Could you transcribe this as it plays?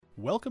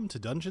Welcome to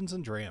Dungeons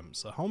 &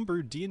 Drams, a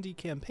homebrewed D&D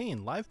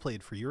campaign live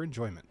played for your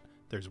enjoyment.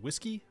 There's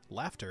whiskey,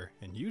 laughter,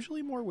 and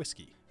usually more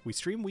whiskey. We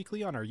stream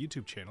weekly on our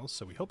YouTube channel,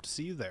 so we hope to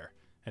see you there.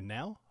 And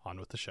now, on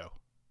with the show.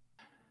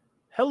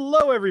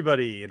 Hello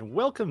everybody, and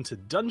welcome to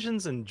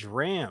Dungeons &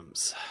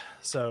 Drams.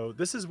 So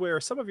this is where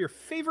some of your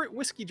favorite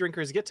whiskey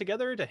drinkers get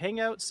together to hang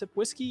out, sip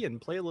whiskey,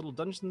 and play a little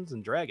Dungeons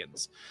 &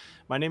 Dragons.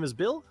 My name is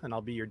Bill, and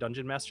I'll be your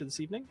Dungeon Master this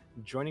evening.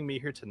 Joining me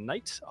here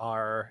tonight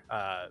are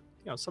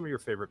some of your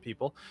favorite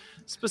people.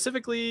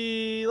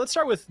 Specifically, let's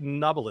start with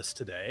Nobilis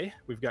today.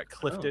 We've got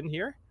Clifton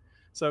here.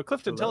 So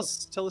Clifton, tell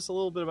us a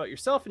little bit about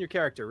yourself and your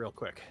character real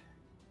quick.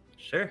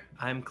 Sure.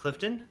 I'm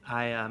Clifton.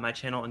 My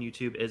channel on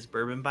YouTube is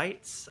Bourbon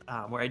Bites,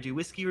 where I do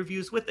whiskey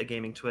reviews with a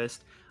gaming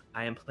twist.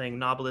 I am playing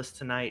Nobilis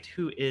tonight,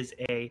 who is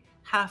a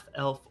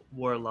half-elf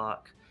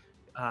warlock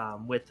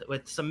with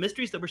some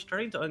mysteries that we're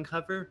starting to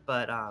uncover,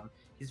 but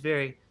he's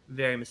very,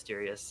 very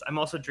mysterious. I'm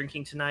also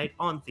drinking tonight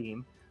on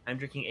theme. I'm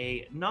drinking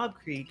a Knob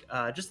Creek,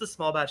 just a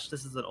small batch.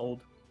 This is an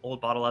old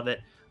bottle of it.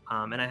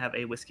 And I have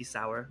a whiskey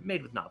sour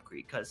made with Knob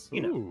Creek because,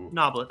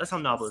 Nobilis, that's how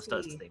Nobilis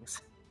does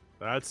things.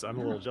 I'm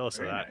a little jealous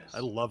of that. Nice.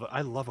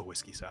 I love a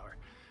whiskey sour.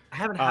 I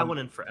haven't had one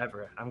in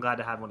forever. I'm glad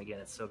to have one again.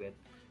 It's so good.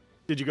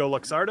 Did you go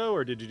Luxardo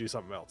or did you do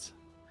something else?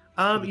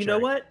 You know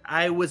what?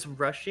 I was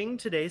rushing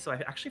today, so I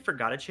actually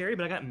forgot a cherry,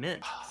 but I got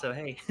mint. So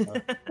hey.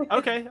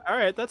 Okay, all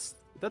right. That's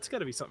got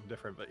to be something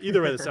different. But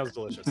either way, that sounds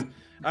delicious. All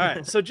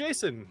right. So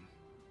Jason,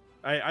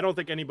 I don't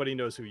think anybody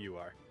knows who you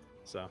are.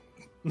 So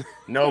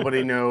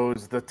nobody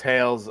knows the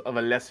tales of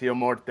Alessio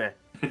Morte.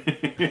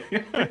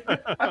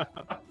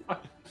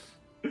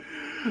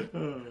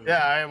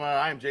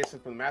 Yeah, I'm Jason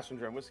from the Master and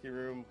Dram Whiskey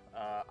Room.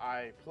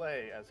 I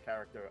play as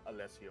character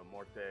Alessio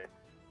Morte,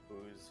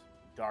 whose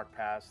dark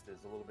past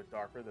is a little bit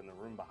darker than the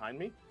room behind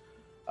me.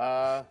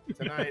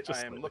 Tonight,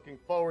 I am looking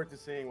forward to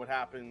seeing what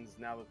happens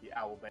now that the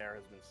owl bear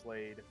has been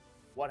slayed.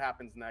 What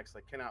happens next?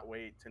 I cannot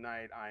wait.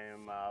 Tonight, I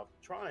am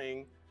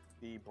trying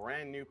the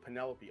brand new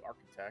Penelope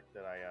Architect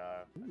that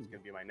is going to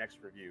be my next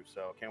review.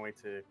 So can't wait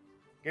to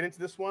get into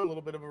this one. A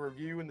little bit of a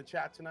review in the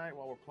chat tonight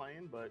while we're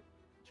playing, but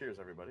cheers,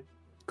 everybody.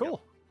 Cool. Yep.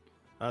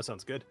 That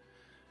sounds good.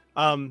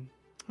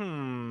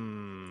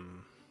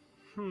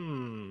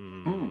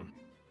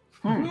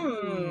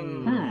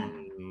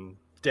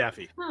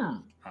 Daffy.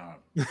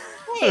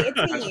 Hey,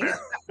 it's me.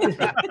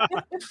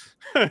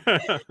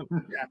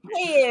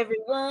 Hey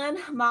everyone,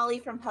 Molly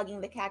from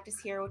Hugging the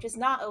Cactus here, which is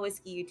not a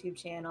whiskey YouTube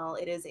channel.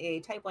 It is a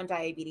type 1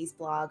 diabetes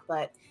blog,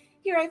 but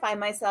here I find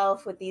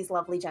myself with these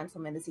lovely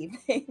gentlemen this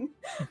evening.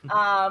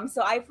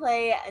 So I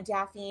play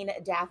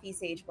Daffy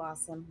Sage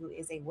Blossom, who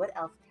is a wood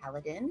elf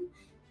paladin.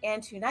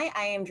 And tonight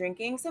I am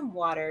drinking some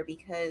water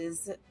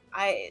because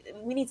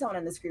we need someone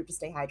in this group to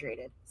stay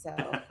hydrated. So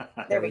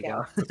there we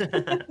go.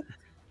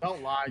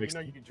 Don't lie. You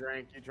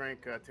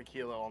drank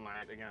tequila all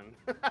night again.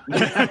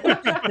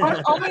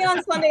 Only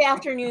on Sunday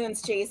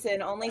afternoons,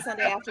 Jason. Only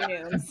Sunday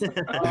afternoons.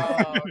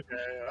 Oh,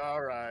 okay.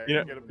 All right.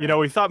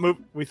 We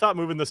thought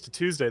moving this to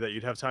Tuesday that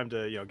you'd have time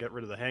to get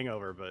rid of the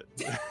hangover, but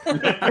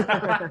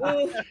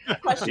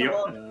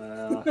questionable.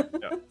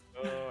 Yeah.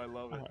 Oh, I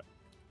love it.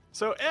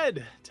 So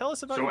Ed, tell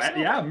us about yourself.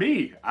 Yeah,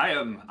 me. I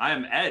am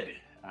Ed.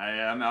 I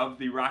am of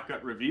the Rock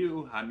Gut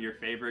Review. I'm your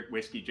favorite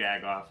whiskey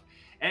jagoff,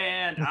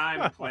 and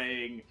I'm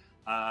playing.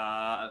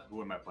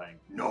 Who am I playing?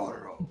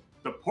 Noro,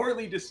 the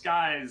poorly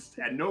disguised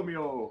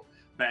Anomio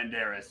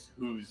Banderas,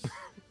 whose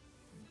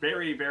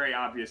very, very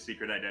obvious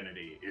secret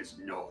identity is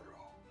Noro.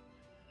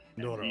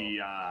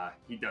 And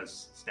he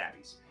does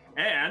stabbies.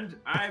 And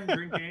I'm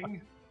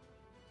drinking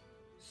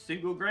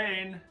single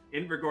grain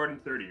Invergordon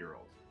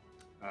 30-year-old,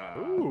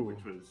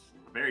 which was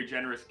a very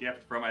generous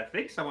gift from, I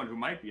think, someone who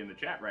might be in the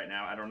chat right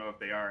now. I don't know if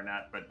they are or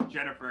not, but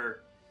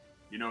Jennifer,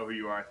 you know who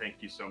you are. Thank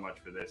you so much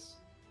for this.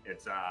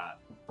 It's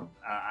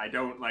I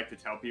don't like to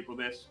tell people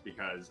this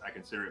because I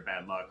consider it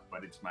bad luck,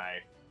 but it's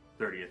my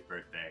 30th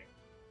birthday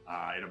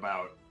in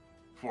about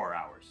 4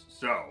 hours.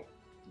 So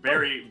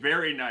very,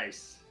 very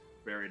nice.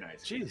 Very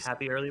nice. Jeez.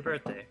 Happy early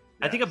birthday.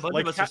 Yeah. I think a bunch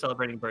of us are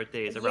celebrating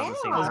birthdays around the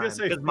same time. I was going to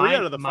say, 'Cause three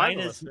out of the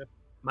finalists.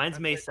 Mine's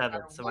May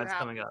 7th, so mine's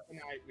coming up.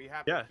 Tonight, we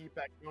have to keep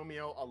that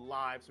Romeo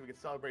alive so we can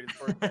celebrate his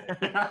birthday.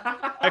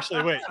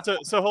 Actually, wait.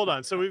 So hold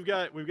on. So we've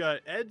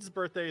got Ed's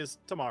birthday is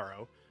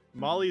tomorrow.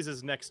 Molly's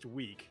is next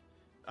week.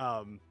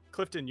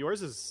 Clifton,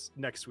 yours is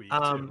next week,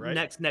 too, right?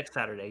 Next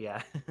Saturday,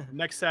 yeah.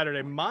 Next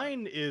Saturday.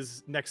 Mine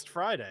is next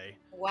Friday.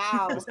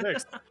 Wow.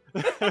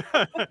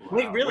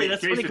 Wait, really?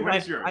 That's funny. Jason, when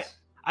is yours?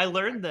 I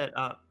learned that.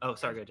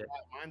 Sorry, go ahead.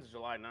 Mine's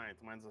July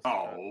 9th. Mine's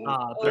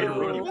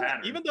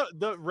Even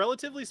though,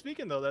 relatively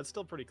speaking, though, that's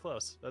still pretty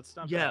close. That's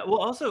not bad. Well,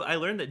 also, I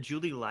learned that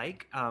Julie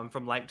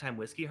from Lifetime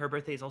Whiskey, her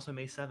birthday is also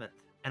May 7th.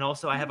 And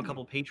also, I have a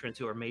couple patrons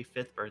who are May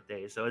 5th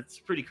birthdays, so it's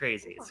pretty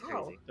crazy. It's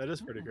crazy. That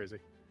is pretty crazy.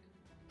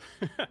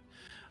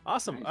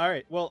 Awesome. Nice. All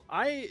right. Well,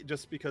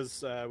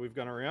 because we've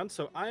gone around,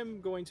 so I'm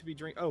going to be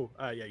drinking.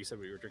 You said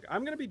we were drinking.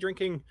 I'm going to be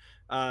drinking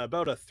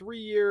about a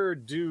 3-year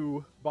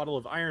due bottle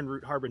of Iron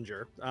Root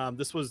Harbinger.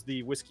 This was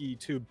the whiskey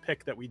tube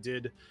pick that we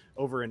did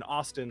over in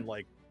Austin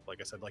like like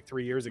I said, like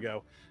 3 years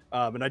ago,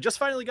 and I just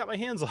finally got my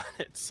hands on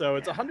it. So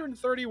it's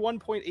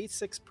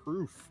 131.86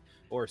 proof,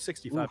 or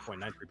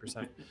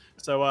 65.93%.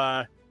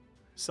 So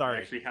sorry.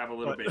 I actually have a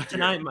little bit here.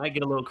 Tonight might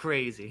get a little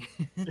crazy.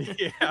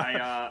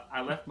 Yeah.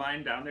 I left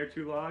mine down there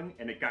too long,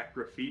 and it got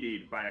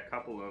graffitied by a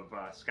couple of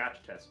Scotch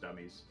test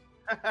dummies.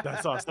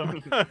 That's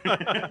awesome.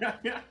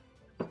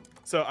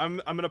 So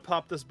I'm gonna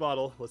pop this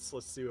bottle. Let's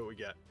see what we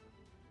get.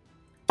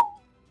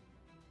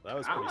 That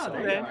was pretty solid.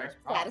 there you Okay.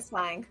 are.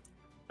 Satisfying.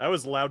 That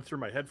was loud through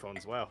my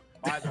headphones. Wow.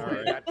 By the way,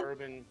 Alright. that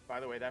bourbon. By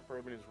the way, that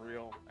bourbon is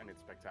real and it's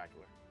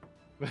spectacular.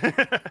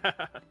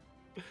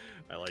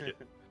 I like it.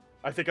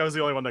 I think I was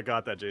the only one that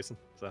got that, Jason.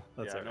 So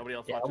that's Yeah, all right. nobody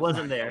else. Yeah, I watches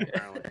wasn't Seinfeld, there.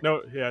 apparently.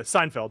 No, yeah,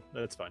 Seinfeld.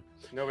 That's fine.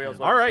 Nobody else.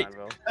 All watches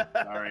right.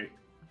 Seinfeld. All right.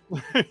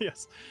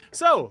 Yes.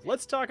 So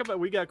let's talk about.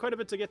 We got quite a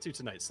bit to get to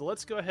tonight. So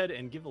let's go ahead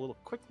and give a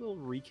quick little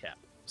recap.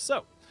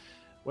 So,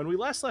 when we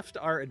last left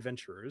our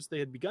adventurers, they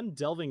had begun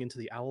delving into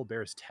the Owl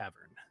Bear's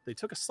tavern. They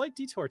took a slight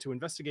detour to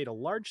investigate a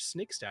large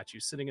snake statue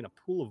sitting in a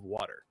pool of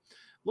water.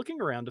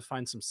 Looking around to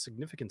find some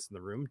significance in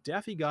the room,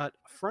 Daffy got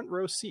a front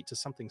row seat to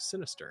something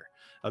sinister.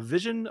 A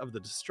vision of the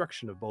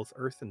destruction of both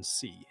earth and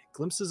sea.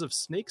 Glimpses of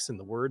snakes and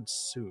the word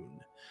soon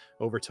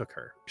overtook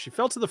her. She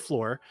fell to the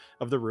floor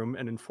of the room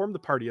and informed the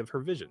party of her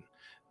vision.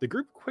 The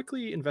group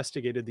quickly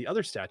investigated the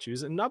other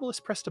statues, and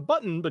Nobilis pressed a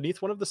button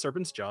beneath one of the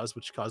serpent's jaws,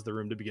 which caused the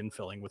room to begin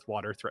filling with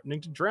water,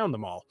 threatening to drown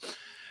them all.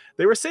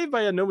 They were saved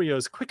by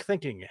Anomio's quick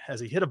thinking as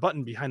he hit a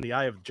button behind the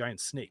eye of the giant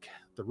snake.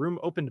 The room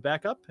opened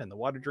back up, and the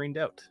water drained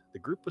out. The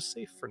group was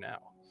safe for now.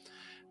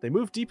 They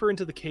moved deeper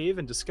into the cave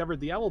and discovered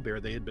the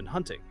owlbear they had been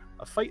hunting.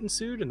 A fight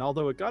ensued, and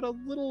although it got a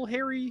little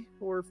hairy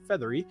or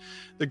feathery,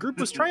 the group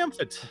was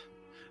triumphant.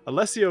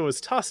 Alessio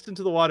was tossed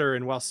into the water,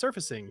 and while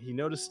surfacing, he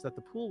noticed that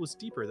the pool was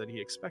deeper than he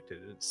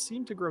expected, and it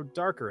seemed to grow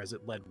darker as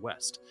it led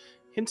west,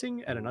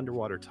 hinting at an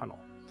underwater tunnel.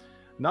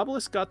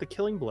 Nobilis got the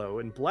killing blow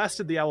and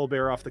blasted the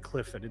owlbear off the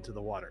cliff and into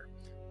the water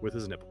with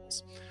his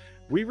nipples.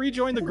 We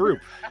rejoined the group.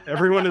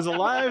 Everyone is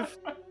alive.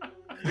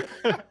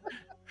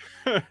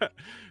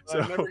 So,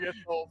 it never gets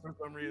old for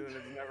some reason.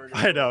 It's never.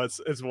 I know,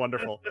 it's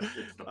wonderful.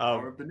 It's the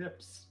power of the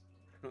nips.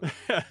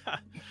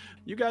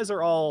 You guys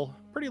are all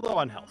pretty low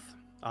on health.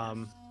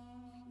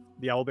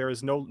 The owlbear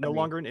is no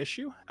longer an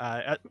issue.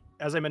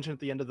 As I mentioned at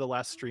the end of the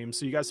last stream,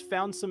 so you guys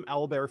found some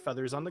owlbear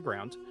feathers on the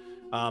ground,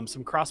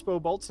 some crossbow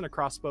bolts and a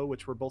crossbow,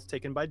 which were both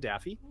taken by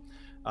Daffy.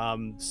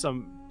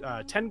 Some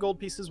 10 gold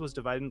pieces was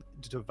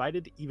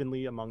divided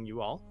evenly among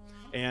you all,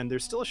 and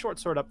there's still a short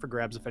sword up for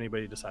grabs if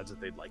anybody decides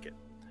that they'd like it.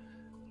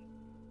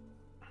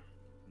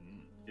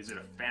 Is it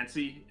a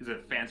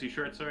fancy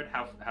short sword?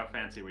 How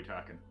fancy are we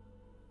talking?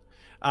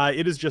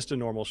 It is just a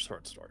normal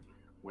short sword.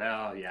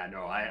 Well, yeah,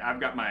 no, I've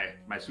got my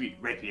sweet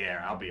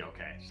rapier. I'll be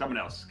okay. Someone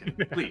else can,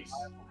 please.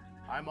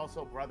 I'm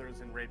also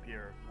brothers in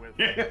rapier with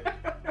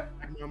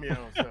Nomio,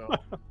 so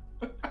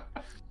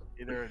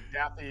either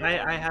Daffy.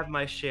 I have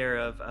my share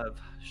of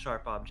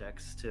sharp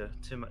objects to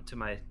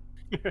my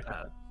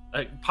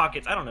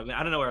pockets. I don't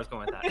know where I was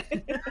going with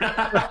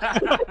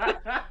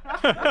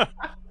that.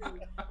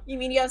 You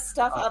mean you have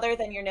stuff other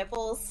than your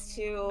nipples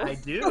too? I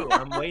do.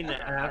 I'm waiting to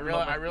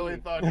I really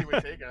thought he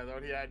would take it. I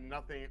thought he had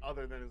nothing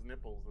other than his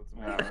nipples.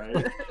 That's All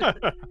right.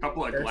 A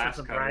couple of There's glass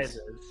some cutters.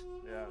 surprises.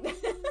 Yeah.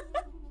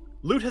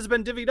 Loot has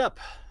been divvied up.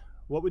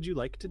 What would you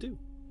like to do?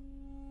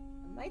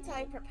 Might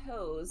I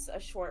propose a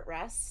short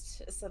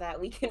rest so that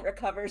we can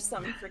recover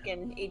some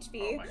freaking Oh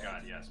HP? my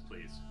god, yes,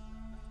 please.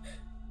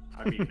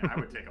 I mean, I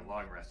would take a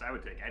long rest. I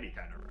would take any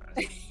kind of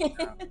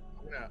rest.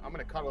 I'm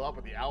gonna cuddle up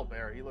with the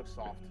owlbear. He looks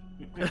soft.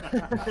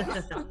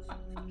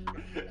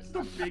 It's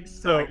the big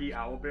saggy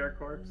owlbear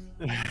corpse.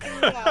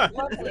 Yeah,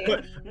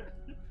 lovely.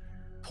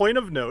 Point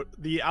of note,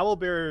 the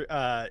owlbear,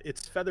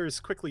 its feathers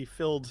quickly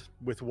filled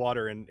with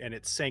water and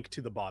it sank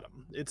to the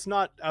bottom. It's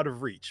not out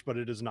of reach, but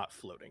it is not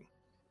floating.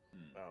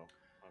 Oh,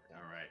 okay.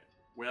 All right.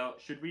 Well,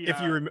 should we? If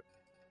you remember...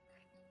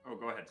 Oh,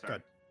 go ahead. Sorry. Go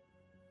ahead.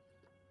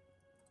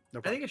 No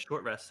I problem. think a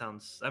short rest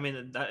sounds. I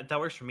mean, that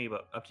works for me,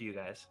 but up to you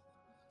guys.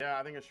 Yeah,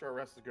 I think a short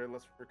rest is good.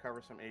 Let's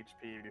recover some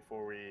HP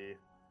before we,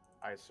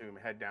 I assume,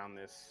 head down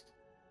this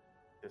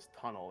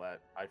tunnel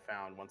that I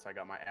found once I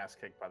got my ass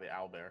kicked by the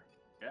owlbear.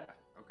 Yeah.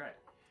 Okay.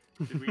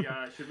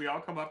 Should we all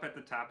come up at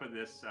the top of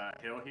this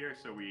hill here?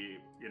 So we're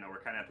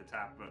kind of at the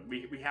top, but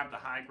we have the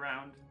high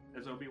ground,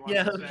 as Obi-Wan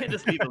Yeah, would we say. can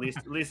just leave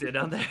Alicia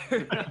down there.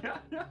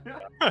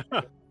 I'm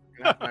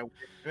gonna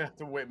have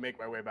to make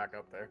my way back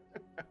up there.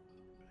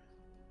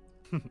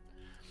 All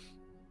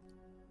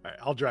right,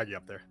 I'll drag you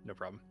up there. No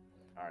problem.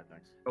 All right,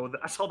 thanks.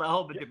 I saw the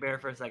owlbear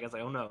for a second. I was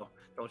like, oh no,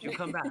 don't you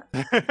come back.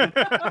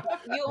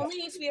 You only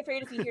need to be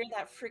afraid if you hear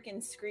that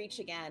freaking screech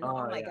again. Oh,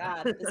 Oh my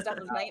yeah. god, the stuff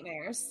of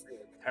nightmares.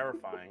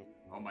 Terrifying.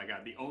 Oh my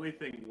god, the only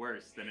thing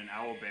worse than an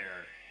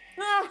owlbear.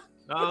 Ah,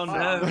 Oh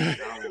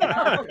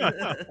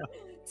no.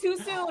 too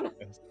soon.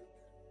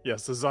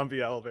 Yes, a zombie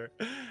owlbear.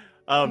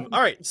 All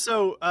right,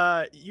 so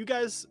you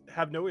guys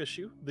have no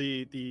issue.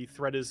 The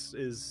threat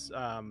is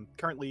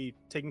currently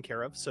taken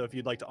care of. So if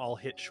you'd like to all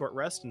hit short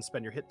rest and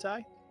spend your hit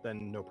die,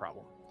 then no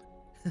problem.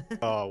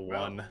 Oh,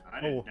 Well, one.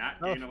 I did Oh,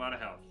 not gain a lot of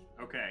health.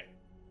 Okay.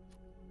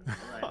 All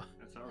right.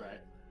 That's all right.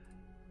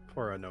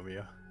 Poor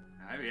Anomio.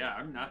 Yeah,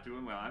 I'm not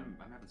doing well. I'm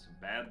having some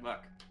bad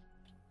luck.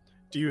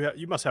 Do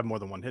you must have more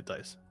than one hit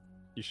dice.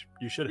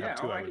 You should have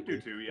two. I would could do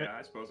believe. 2. Yeah,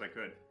 I suppose I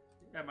could.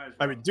 Yeah, might as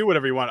I well. mean, do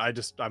whatever you want.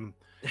 I'm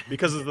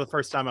because it's the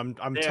first time I'm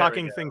There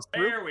talking we go. things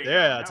There through. we go.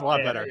 Yeah, it's a lot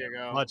Now- better. There you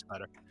go. Much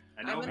better.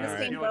 I know I'm in the I'm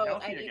same feeling boat.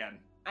 healthy again.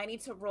 I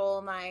need to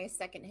roll my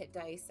second hit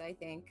dice, I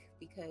think,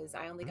 because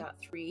I only got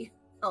 3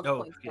 health Oh,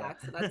 points yeah.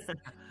 back. So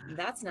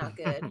that's not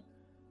good.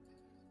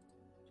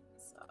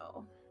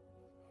 So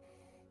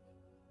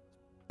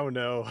Oh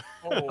no.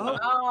 Oh,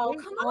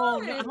 come Oh,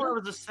 no, I on. thought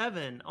it was a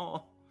 7.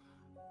 Oh,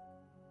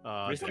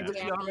 risky damn.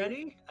 whiskey Damn.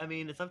 already? I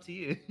mean, it's up to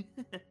you.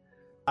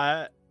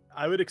 I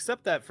would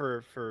accept that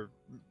for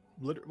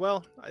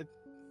well,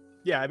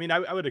 yeah, I mean,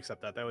 I would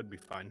accept that. That would be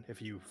fine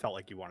if you felt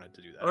like you wanted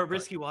to do that. Or but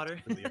risky water.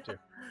 completely up to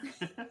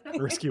you.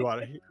 Risky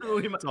water. Oh,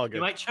 you, might, It's all good.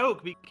 you might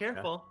choke. Be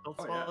careful. Don't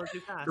Oh, yeah. swallow too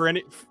fast.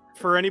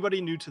 For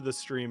anybody new to the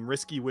stream,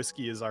 Risky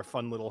Whiskey is our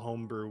fun little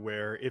homebrew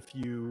where if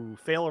you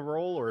fail a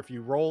roll or if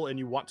you roll and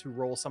you want to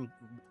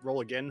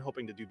roll again,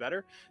 hoping to do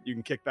better, you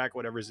can kick back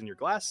whatever's in your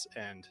glass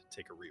and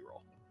take a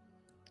reroll.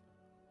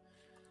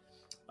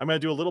 I'm going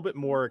to do a little bit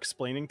more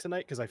explaining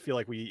tonight because I feel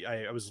like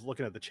I was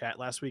looking at the chat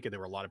last week and there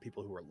were a lot of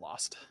people who were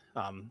lost.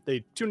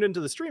 They tuned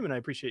into the stream and I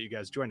appreciate you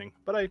guys joining,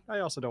 but I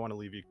also don't want to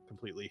leave you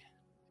completely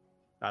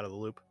out of the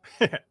loop.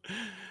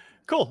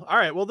 Cool. All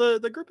right. Well,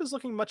 the group is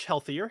looking much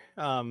healthier.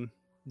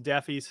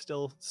 Daffy's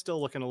still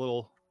looking a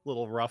little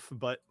rough,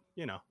 but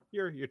you know,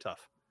 you're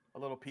tough. A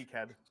little peak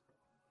head.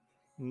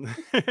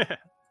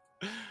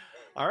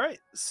 All right.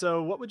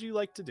 So what would you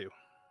like to do?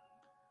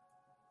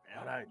 Yeah,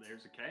 All right.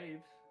 There's a cave.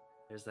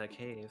 There's that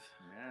cave.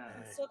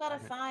 Yeah. Still gotta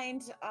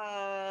find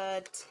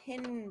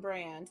Tin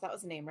Brand. That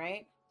was the name,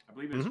 right? I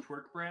believe it's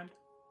Twerk Brand.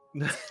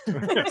 Yeah.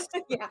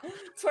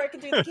 Twerking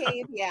through the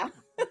cave. Yeah.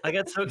 I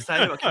got so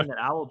excited about killing that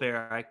owl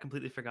bear. I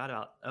completely forgot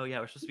about. Oh yeah,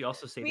 we're supposed to be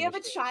also saving. We have a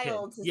kid.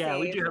 child to Yeah,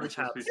 we save. do have a We're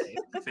child. supposed to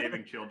be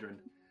saving children.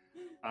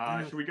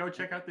 Should we go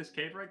check out this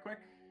cave right quick?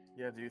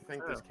 Yeah. Do you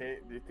think Sure. this cave?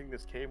 Do you think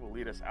this cave will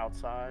lead us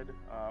outside,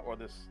 or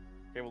this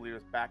cave will lead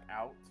us back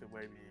out to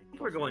maybe? I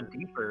think we're going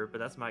deeper, but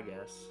that's my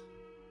guess.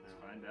 Let's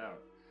find out.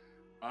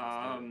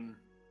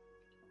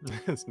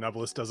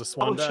 Novelist does a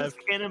swan Oh, dive. just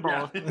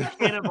cannonballs. Yeah.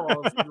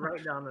 Cannonballs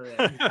right down to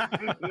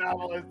there.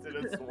 Novelist did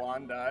a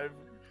swan dive.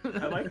 I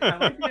like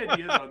the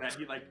idea though that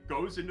he like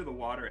goes into the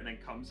water and then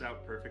comes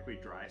out perfectly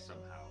dry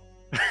somehow.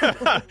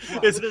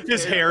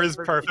 his hair is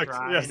perfectly perfect.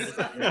 dry. Yes. His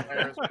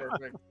hair is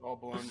perfect, all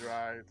blown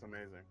dry. It's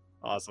amazing.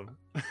 Awesome.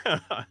 Yeah.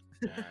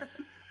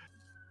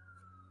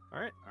 All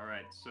right. All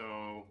right, so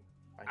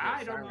hear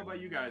I a don't know siren. about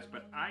you guys,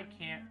 but I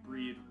can't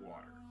breathe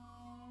water.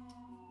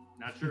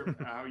 Not sure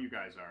how you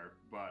guys are,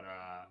 but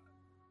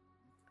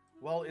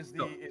Well, is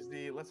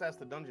the let's ask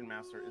the dungeon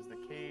master. Is the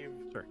cave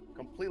Sure.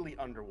 completely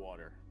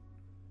underwater?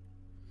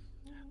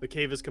 The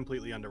cave is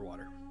completely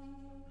underwater.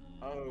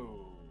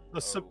 Oh.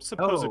 A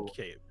supposed Oh.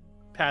 cave,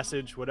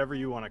 passage, whatever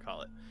you want to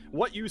call it.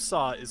 What you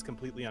saw is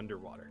completely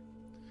underwater.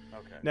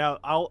 Okay. Now,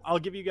 I'll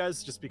give you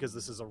guys, just because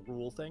this is a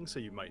rule thing, so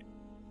you might,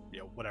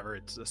 whatever.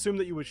 It's assume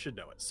that you should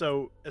know it.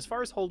 So, as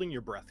far as holding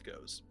your breath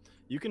goes,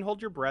 you can hold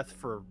your breath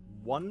for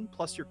 1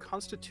 plus your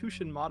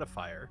Constitution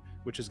modifier,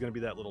 which is going to be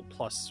that little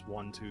plus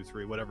 1, 2,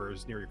 3, whatever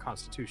is near your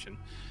Constitution.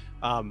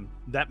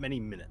 That many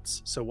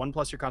minutes. So 1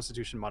 plus your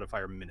Constitution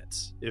modifier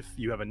minutes. If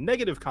you have a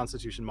negative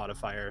Constitution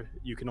modifier,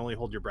 you can only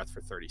hold your breath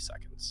for 30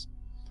 seconds.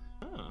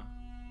 Oh.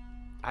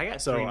 I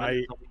got So 3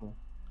 minutes.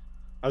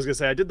 I was going to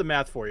say, I did the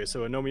math for you.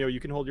 So Anomio, you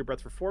can hold your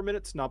breath for 4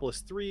 minutes,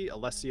 Nobilis 3,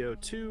 Alessio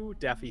 2,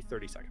 Daffy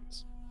 30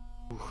 seconds.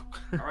 all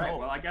right.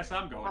 Well, I guess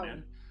I'm going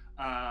in.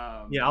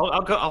 Yeah,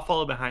 I'll go. I'll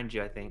follow behind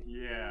you. I think.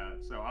 Yeah,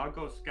 so I'll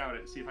go scout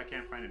it, see if I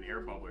can't find an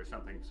air bubble or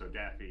something. So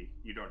Daffy,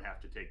 you don't have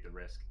to take the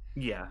risk.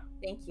 Yeah.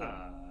 Thank you.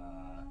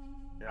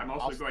 Yeah, I'm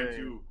also going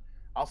to.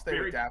 I'll stay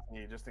very- with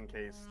Daphne just in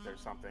case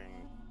there's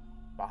something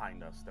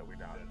behind us that we're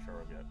not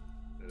sure of yet.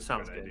 That's a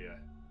Sounds good good.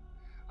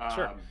 idea.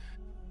 Sure.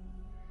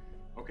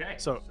 Okay.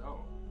 So-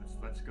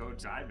 let's go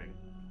diving.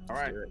 All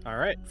right. All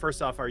right.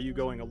 First off, are you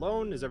going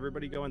alone? Is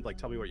everybody going? Like,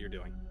 tell me what you're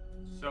doing.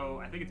 So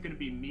I think it's going to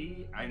be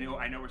me. I know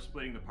we're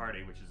splitting the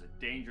party, which is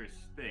a dangerous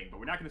thing, but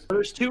we're not going to. Oh,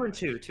 there's 2 and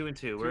 2. 2 and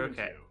 2. We're Two and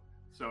okay. two.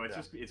 So it's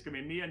Yeah. it's going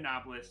to be me and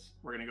Nobilis.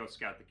 We're going to go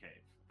scout the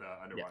cave, the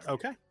underwater.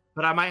 Okay.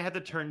 But I might have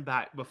to turn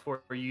back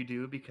before you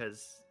do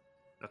because.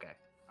 Okay.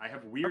 I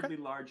have weirdly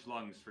large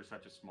lungs for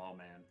such a small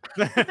man.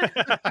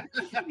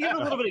 You have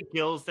a little bit of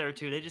gills there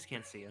too. They just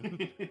can't see him.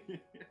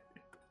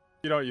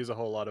 You don't use a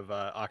whole lot of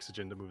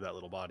oxygen to move that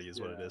little body, is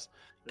what it Yeah. is.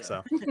 Yeah.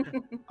 So,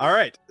 all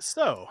right.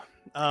 So,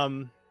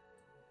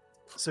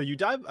 so you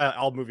dive.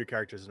 I'll move your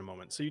characters in a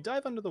moment. So you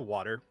dive under the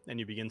water and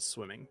you begin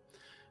swimming.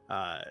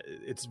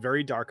 It's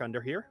very dark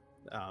under here.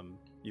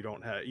 You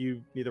don't have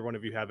neither one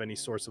of you have any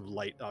source of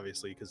light,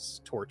 obviously,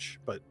 because torch.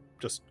 But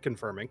just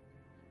confirming,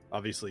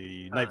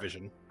 obviously night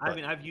vision. I but-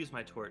 mean, I've used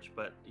my torch,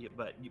 but we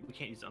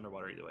can't use it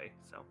underwater either way.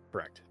 So.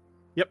 Correct.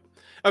 Yep.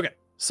 Okay.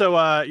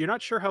 So you're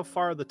not sure how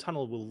far the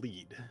tunnel will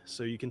lead.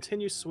 So you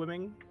continue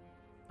swimming.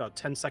 About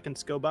 10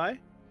 seconds go by.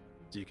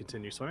 Do you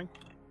continue swimming?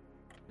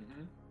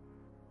 Mhm.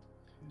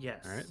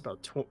 Yes. All right,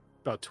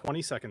 about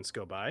 20 seconds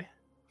go by.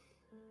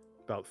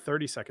 About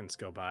 30 seconds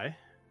go by.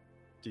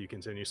 Do you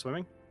continue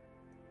swimming?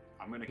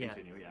 I'm going to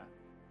continue,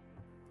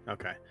 yeah.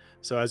 Okay.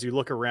 So as you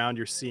look around,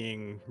 you're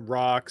seeing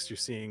rocks, you're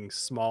seeing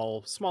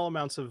small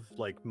amounts of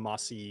like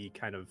mossy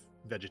kind of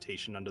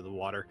vegetation under the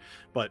water,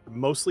 but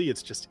mostly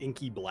it's just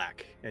inky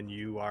black, and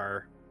you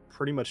are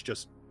pretty much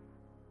just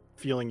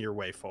feeling your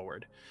way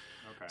forward.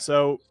 Okay.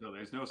 So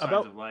there's no signs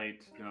of light,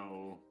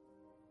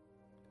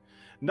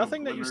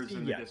 nothing no that you glimmers see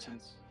in the yet.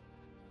 distance?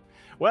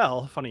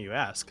 Well, funny you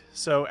ask.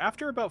 So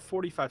after about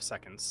 45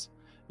 seconds,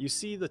 you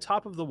see the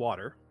top of the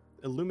water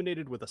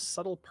illuminated with a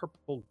subtle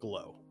purple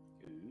glow.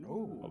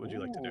 Ooh. What would you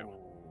like to do?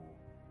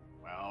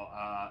 Well,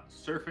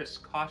 surface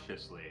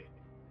cautiously.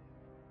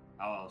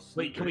 I'll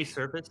Wait, can we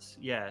surface?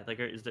 Yeah, like,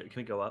 can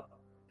we go up?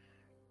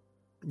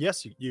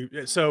 Yes,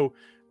 you so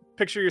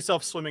picture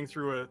yourself swimming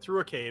through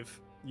a cave.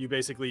 You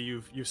basically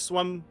you've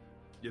swum,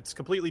 it's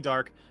completely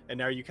dark, and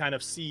now you kind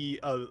of see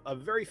a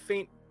very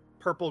faint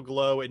purple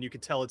glow, and you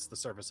can tell it's the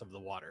surface of the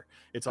water.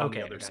 It's on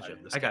the other side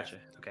of this. I gotcha.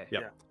 Okay.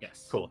 Yep. Yeah.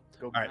 Yes. Cool.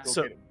 Go, All right, go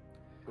so get it.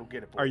 Go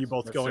get it, boys. are you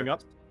both Let's going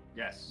surface. up?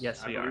 Yes.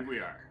 Yes, I we believe are. we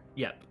are.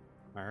 Yep.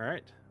 All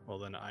right. Well,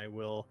 then I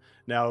will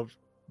now.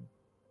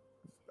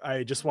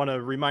 I just want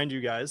to remind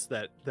you guys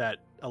that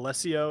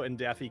Alessio and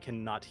Daffy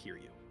cannot hear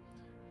you.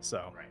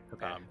 So, Right.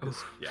 Okay.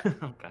 'cause- yeah.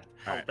 Oh god.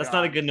 All right. That's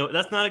not a good note.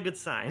 That's not a good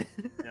sign.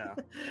 Yeah.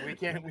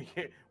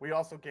 We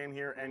also can't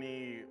hear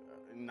any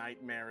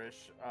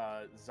nightmarish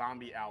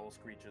zombie owl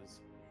screeches.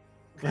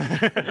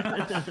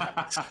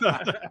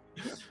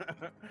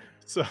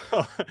 So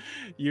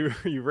you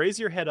raise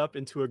your head up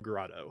into a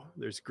grotto.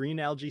 There's green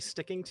algae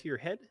sticking to your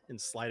head and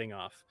sliding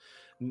off,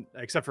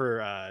 except for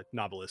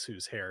Nobilis,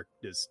 whose hair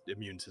is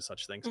immune to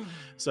such things.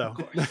 So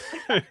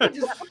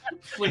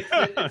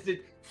Is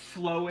it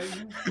flowing?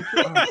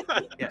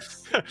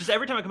 Yes. Just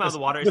every time I come out of the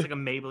water, it's like a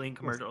Maybelline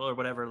commercial or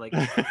whatever. Like,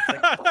 it's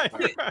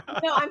like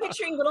No, I'm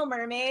picturing Little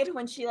Mermaid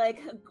when she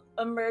like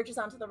emerges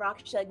onto the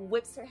rock. She like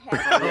whips her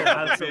head. oh,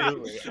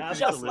 absolutely, Just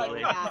like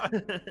absolutely.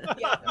 that.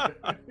 Yeah.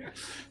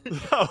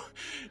 so,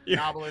 you-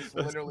 Nobilis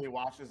literally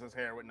washes his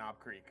hair with Knob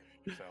Creek.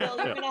 So. Well,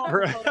 you're gonna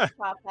have to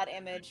Photoshop that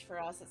image for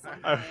us at some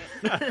point.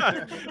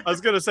 I was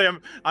gonna say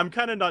I'm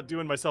kind of not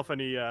doing myself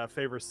any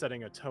favor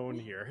setting a tone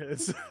here.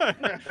 It's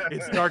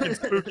it's dark and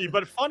spooky,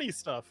 but funny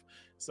stuff.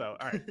 So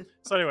all right.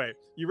 So anyway,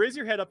 you raise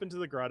your head up into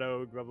the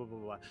grotto, blah blah blah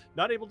blah.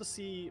 Not able to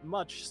see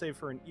much save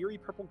for an eerie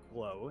purple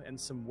glow and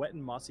some wet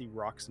and mossy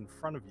rocks in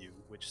front of you,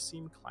 which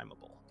seem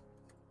climbable.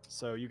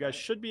 So you guys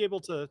should be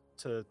able to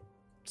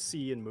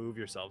see and move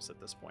yourselves at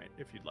this point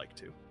if you'd like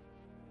to.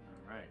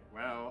 All right.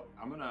 Well,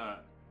 I'm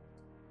gonna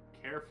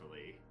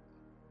carefully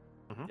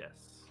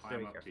Yes. climb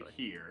Very up carefully. to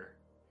here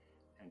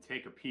and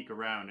take a peek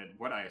around at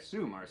what I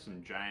assume are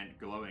some giant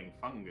glowing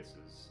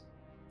funguses.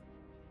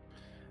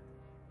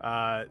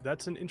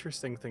 That's an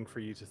interesting thing for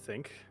you to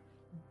think,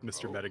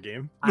 Mr. Oh.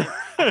 Metagame.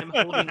 I'm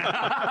holding.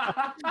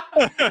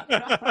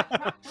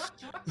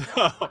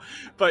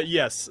 But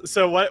yes,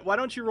 so why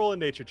don't you roll a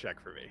nature check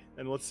for me,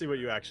 and let's see what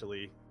you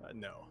actually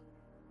know.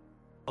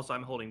 Also,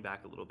 I'm holding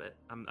back a little bit.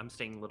 I'm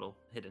staying a little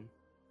hidden.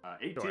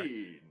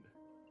 18.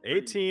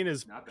 18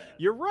 is. Not bad.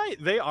 You're right.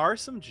 They are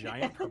some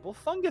giant purple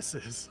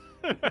funguses.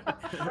 so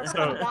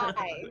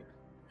Fungi.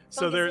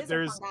 so Funguses or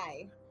there's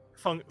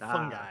fungi?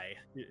 fungi.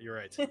 You're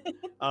right.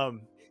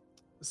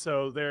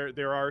 So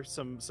there are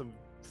some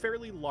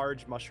fairly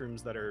large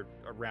mushrooms that are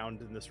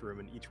around in this room,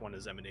 and each one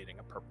is emanating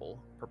a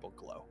purple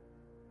glow.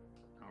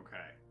 Okay.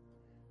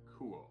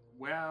 Cool.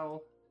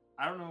 Well,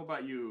 I don't know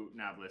about you,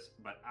 Nobilis,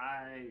 but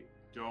I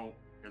don't.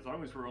 As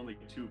long as we're only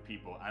two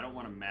people, I don't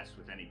want to mess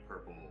with any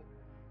purple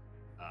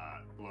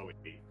glowy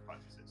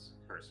funguses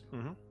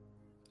personally. Mhm.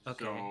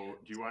 Okay. So,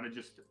 do you want to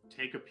just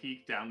take a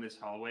peek down this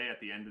hallway at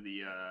the end of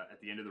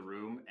the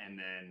room, and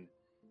then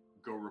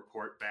go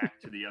report back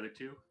to the other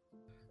two?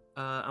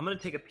 I'm gonna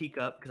take a peek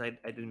up because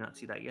I do not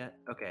see that yet.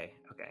 Okay.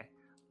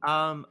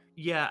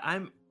 Yeah,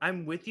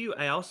 I'm with you.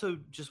 I also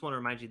just want to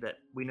remind you that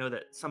we know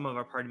that some of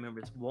our party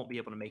members won't be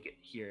able to make it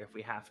here if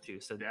we have to.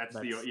 So That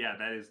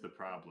is the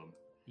problem.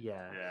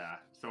 Yeah. Yeah.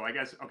 So I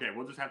guess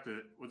we'll just have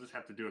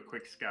to do a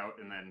quick scout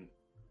and then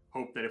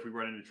hope that if we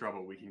run into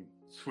trouble, we can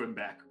swim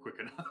back quick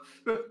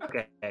enough.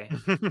 Okay.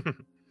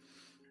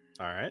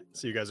 All right,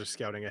 so you guys are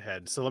scouting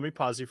ahead. So let me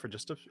pause you for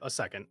just a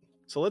second.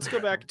 So let's go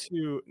back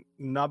to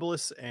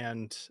Nobilis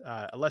and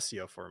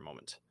Alessio for a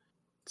moment.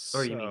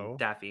 Or you mean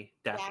Daffy?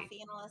 Daffy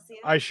and Alessio.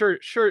 I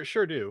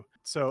sure do.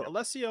 So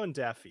Alessio and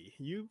Daffy,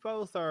 you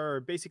both are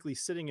basically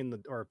standing in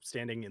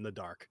the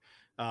dark.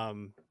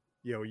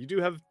 You do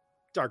have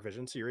dark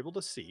vision, so you're able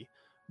to see.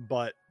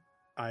 But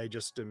I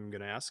just am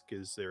going to ask: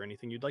 is there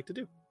anything you'd like to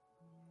do?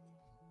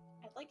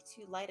 I'd like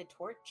to light a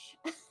torch.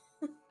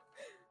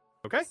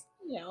 Okay.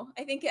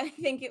 I think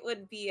it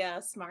would be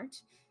smart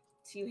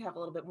to have a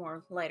little bit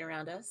more light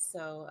around us.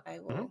 So I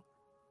will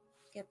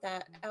get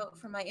that out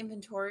from my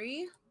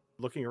inventory.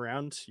 Looking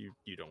around, you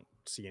don't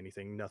see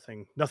anything.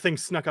 Nothing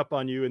snuck up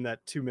on you in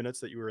that 2 minutes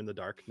that you were in the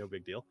dark. No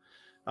big deal.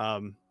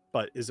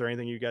 But is there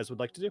anything you guys would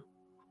like to do?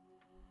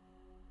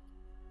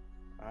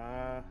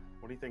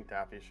 What do you think,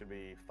 Daffy? Should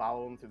we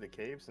follow them through the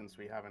cave since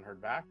we haven't heard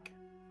back?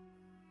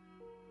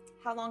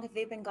 How long have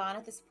they been gone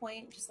at this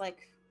point? Just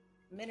like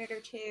a minute or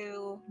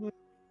two?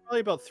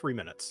 Probably about 3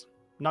 minutes.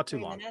 Not too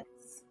 3 long.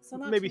 minutes? So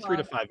not Maybe too 3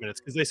 to long. 5 minutes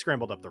because they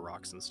scrambled up the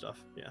rocks and stuff.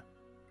 Yeah.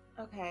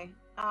 Okay.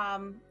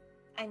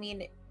 I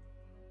mean,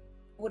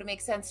 would it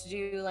make sense to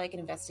do like an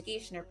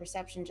investigation or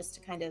perception just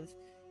to kind of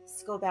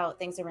scope out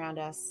things around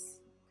us?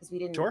 Because we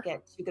didn't Sure.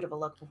 get too good of a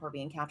look before we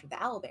encountered the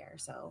owlbear.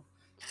 So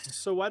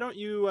So why don't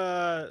you,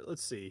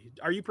 let's see.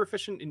 Are you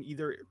proficient in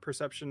either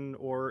perception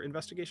or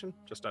investigation?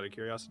 Just out of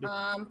curiosity.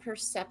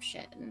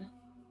 perception.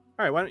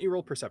 All right, why don't you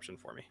roll perception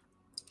for me?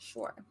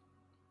 Sure.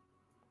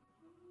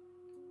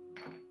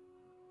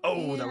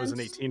 Oh, that was an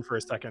And- 18 for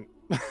a second.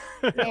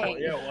 Dang.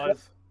 Yeah, it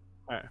was.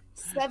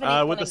 7 Uh,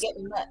 ain't with gonna the- get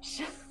me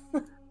much.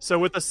 So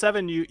with the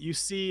 7, you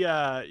see, you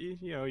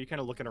know, you're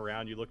kind of looking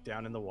around. You look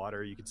down in the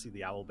water. You can see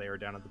the owl bear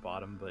down at the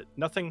bottom, but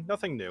nothing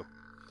new.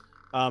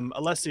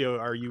 Alessio,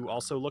 are you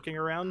also looking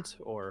around,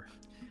 or?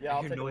 Yeah, I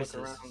I'll hear take a noises.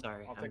 look around.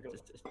 Sorry, I'll I'm take a,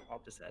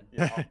 I'll- just said.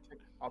 yeah,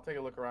 I'll take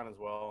a look around as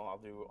well.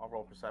 I'll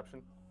roll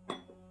perception.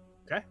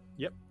 Okay.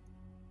 Yep.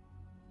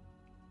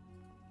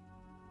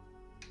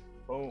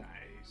 Boom.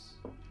 Nice.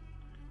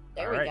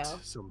 There All we right. go.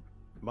 So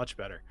much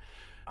better.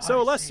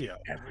 So Alessio,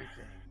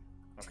 Everything.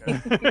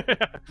 Okay.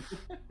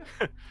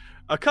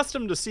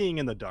 accustomed to seeing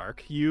in the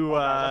dark, you. Oh,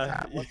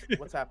 God,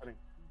 what's happening?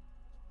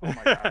 Oh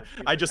my God, this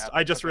I music just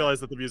happened. Okay.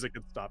 realized that the music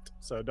had stopped.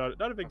 So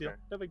not a big deal. Okay.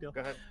 No big deal.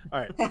 Go ahead. All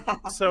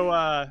right.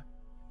 So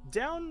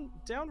down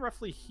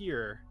roughly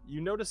here,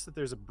 you notice that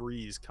there's a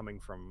breeze coming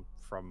from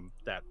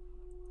that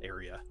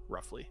area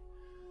roughly.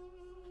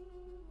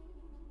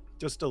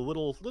 Just a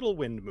little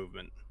wind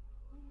movement.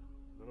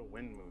 Little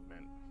wind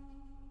movement.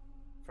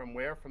 From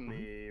where? From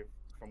the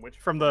from which?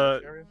 From the-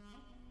 which area?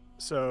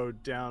 So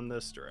down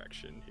this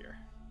direction here.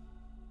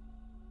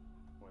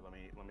 Wait, let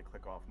me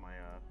click off my.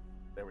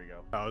 There we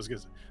go. I was gonna.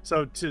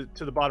 So to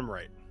the bottom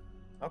right.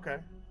 Okay.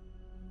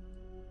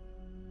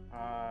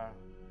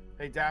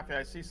 Hey Daffy,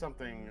 I see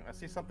something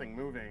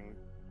moving.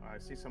 I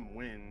see some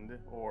wind,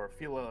 or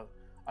feel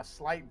a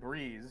slight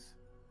breeze.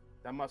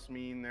 That must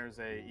mean there's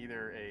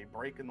either a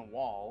break in the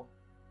wall,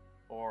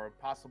 or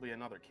possibly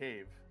another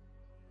cave.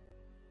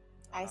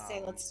 I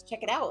say let's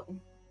check it out.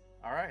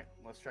 All right,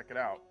 let's check it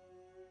out.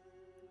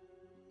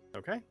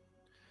 Okay.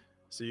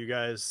 So you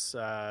guys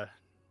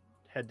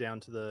head down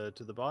to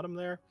the bottom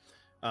there.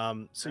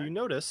 So Okay. you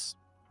notice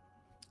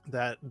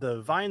that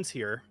the vines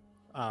here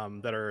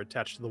that are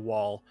attached to the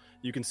wall,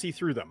 you can see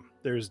through them.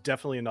 There's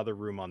definitely another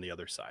room on the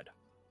other side.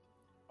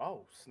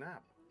 Oh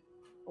snap!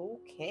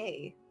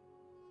 Okay.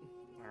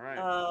 All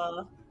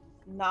right.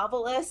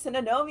 Novelist and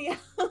Anomia,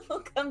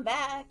 come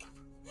back.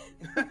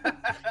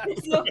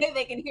 There's no way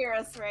they can hear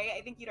us, right?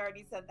 I think you'd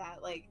already said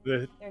that. Like,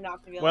 The- they're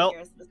not going to be able Well- to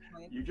hear us at this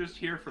point. You just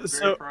hear from very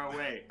So- far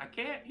away. I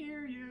can't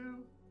hear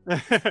you.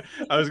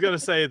 I was gonna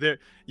say that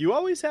you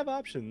always have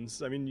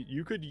options. I mean,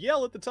 you could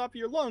yell at the top of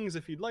your lungs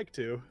if you'd like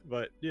to,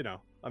 but you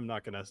know, I'm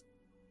not gonna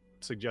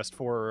suggest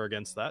for or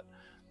against that.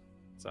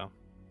 So,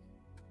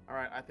 All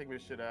right, I think we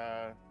should,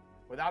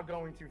 without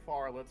going too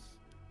far,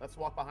 let's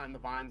walk behind the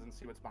vines and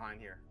see what's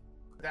behind here.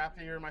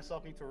 Daphne or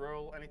myself need to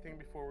roll anything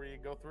before we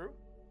go through?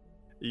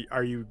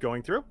 are you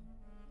going through?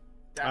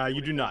 Daphne, You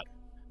what do you not.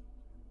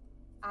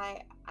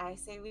 think? I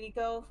say we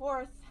go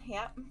forth.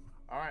 Yep.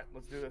 All right,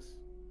 let's do this.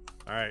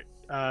 All right.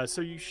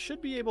 So you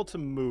should be able to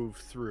move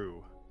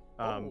through.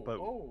 But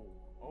oh,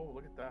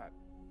 look at that.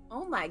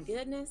 Oh my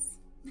goodness.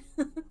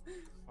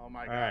 Oh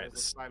my All God, right. there's a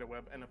spider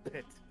web and a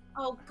pit.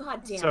 Oh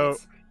god damn So-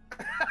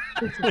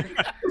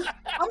 it.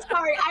 I'm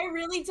sorry, I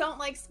really don't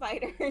like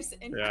spiders,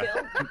 and Yeah.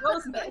 Bill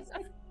knows this.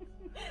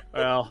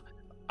 well,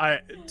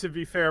 to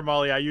be fair,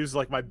 Molly, I used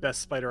like my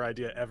best spider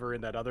idea ever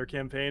in that other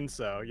campaign,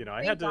 so you know I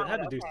Thank had to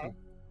God, do okay. some.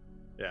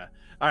 Yeah.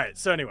 All right.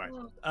 So anyway,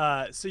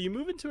 Oh. so you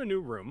move into a new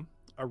room.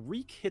 A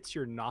reek hits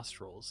your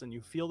nostrils, and you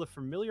feel the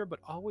familiar but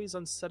always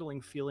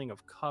unsettling feeling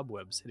of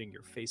cobwebs hitting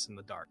your face in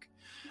the dark.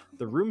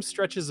 The room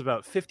stretches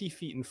about 50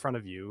 feet in front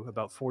of you,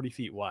 about 40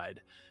 feet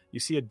wide. You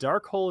see a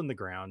dark hole in the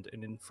ground,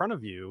 and in front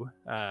of you,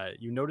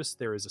 you notice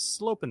there is a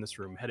slope in this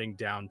room heading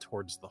down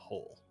towards the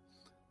hole.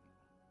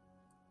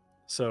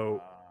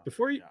 So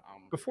before you,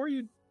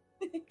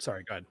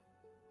 sorry, go ahead.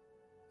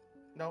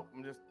 No,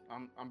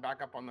 I'm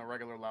back up on the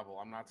regular level.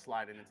 I'm not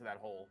sliding into that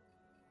hole.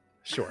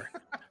 Sure.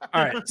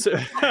 All right. So,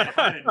 I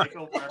had a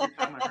nickel for every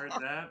time I heard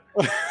that.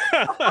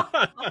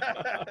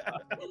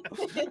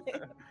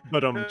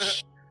 but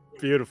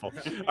beautiful.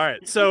 All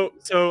right. So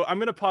I'm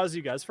gonna pause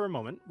you guys for a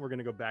moment. We're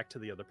gonna go back to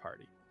the other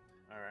party.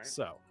 All right.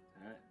 So,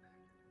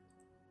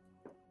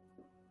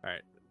 all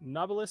right,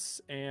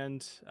 Nobilis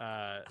and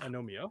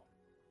Anomio.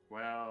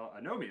 Well,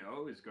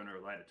 Anomio is going to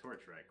light a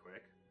torch right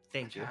quick.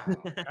 Thank you.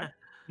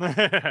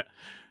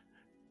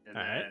 And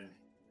All then right.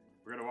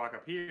 we're going to walk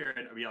up here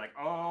and be like,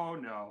 oh,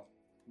 no,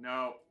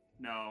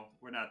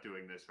 we're not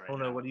doing this right Oh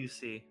now. no, what do you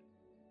see?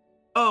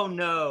 Oh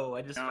no,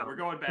 I just No, found we're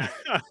going back.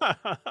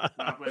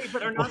 Wait,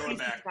 but are We're not going these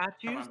back. statues?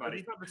 Come on, Are buddy.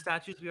 these not the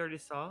statues we already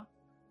saw?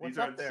 What's These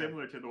are up there?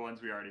 similar to the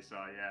ones we already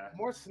saw, yeah.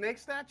 More snake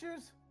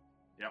statues?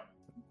 Yep.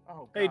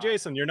 Oh, Hey, God.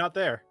 Jason, you're not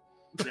there.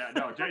 Yeah,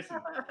 no, Jason.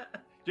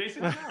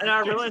 Jason. And I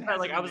realized that, has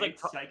like, an I was like,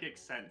 innate psychic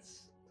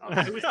sense.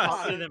 I was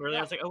talking to them earlier. Yeah,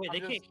 I was like, oh wait, I'm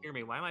they can't hear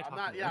me. Why am I I'm talking?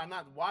 not. to Yeah, them? I'm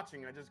not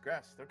watching. I just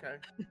guessed. Okay.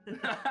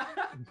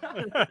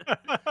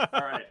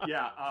 All right.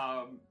 Yeah.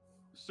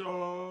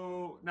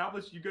 So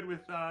Novelist, you good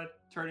with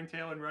turning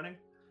tail and running?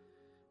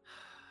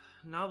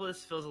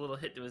 Novelist feels a little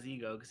hit to his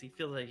ego because he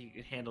feels like he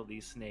could handle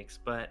these snakes.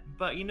 But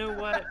you know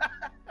what?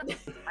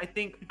 I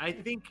think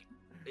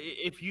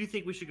if you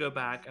think we should go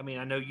back, I mean,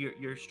 I know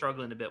you're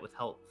struggling a bit with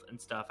health and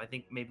stuff. I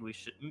think maybe we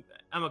should.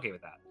 I'm okay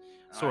with that,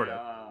 sort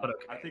of. But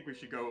okay. I think we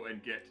should go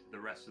and get the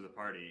rest of the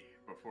party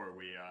before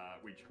we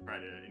try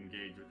to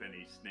engage with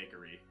any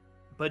snakery.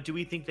 But do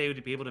we think they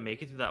would be able to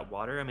make it through that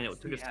water? I mean, it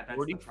took us Yeah, that's the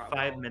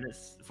 45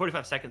 minutes,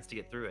 45 seconds to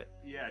get through it.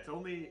 Yeah,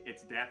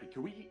 it's Daffy.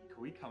 Can we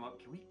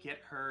get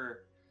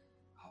her?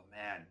 Oh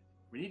man,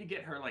 we need to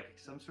get her like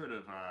some sort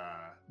of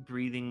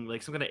Breathing,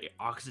 like some kind of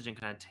oxygen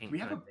kind of tank. do we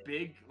have kind a of thing.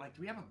 big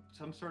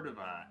some sort of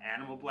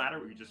animal bladder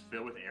where you just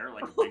fill with air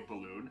like a big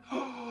balloon?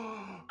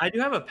 I do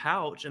have a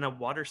pouch and a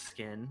water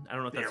skin. I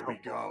don't know if that's There we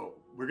helpful. go.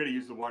 We're gonna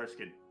use the water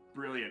skin.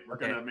 Brilliant. We're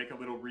Okay. gonna make a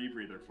little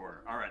rebreather for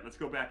her. All right, let's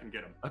go back and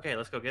get him. Okay,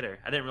 let's go get her.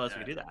 I didn't realize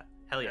we Yeah. could do that.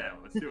 Hell yeah.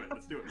 Let's do it.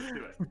 Let's do it. Let's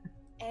do it.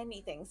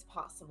 Anything's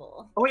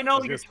possible. Oh wait, no,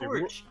 was your gonna say,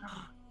 torch.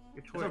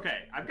 Your It's torch. okay.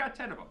 I've got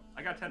 10 of them.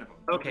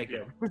 No Okay, big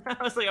deal. good.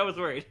 I was like, I was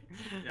worried.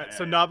 Yeah,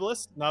 So yeah.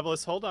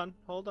 Novelist, hold on.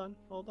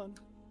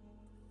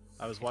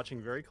 I was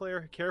watching very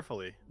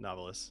carefully,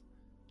 Novelist,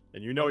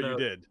 and you know what no. you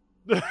did.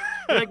 Did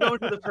I go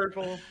into the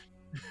purple?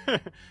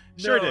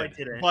 Sure No, I did.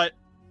 didn't. But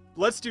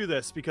let's do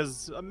this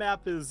because a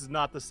map is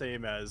not the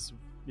same as,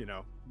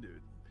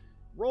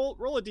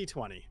 roll a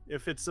d20.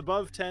 If it's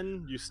above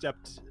 10, you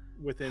stepped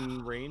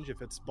within range.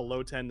 If it's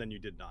below 10, then you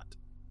did not.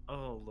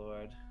 Oh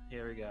lord,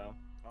 here we go.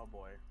 Oh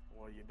boy.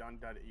 Well, you done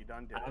did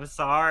it. I'm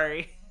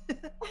sorry.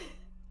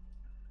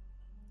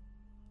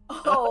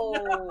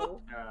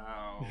 Oh.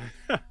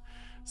 No.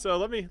 So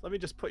let me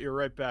just put you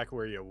right back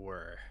where you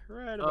were,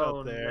 right about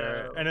Oh,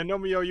 there. no. And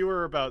Anomio, you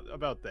were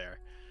about there.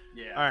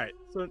 Yeah. All right.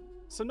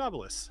 So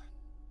Novelist,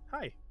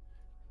 hi.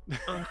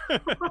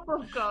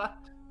 Oh god.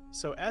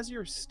 So as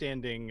you're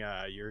standing,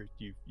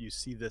 you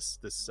see this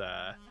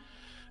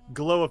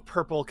glow of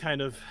purple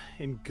kind of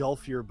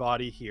engulf your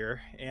body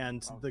here,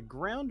 and the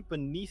ground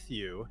beneath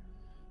you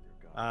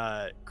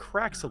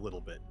cracks a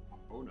little bit,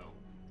 Oh no.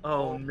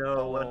 Oh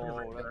no. What have Oh,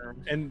 I that-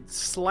 done? and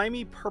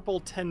slimy purple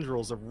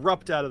tendrils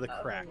erupt out of the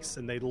cracks,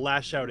 and they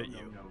lash out at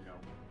you. No.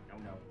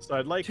 So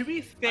I'd like To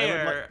be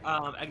fair,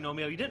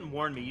 Agnomio, you didn't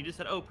warn me. You just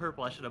said, "Oh,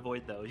 purple. I should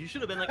avoid those." You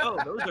should have been like, "Oh,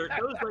 those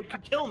like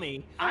could kill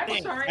me." I'm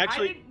Thanks. sorry.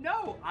 Actually- I didn't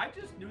know. I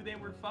just knew they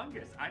were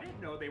fungus. I didn't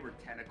know they were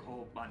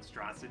tentacle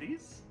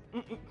monstrosities.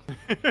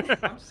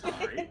 I'm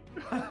sorry.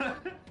 All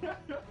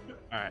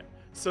right.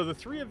 So the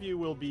three of you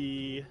will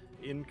be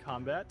in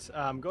combat.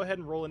 Go ahead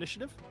and roll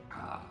initiative.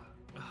 Ah,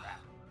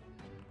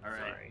 all right.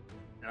 Sorry.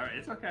 All right.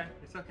 It's okay.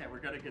 It's okay. We're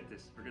gonna get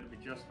this. We're gonna be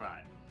just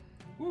fine.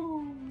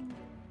 Woo.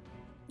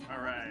 All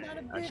right.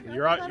 Actually,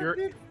 you're off.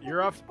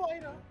 You're off.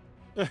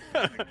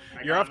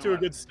 You're off to a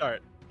good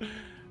start.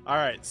 All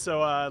right.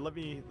 So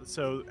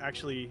So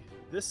actually,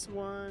 this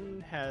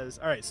one has.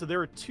 All right. So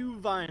there are two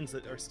vines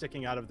that are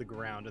sticking out of the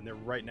ground, and they're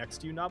right next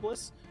to you,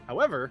 Novelist.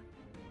 However,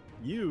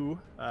 you,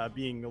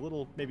 being a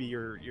little maybe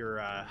your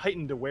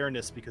heightened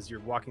awareness because you're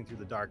walking through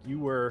the dark, you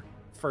were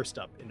first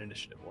up in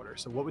initiative order.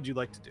 So what would you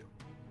like to do?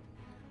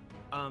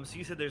 So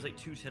you said there's like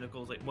two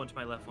tentacles, like one to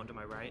my left, one to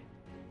my right.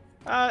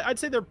 I'd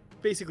say they're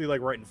basically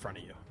like right in front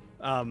of you.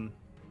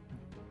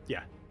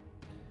 Yeah.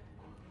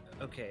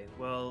 Okay.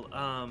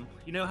 Well,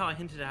 you know how I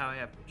hinted at how I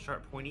have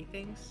sharp, pointy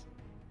things?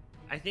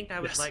 I think I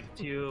would Yes. like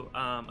to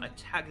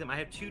attack them. I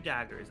have two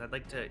daggers. I'd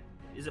like to.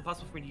 Is it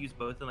possible for me to use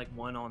both and like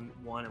one on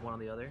one and one on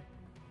the other?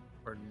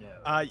 Or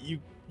no?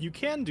 You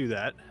can do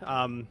that.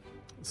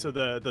 So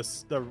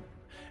the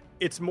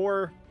it's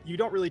more, you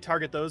don't really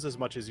target those as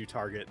much as you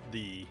target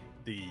the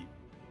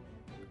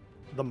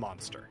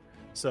monster.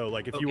 So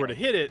like if you were to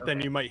Okay, hit it, then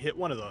okay. you might hit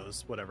one of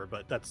those, whatever.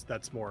 But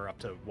that's more up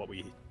to what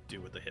we do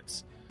with the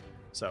hits.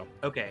 So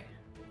Okay.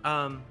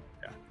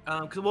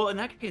 Cause well, in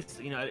that case,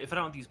 if I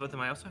don't use both of them,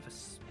 I also have a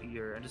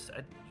spear. I'm just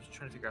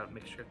trying to figure out,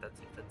 make sure if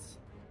that's.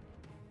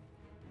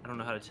 I don't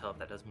know how to tell if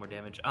that does more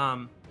damage.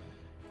 I'll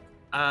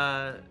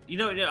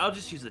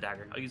just use the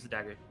dagger. I'll use the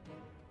dagger.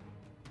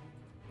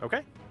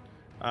 okay.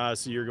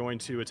 So you're going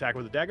to attack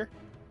with a dagger.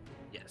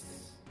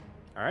 Yes.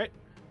 All right.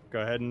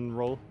 Go ahead and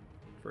roll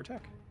for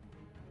attack.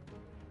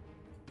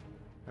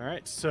 All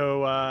right.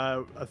 So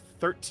a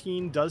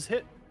 13 does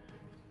hit.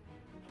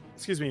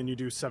 Excuse me, and you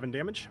do 7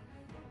 damage.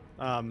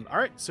 All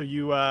right. So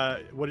you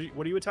what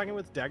are you attacking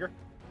with? Dagger.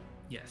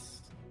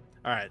 Yes.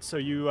 All right. So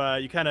you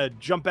kind of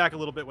jump back a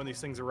little bit when these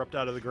things erupt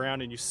out of the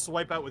ground, and you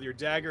swipe out with your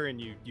dagger, and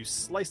you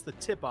slice the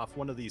tip off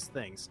one of these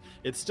things.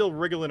 It's still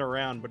wriggling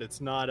around, but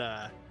it's not.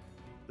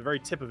 The very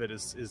tip of it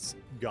is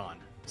gone.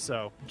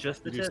 So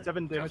Just the you do tip.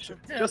 7 damage.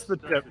 Just the Just the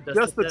tip. Just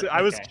Just the the tip?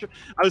 tip.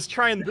 Okay. I was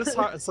trying this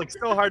hard. It's like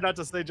so hard not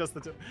to say just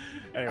the tip.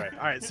 Anyway,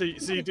 all right. So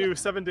you do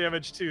 7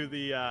 damage to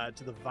the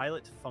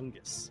violet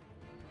fungus.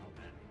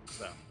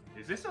 So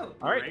Is this a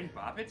right. Lorraine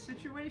Bobbitt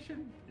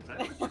situation? Is that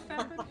what just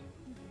happened? A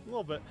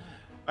little bit.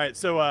 All right.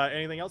 So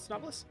anything else,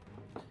 Novelist?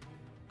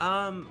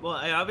 Well,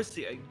 I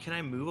obviously can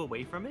I move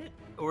away from it,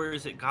 or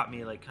is it got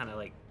me like kind of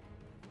like?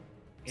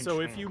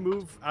 So if you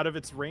move out of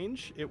its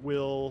range, it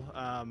will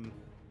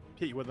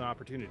hit you with an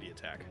opportunity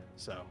attack.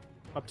 So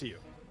up to you.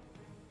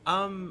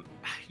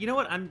 You know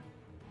what? I'm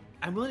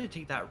willing to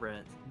take that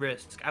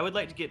risk. I would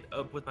like to get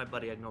up with my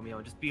buddy Agnomio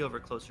and just be over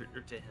closer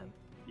to him.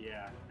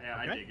 Yeah, Okay.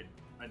 I dig it.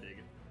 I dig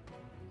it.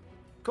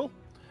 Cool.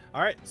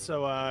 All right.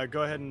 So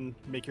go ahead and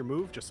make your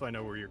move, just so I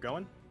know where you're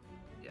going.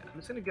 Yeah, I'm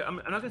just gonna go. I'm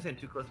not gonna stand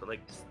too close, but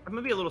like I'm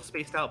gonna be a little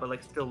spaced out, but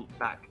like still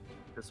back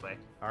this way.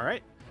 All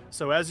right.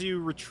 So as you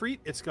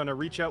retreat, it's going to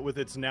reach out with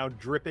its now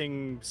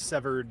dripping,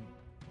 severed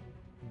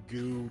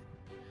goo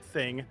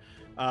thing. Goo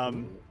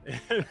I'm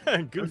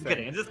thing.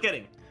 kidding. I'm just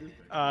kidding.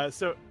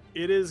 So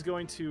it is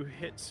going to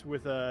hit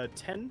with a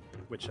 10,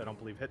 which I don't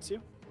believe hits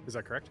you. Is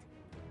that correct?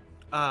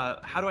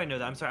 How do I know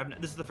that? I'm sorry.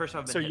 This is the first time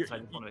I've been So hit, you're- so I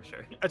just want to make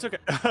sure. It's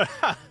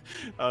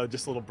okay.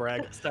 Just a little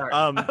brag. Sorry.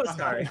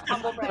 Sorry.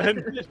 Humble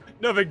brag.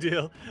 No big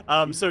deal.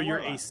 So your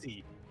Warlock.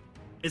 AC.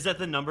 Is that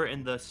the number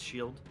in the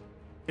shield?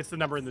 It's the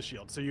number in the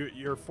shield. So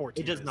you're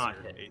 14. It does is not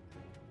your hit. eight.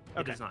 It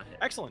Okay. does not hit.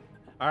 Excellent.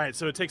 All right,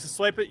 so it takes a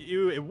swipe at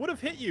you. It would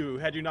have hit you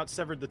had you not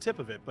severed the tip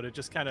of it, but it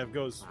just kind of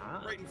goes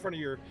right in front of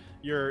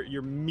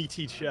your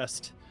meaty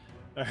chest.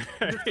 All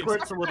right. It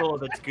squirts a little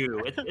of its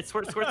goo. It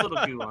squirts a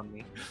little goo on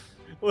me.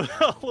 A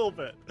little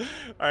bit. All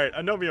right,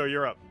 Anomio,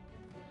 you're up.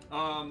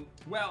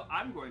 Well,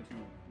 I'm going to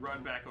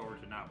run back over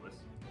to Novelist.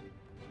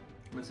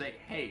 I'm going to say,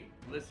 hey,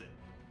 listen.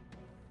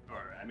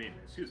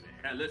 Excuse me.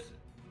 Listen,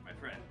 my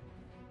friend.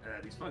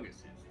 These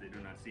funguses, they do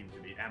not seem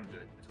to be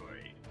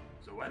ambulatory.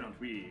 So why don't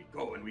we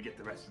go and we get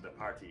the rest of the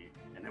party,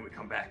 and then we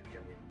come back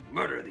and we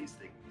murder these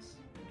things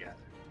together.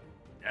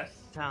 Yes?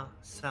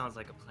 Sounds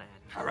like a plan.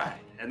 All right.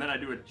 And then I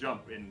do a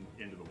jump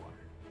into the water.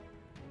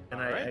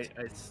 And All right.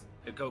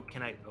 I go.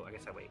 Can I? Oh, I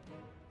guess I wait.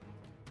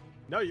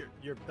 No,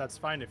 you're. That's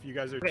fine if you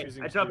guys are Okay,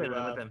 choosing I jump to. in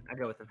with him. I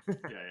go with him.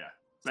 Yeah.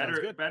 Sounds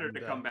good. Better to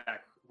And, come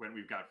back when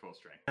we've got full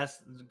strength.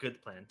 That's a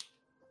good plan.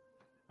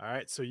 All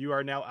right, so you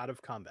are now out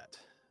of combat.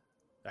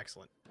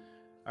 Excellent.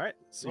 All right,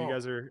 so you Cool.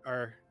 guys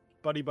are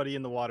buddy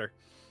in the water.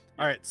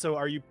 All right,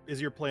 so is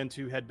your plan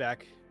to head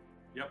back?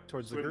 Yep.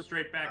 Towards the Swim group?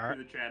 straight back All right.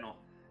 through the channel.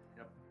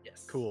 Yep.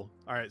 Yes. Cool.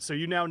 All right, so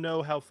you now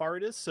know how far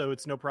it is, so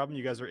it's no problem.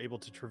 You guys are able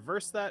to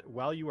traverse that.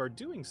 While you are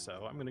doing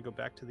so, I'm going to go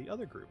back to the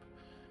other group.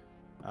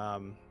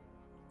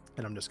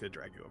 And I'm just going to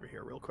drag you over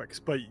here real quick.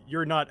 But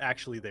you're not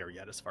actually there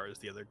yet as far as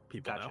the other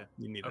people know. Gotcha.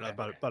 You need Okay.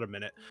 about a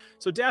minute.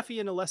 So Daffy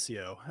and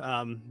Alessio,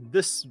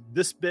 this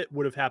bit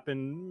would have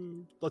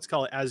happened, let's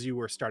call it as you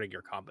were starting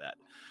your combat.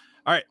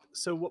 All right,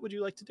 so what would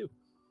you like to do?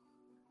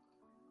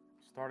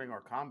 Starting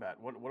our combat.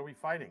 What are we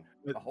fighting?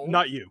 The hole?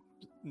 Not you.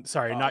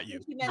 Sorry, Oh. not I you.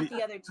 think he meant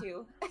the other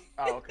two.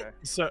 Oh, okay.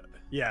 So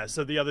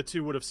the other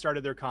two would have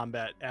started their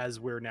combat as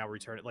we're now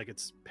returning. Like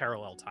it's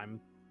parallel time,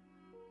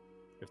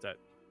 if that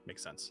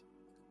makes sense.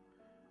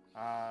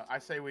 I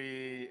say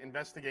we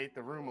investigate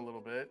the room a little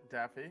bit.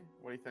 Daffy,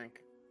 what do you think?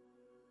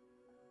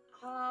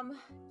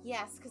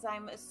 Yes, because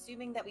I'm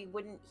assuming that we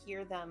wouldn't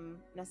hear them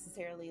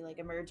necessarily like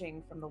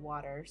emerging from the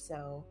water.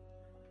 So,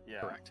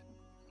 Yeah. Correct.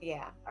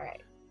 yeah, all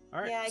right. All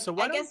right. Yeah, so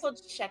I guess we'll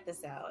check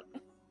this out.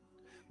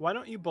 why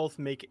don't you both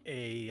make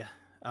a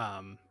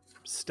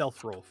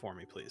stealth roll for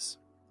me, please?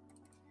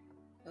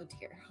 Oh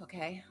dear.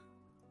 Okay.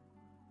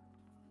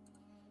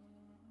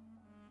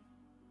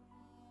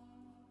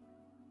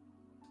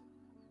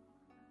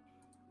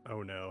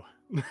 Oh no.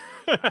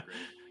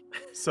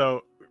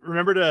 So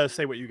remember to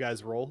say what you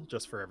guys roll,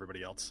 just for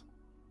everybody else.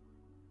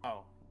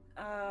 Oh.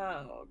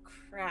 Oh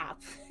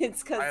crap!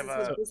 It's because I have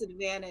it's a- with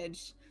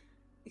disadvantage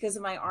because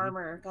of my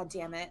armor. God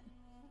damn it!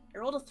 I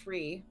rolled a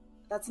 3.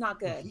 That's not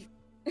good.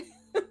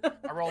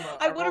 I rolled a-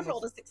 I I would have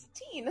rolled rolled a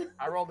 16.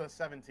 I rolled a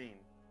 17.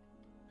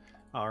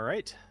 All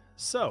right.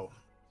 So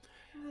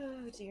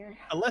Oh dear.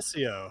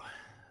 Alessio,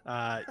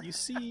 you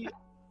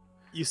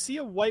see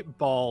a white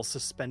ball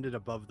suspended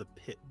above the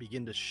pit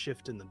begin to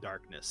shift in the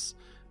darkness.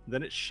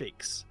 Then it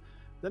shakes.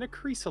 Then a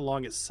crease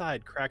along its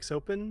side cracks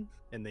open,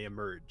 and they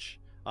emerge.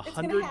 It's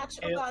gonna hatch.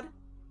 Oh god.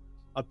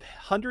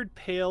 100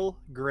 pale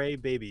gray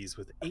babies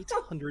with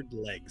 800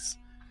 legs.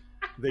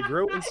 They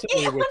grow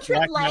instantly with 800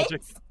 black legs?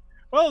 magic.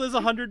 Well, there's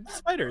 100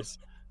 spiders.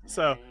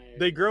 So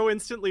they grow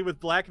instantly with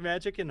black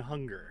magic and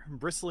hunger.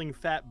 Bristling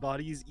fat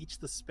bodies, each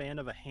the span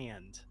of a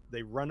hand.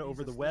 They run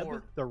over the Jesus web,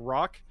 Lord. the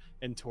rock,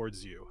 and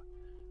towards you.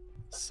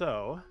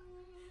 So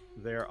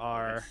there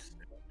are.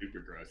 That's super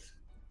gross.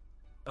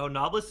 Oh,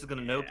 Novelist is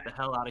gonna nope Yeah. the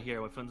hell out of here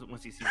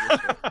once he sees this.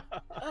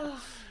 Ugh.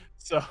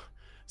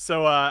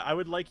 So I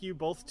would like you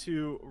both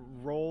to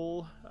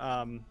roll.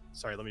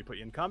 Sorry, let me put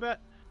you in combat.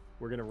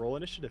 We're gonna roll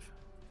initiative.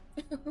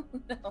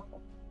 No.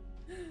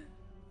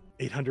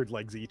 800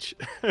 legs each.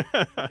 All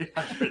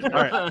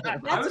right. I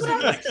That's was what thinking I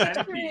like was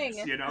centipedes,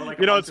 picturing. you know, like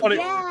You know, a it's bunch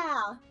funny-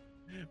 of-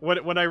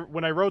 Yeah.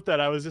 when I wrote that,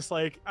 I was just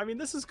like, I mean,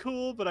 this is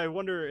cool, but I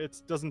wonder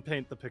it doesn't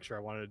paint the picture I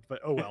wanted. But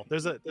oh well,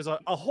 there's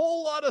a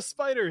whole lot of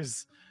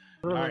spiders.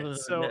 All right,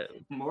 so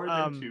more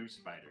than 2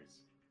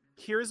 spiders.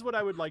 here's what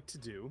I would like to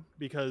do,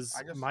 because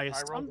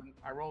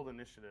I rolled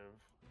initiative.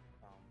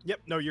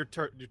 Yep, no, you're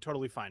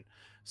totally fine.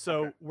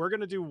 So Okay. we're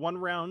gonna do one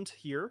round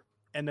here,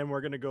 and then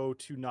we're gonna go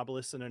to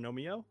Nobilis and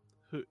Anomio,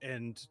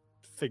 and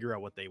figure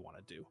out what they want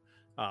to do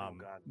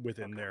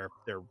within their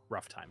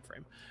rough time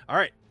frame. All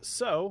right,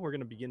 so we're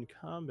gonna begin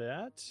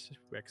combat.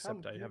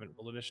 Except I haven't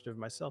rolled initiative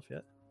myself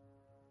yet.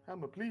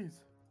 Hammer,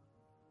 please.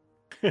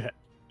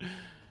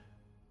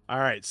 All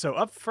right, so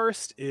up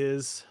first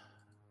is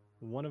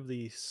one of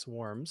the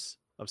swarms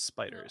of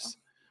spiders,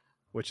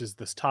 which is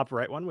this top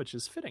right one, which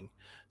is fitting.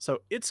 So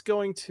it's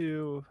going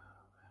to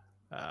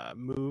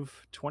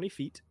move 20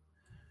 feet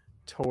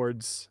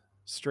towards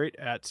straight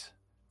at,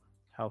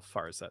 how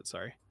far is that?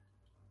 Sorry.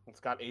 It's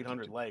got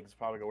 800 legs.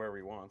 Probably go wherever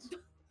he wants.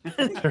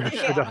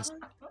 Sure does.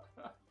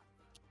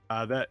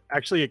 That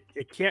actually,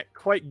 it can't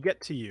quite get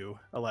to you,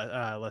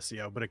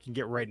 Alessio, but it can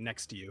get right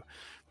next to you.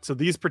 So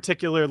these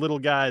particular little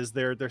guys,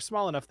 they're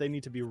small enough. They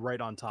need to be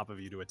right on top of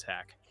you to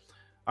attack.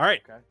 All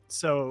right. Okay.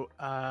 So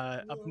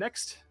up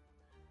next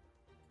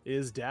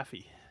is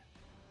Daffy.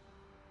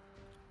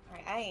 All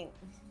right, I ain't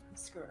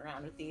screwing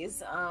around with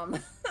these.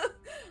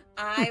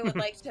 I would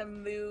like to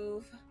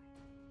move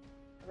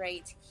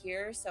right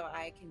here so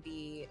I can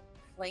be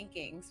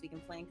flanking, so we can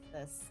flank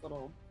this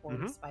little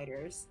horde of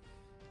spiders.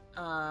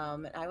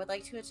 I would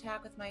like to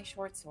attack with my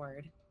short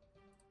sword.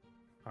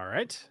 All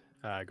right.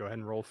 Go ahead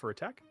and roll for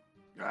attack.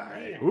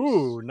 Nice.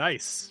 Ooh,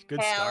 nice.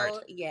 Good Hell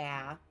start.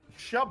 yeah.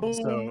 Shaboom!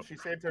 So- She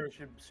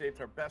saved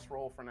her best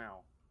roll for now.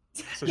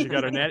 So she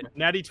got her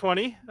natty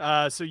 20.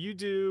 So you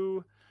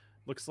do,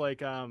 looks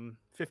like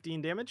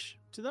 15 damage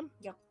to them?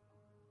 Yep.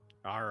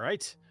 All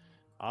right.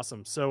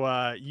 Awesome.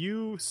 So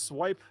you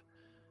swipe,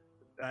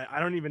 I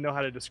don't even know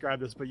how to describe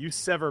this, but you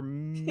sever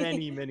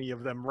many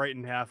of them right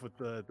in half with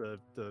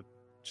the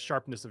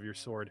sharpness of your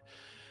sword.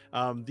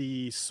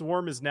 The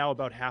swarm is now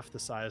about half the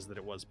size that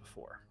it was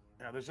before.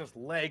 Yeah, there's just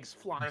legs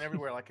flying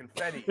everywhere like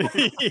confetti.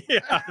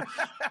 Yeah.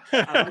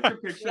 I like to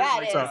picture Yeah,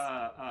 like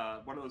it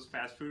is. one of those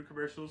fast food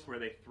commercials where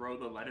they throw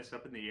the lettuce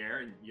up in the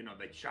air and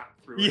they chop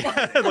through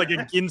Yeah, it. like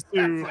a Ginsu.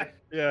 That's like-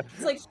 Yeah.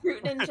 It's like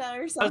Fruit Ninja or I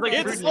was something. like,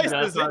 It Fruit Ninja,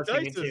 slices, that's what I it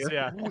was thinking dices, too.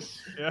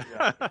 yeah.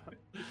 Yeah. Yeah.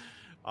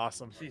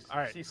 Awesome. All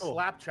right, She cool.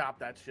 slap chopped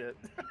that shit.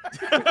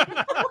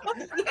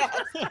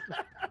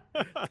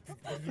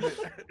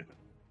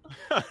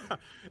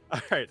 All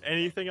right.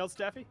 Anything else,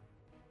 Daffy?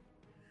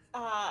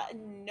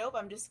 Nope.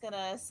 I'm just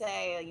gonna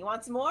say, you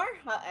want some more?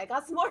 I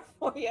got some more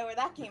for you. Where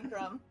that came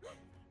from?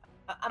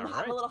 I'm All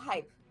right. a little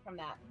hype from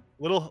that.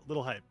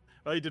 Little hype.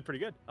 Well, you did pretty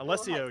good.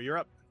 Alessio, hype. you're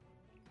up.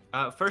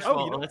 First of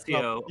all, you know-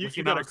 Alessio, you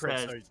Whiskey got a Mouse crit.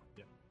 says, So,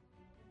 yeah.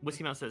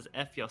 Whiskey Mouse says,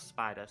 F your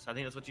spider. So I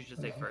think that's what you should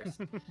say first.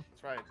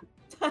 That's right.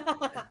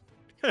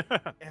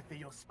 Effie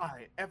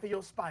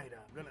your spider.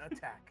 I'm gonna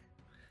attack.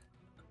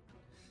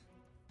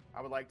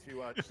 I would like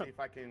to see if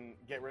I can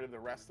get rid of the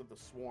rest of the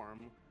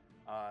swarm.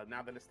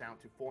 Now that it's down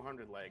to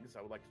 400 legs,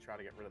 I would like to try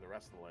to get rid of the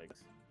rest of the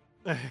legs.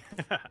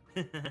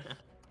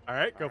 All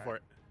right, go All right. for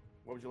it.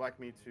 What would you like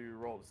me to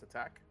roll this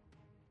attack?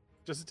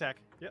 Just attack.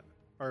 Yep.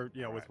 Or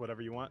with Alright.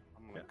 whatever you want.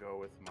 I'm gonna go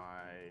with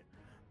my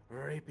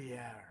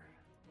rapier.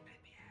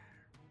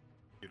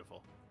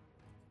 Beautiful.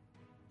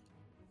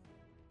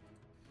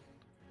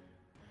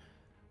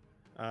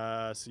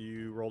 So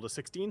you rolled a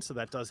 16, so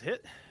that does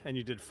hit, and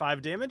you did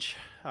 5 damage.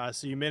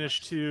 So you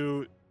managed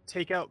to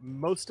take out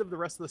most of the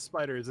rest of the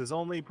spiders. There's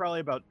only probably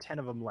about 10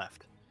 of them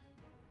left.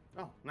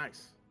 Oh,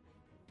 nice.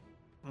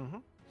 Mm-hmm.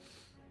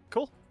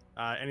 Cool.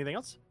 Anything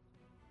else?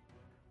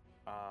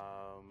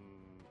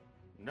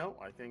 No,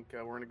 I think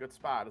we're in a good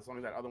spot as long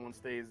as that other one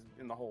stays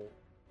in the hole.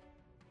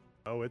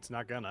 Oh, it's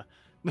not gonna.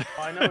 Oh,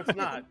 I know it's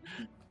not.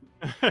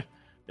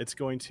 It's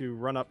going to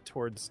run up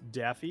towards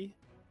Daffy.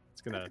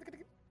 It's gonna.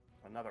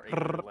 Another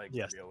 800 legs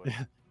Yes. to deal with.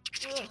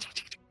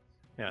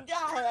 Yeah.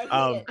 God,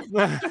 I hate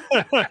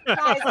it.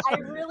 Guys, I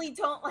really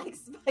don't like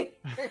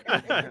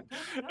spiders.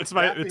 it's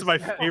my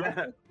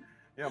favorite.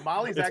 Yeah,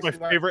 Molly's It's my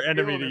actually favorite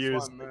enemy feeling to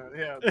this use. one.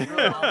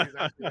 Yeah, Molly's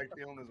actually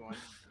feeling this one.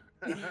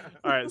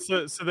 All right,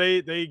 so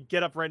they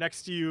get up right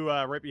next to you,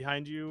 right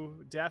behind you,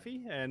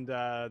 Daffy, and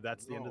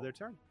that's the end of their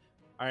turn.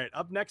 All right,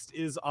 up next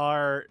is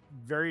our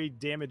very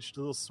damaged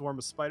little swarm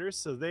of spiders.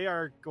 So they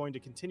are going to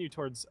continue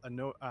towards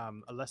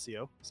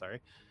Alessio.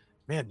 Sorry,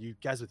 man, you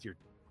guys with your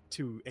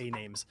 2 A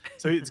names.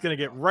 So it's going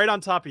to get right on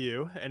top of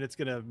you, and it's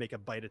going to make a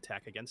bite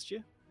attack against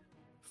you.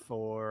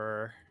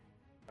 For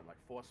Like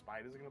 4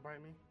 spiders are gonna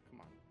bite me.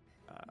 Come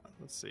on.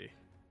 let's see.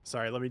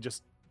 Sorry, let me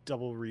just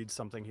double read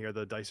something here.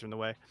 The dice are in the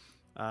way.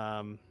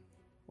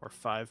 Or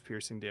 5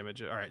 piercing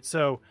damage. All right,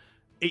 so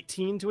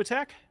 18 to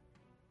attack.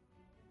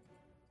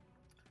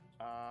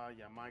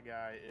 Yeah, my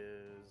guy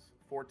is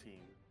 14.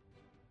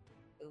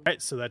 All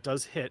right, so that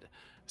does hit.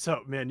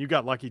 So man, you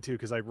got lucky too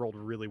because I rolled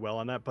really well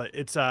on that. But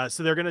it's so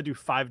they're gonna do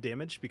 5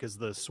 damage because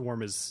the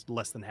swarm is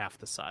less than half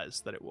the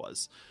size that it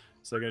was.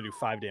 So they're gonna do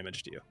 5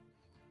 damage to you.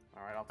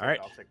 All right, All right.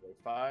 I'll take those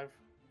 5.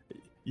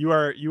 You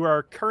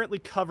are currently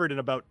covered in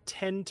about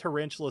 10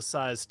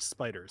 tarantula-sized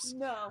spiders.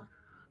 No.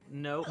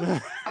 Nope.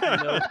 Nope.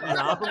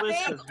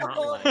 Nobilis does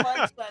not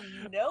like.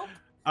 Nope.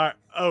 All right.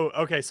 Oh,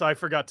 okay. So I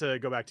forgot to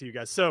go back to you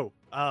guys. So,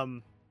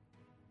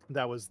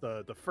 that was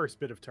the first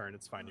bit of turn.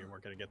 It's fine. You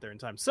weren't going to get there in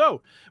time.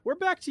 So we're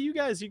back to you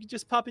guys. You can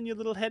just pop in your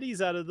little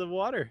headies out of the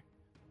water.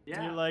 Yeah.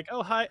 And you're like,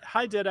 oh,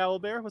 hi, Dead Owl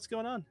Bear. What's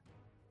going on?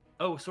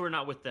 Oh, so we're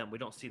not with them. We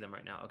don't see them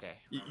right now. Okay.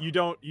 You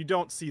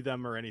don't see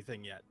them or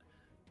anything yet.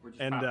 We're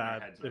just And popping our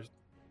heads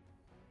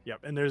up.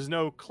 and there's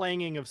no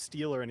clanging of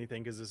steel or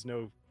anything because there's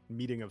no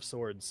meeting of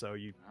swords. So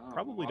you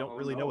probably don't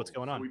really know what's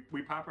going So on.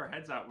 we pop our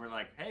heads out and we're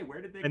like, hey,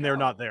 where did they go? And they're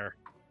not there.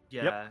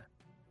 Yeah.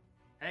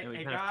 Hey, And we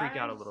hey, kind of guys,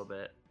 freak out a little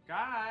bit.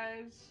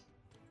 Guys,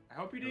 I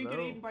hope you didn't get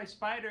Hello? eaten by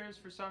spiders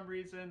for some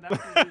reason. That's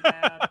really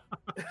bad.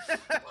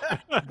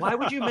 Why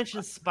would you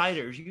mention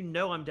spiders? You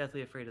know I'm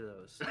deathly afraid of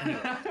those.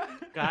 Anyway,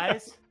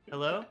 guys,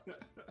 hello?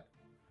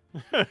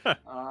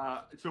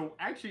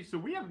 So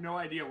we have no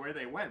idea where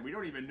they went. We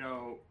don't even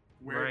know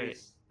where Right.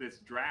 this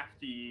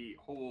drafty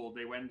hole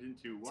they went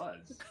into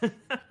was.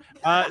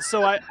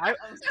 So I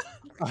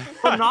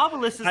The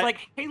novelist is I-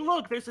 like, hey,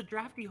 look, there's a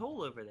drafty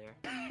hole over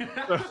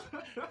there.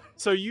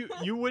 So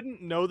you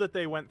wouldn't know that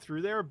they went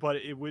through there, but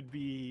it would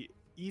be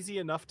easy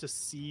enough to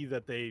see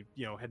that they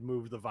had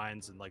moved the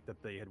vines and like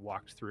that they had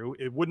walked through.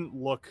 It wouldn't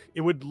look.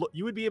 You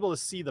would be able to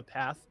see the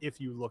path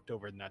if you looked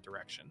over in that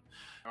direction.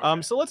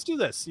 Okay. So let's do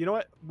this. You know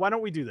what? Why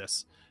don't we do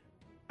this?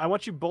 I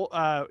want you both.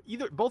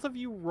 Both of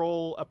you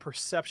roll a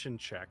perception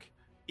check.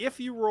 If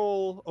you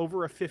roll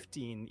over a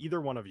 15, either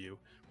one of you,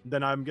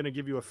 then I'm going to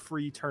give you a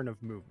free turn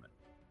of movement.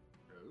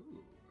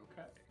 Ooh,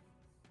 okay.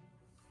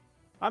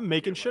 I'm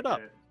making Feel shit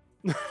like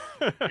up.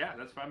 it. Yeah,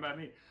 that's fine by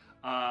me.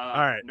 All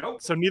right.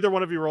 Nope. So neither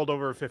one of you rolled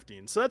over a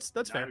 15. So that's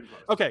Not fair. even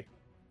close. Okay.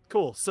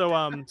 Cool. So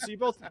so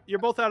you're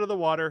both out of the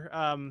water.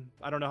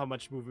 I don't know how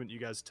much movement you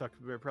guys took.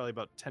 We're probably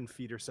about 10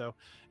 feet or so.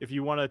 If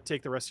you want to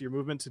take the rest of your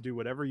movement to do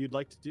whatever you'd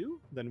like to do,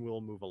 then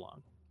we'll move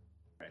along.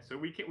 Okay, so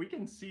we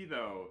can see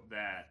though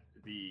that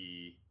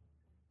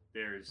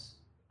there's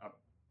a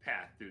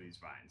path through these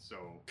vines. So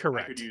I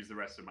Correct. could use the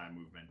rest of my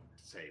movement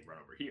to say run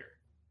over here.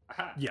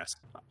 Aha. Yes.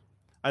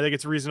 I think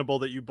it's reasonable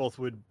that you both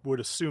would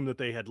assume that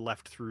they had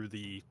left through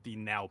the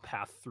now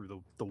path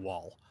through the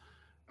wall.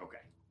 Okay.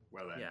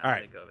 Well then, Yeah, All I'm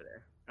right. gonna go over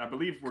there. I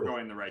believe we're Cool.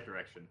 going the right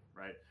direction,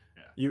 right?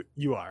 Yeah.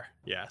 You are.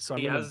 Yeah. So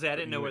I'm Yeah, I gonna was I put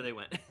didn't know you where in- they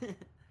went.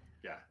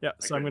 Yeah. Yeah, I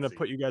so I'm couldn't going to see.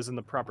 put you guys in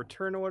the proper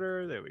turn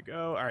order. There we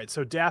go. All right,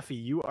 so Daffy,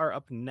 you are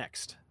up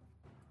next.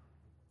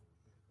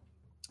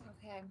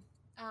 Okay.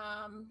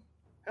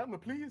 Help me,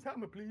 please. Help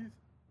me, please.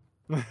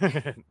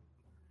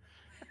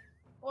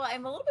 Well,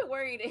 I'm a little bit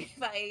worried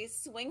if I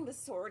swing the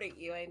sword at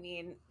you. I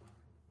mean,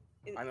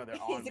 I know they're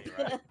is on it me,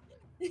 gonna- right?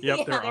 Yep,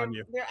 Yeah, they're on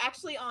you. They're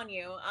actually on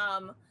you.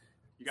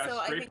 You gotta So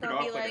I scrape think it I'll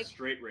off be like a like-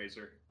 straight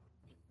razor.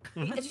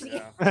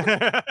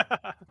 Yeah.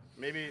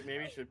 Maybe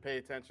you should pay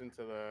attention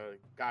to the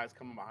guys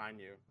coming behind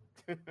you.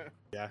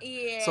 Yeah.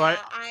 So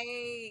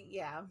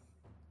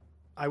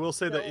I will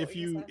say that So, if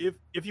you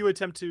if you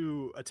attempt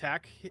to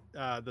attack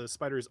the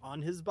spiders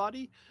on his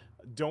body,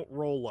 don't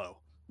roll low.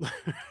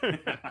 Okay,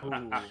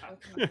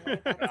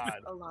 that's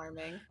God.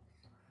 alarming.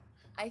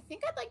 I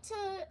think I'd like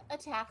to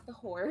attack the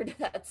horde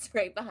that's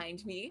right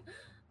behind me.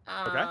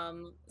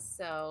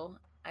 So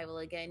I will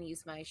again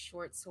use my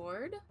short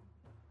sword.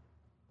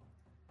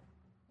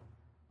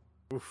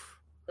 Oof.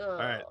 Ugh, All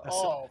right.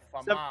 Oh,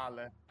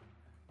 famale.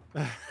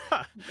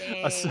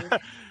 dang.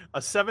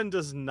 A 7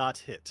 does not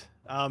hit.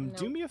 Do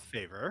Nope. me a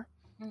favor.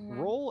 Mhm.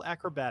 Roll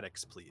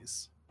acrobatics,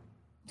 please.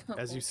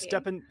 As you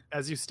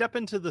Okay. step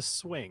into the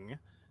swing,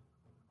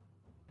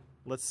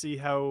 let's see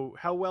how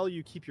well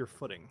you keep your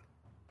footing.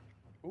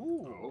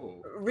 Ooh.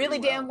 Oh. Really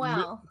pretty damn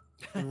well.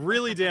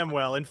 Really damn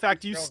well. In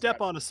fact, you Girl step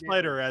got on a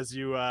spider as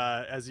you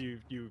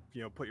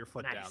put your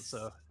foot down. Nice.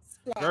 So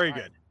Splat. very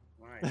Nice. good.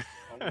 Nice.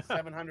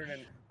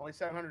 Only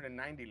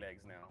 790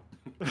 legs now.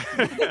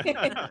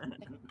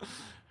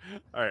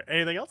 All right.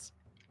 Anything else?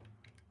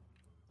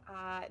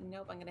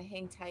 Nope. I'm gonna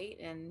hang tight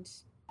and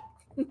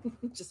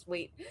just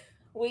wait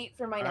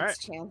for my All next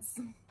chance.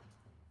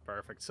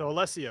 Perfect. So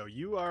Alessio,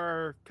 you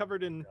are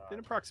covered in God.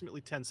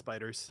 approximately 10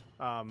 spiders.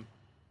 Oh,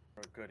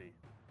 goody.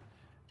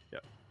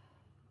 Yep.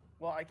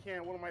 Well, I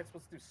can't. What am I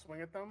supposed to do?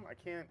 Swing at them? I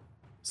can't.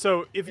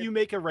 So if you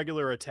make a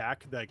regular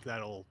attack,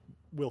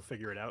 we'll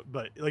figure it out.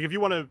 But like if you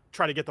want to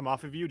try to get them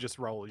off of you, just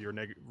roll your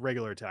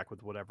regular attack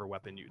with whatever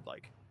weapon you'd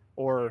like,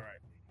 All or right.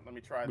 Let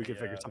me try. we can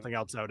figure something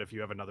else out if you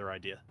have another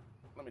idea.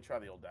 Let me try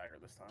the old dagger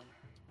this time.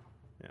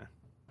 Yeah.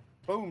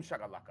 Boom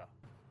shakalaka.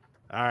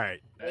 All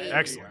right. There we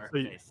Excellent. are. So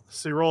you, Nice.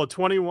 so you roll a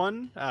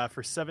 21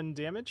 for 7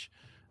 damage.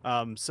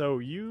 So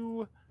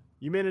you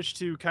manage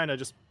to kind of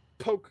just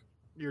poke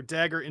your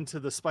dagger into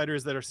the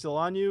spiders that are still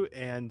on you,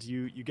 and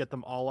you get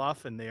them all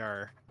off, and they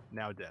are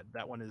now dead.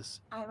 That one is.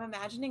 I'm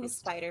imagining a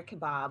spider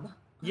kebab.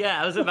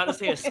 Yeah, I was about to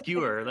say a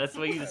skewer. That's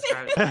what you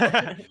described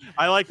it.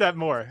 I like that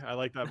more.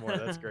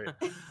 That's great.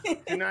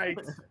 Tonight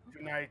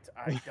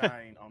I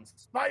dine on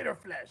spider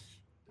flesh.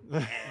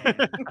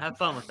 Have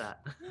fun with that.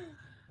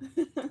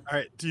 All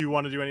right. Do you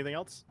want to do anything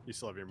else? You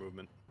still have your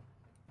movement.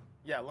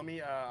 Yeah, let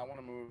me. I want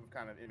to move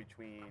kind of in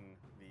between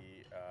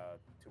the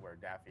to where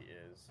Daffy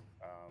is,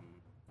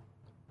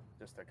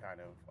 just to kind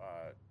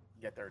of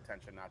get their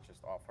attention, not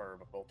just off her,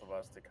 but both of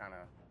us, to kind of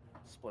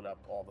split up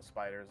all the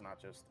spiders,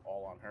 not just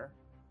all on her.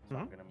 So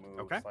I'm going to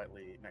move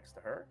slightly next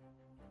to her,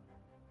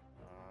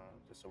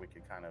 just so we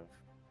can kind of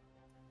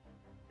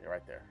be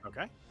right there.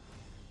 Okay.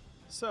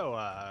 So,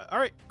 all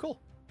right, cool.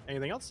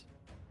 Anything else?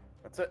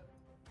 That's it.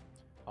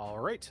 All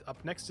right.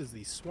 Up next is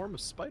the swarm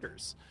of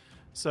spiders.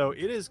 So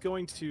it is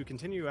going to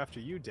continue after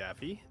you,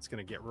 Daffy. It's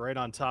going to get right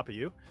on top of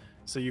you.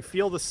 So you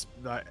feel this.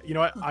 You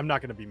know what? I'm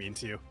not going to be mean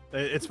to you.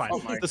 It's fine.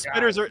 Oh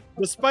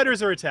the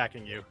spiders are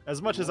attacking you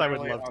as much as I would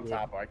love on to.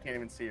 Top of her. I can't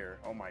even see her.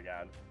 Oh my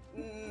god.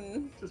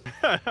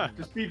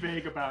 Just be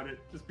vague about it.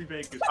 Just be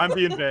vague. I'm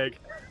being vague.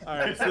 All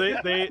right. So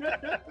they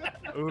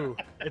ooh,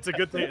 it's a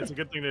good thing. It's a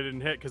good thing they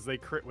didn't hit because they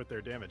crit with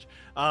their damage.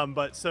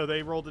 But so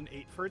they rolled an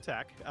 8 for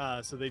attack.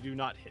 So they do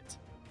not hit.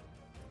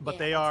 But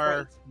they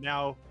are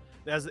now.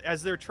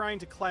 As they're trying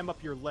to climb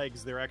up your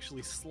legs, they're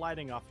actually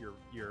sliding off your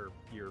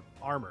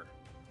armor,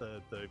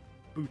 the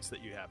boots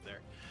that you have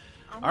there.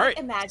 I'm like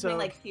imagining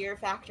like Fear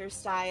Factor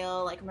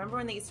style. Like, remember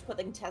when they used to put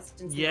the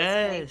intestines in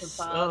the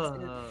bugs,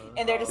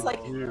 and they're just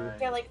like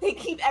they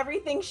keep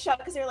everything shut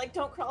because they're like,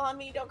 don't crawl on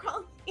me, don't crawl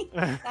on me.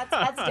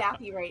 That's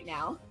Daffy right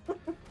now.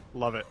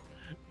 Love it.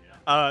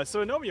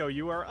 So Anomio,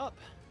 you are up.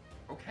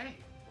 Okay.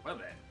 Well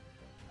then,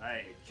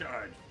 I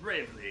charge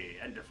bravely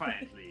and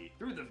defiantly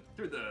through the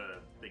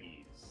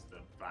thingies, the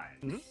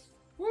vines.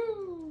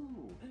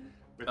 Woo!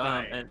 With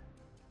my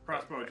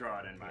crossbow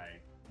drawn and my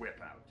whip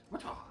out.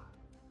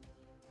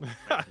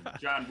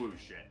 Like John Woo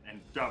shit, and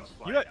doves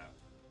flying out.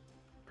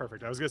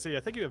 Perfect. I was gonna say, I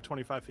think you have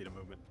 25 feet of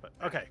movement, but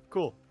okay,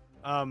 cool.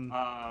 And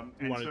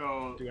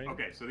so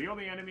so the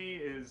only enemy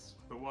is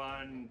the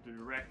one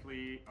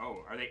directly.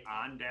 Oh, are they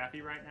on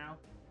Daffy right now?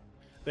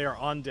 They are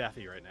on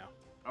Daffy right now.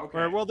 Okay.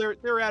 Or, well,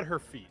 they're at her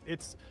feet.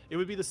 It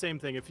would be the same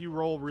thing. If you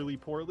roll really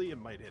poorly, it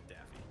might hit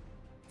Daffy.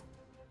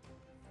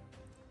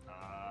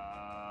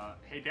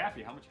 Hey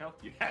Daffy, how much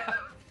health do you have?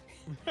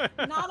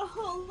 Not a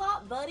whole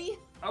lot, buddy.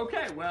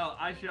 Okay, well,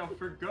 I shall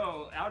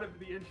forgo, out of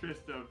the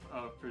interest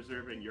of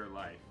preserving your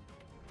life.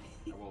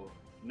 I will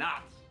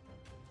not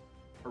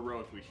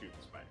heroically shoot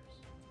the spiders,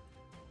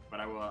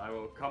 but I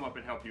will come up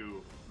and help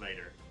you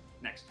later,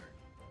 next turn.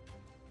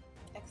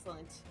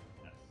 Excellent.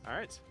 Yes. All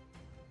right.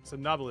 So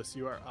Nobilis,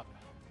 you are up.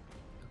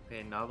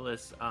 Okay,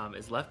 Nobilis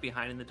is left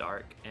behind in the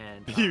dark,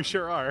 and you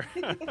sure are.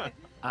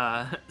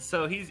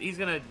 So he's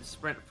gonna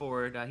sprint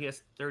forward. He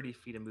has 30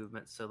 feet of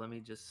movement. So let me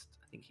just.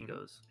 I think he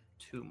goes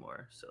 2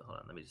 more. So hold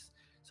on. Let me just.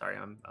 Sorry,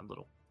 I'm a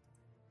little.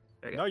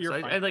 There you go. You're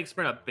fine. I like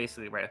sprint up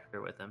basically right up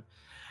here with him,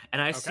 and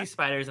I see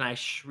spiders and I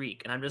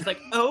shriek and I'm just like,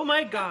 oh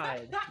my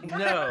god,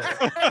 no!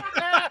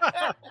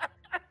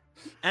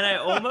 And I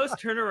almost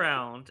turn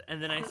around and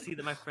then I see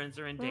that my friends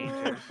are in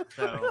danger.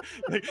 So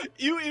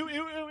ew.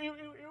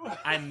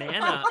 I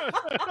man up.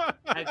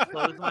 I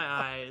close my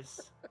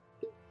eyes,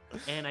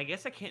 and I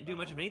guess I can't do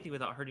much of anything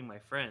without hurting my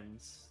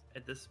friends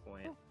at this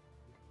point.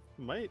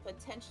 Might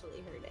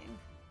potentially hurting.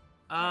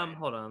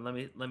 Hold on.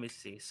 Let me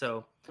see.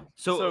 So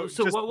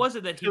what was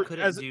it that he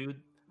couldn't do?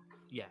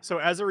 Yeah. So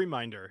as a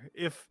reminder,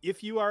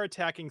 if you are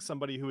attacking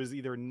somebody who is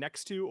either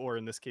next to or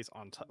in this case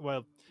on top,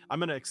 well, I'm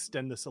going to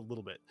extend this a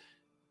little bit.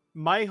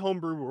 My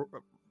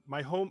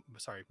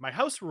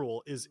house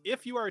rule is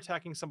if you are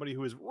attacking somebody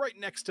who is right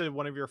next to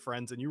one of your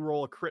friends and you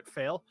roll a crit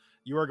fail,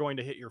 you are going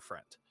to hit your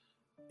friend.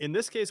 In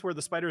this case, where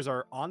the spiders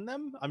are on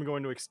them, I'm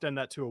going to extend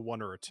that to a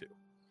 1 or a 2.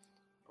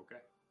 Okay.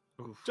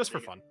 Oof, just for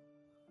fun.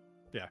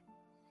 Yeah.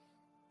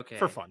 Okay.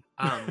 For fun.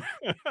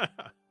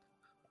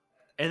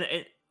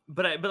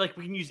 But like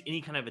we can use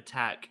any kind of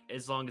attack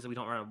as long as we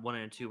don't run a 1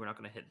 and a 2. We're not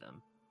going to hit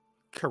them.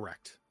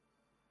 Correct.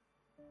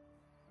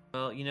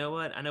 Well, you know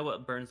what? I know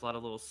what burns a lot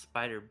of little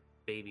spider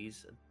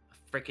babies.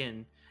 A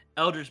freaking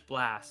Eldritch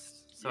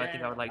Blast. So I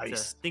think I would like to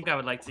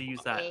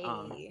use that.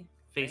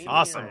 Facing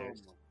awesome.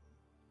 spiders.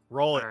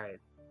 Roll it. All right,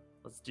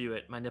 let's do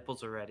it. My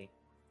nipples are ready.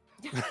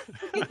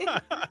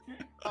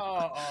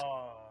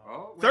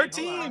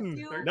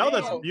 13. No,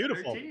 that's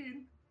beautiful.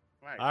 13.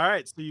 Right. All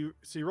right, so you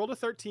rolled a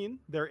 13.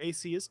 Their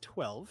AC is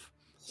 12,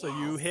 so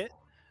you hit,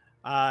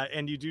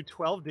 and you do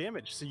 12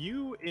 damage. So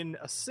you, in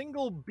a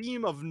single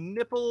beam of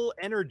nipple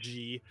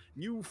energy,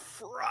 you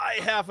fry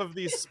half of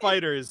these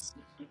spiders.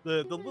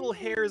 The little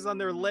hairs on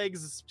their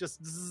legs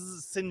just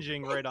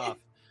singeing right off.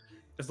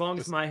 As long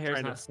as my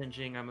hair's not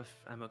singeing, I'm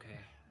okay.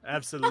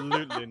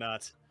 Absolutely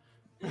not.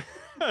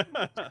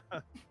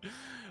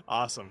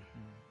 Awesome,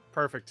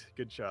 perfect,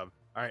 good job.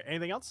 All right,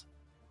 anything else?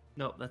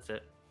 Nope, that's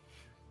it.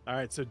 All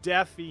right, so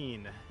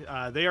Daphne,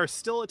 they are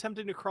still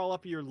attempting to crawl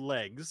up your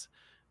legs.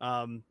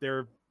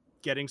 They're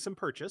getting some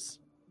purchase.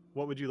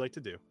 What would you like to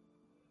do?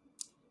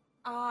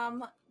 I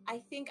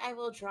think I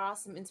will draw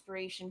some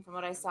inspiration from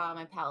what I saw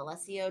my pal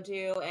Alessio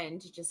do, and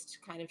just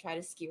kind of try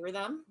to skewer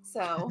them.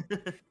 So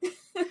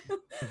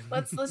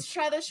let's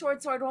try the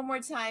short sword one more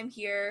time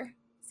here.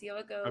 See how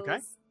it goes. Okay,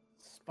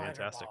 Spider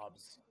fantastic.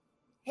 Bobs.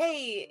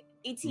 Hey,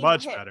 18.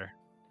 Much hit. better.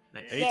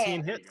 Nice.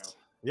 18 hits.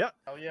 Yep.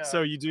 Oh yeah.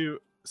 So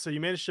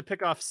you managed to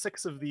pick off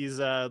 6 of these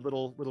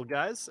little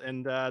guys,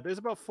 and there's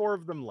about 4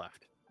 of them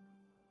left.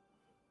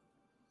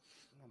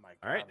 Oh my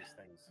get All right. out of these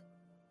things.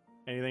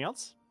 Anything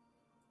else?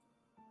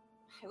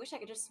 I wish I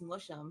could just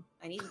smush them.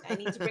 I need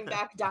to bring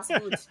back Das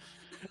Boot.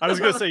 I was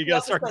gonna say you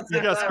gotta start.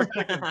 You gotta start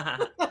kicking.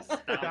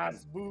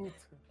 Das Boot.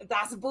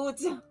 Das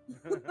Boot.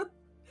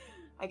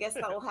 I guess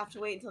that will have to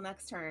wait until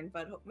next turn,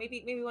 but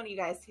maybe one of you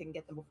guys can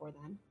get them before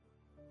then.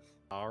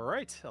 All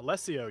right,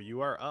 Alessio,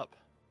 you are up.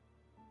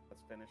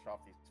 Let's finish off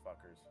these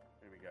fuckers.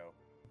 Here we go.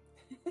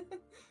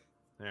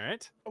 All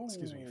right.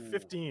 Excuse me. Ooh.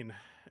 15.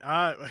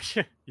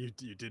 You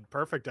did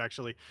perfect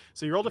actually.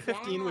 So you rolled a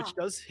 15, which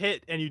Yeah. does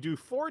hit, and you do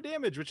 4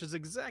 damage, which is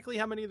exactly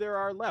how many there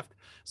are left.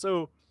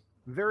 So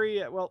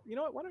very well. You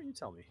know what? Why don't you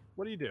tell me?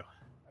 What do you do?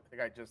 I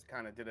think I just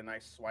kind of did a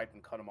nice swipe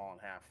and cut them all in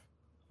half.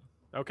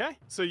 Okay.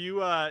 So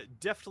you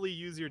deftly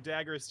use your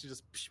daggers to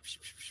just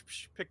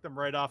pick them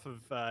right off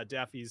of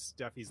Daffy's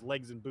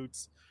legs and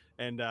boots,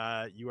 and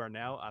you are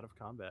now out of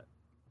combat.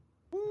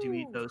 Do you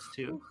eat those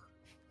too?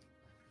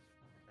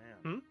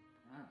 Man.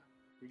 Ah,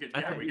 we could, I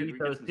yeah, thought we you could eat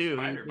get those some too.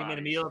 spider We made a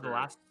bodies meal of the for-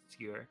 last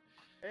skewer.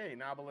 Hey,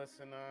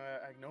 Nobilis and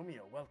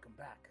Agnomio, welcome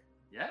back.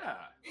 Yeah.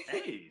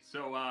 Hey,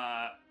 so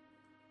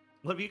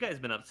What have you guys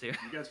been up to? you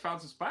guys found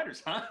some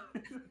spiders, huh?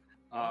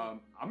 I'm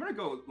gonna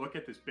go look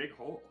at this big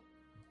hole.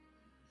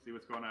 See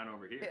what's going on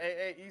over here.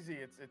 Hey, easy.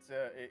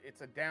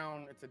 It's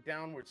a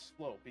downward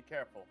slope. Be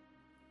careful.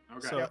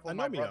 Okay. So- Careful,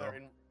 my Anomio.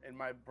 brother and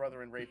my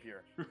brother in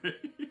rapier.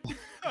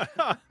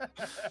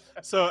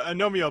 So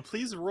Anomio,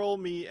 please roll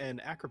me an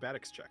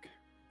acrobatics check.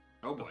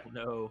 oh boy.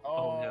 No. Oh,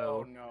 Oh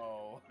no.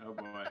 no. Oh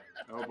boy.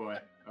 Oh boy.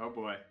 Oh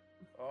boy.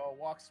 Oh,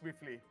 walk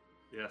swiftly.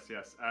 Yes,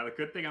 yes. The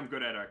good thing I'm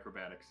good at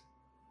acrobatics.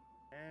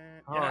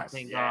 And Oh, yes.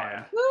 thank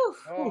Yeah. God. Woo!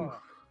 Oh,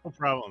 No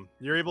problem.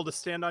 You're able to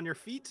stand on your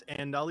feet,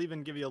 and I'll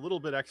even give you a little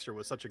bit extra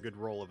with such a good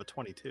roll of a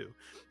 22,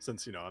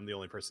 since I'm the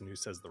only person who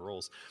says the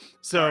rolls.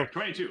 So Alright,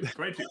 22.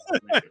 22.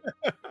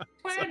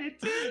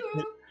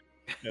 22.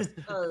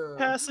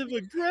 passive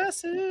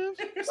aggressive.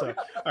 So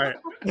all right.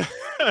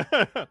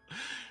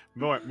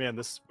 Man,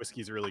 this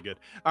whiskey's really good.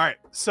 All right.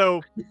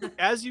 So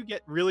as you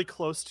get really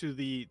close to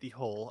the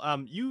hole,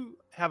 you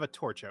have a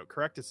torch out,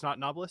 correct? It's not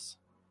Nobilis?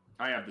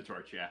 I have the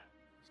torch, yeah.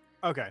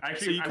 Okay. So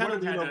Actually, you I kind would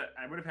of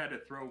have had to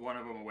throw one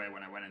of them away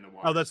when I went in the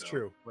water. Oh, that's so-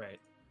 true. Right.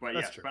 But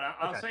That's yes, true. but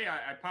I'll Okay. say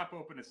I pop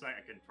open a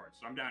second torch,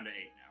 so I'm down to 8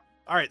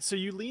 now. All right, so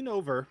you lean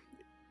over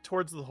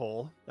towards the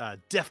hole,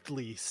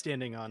 deftly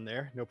standing on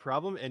there, no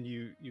problem, and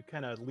you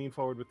kind of lean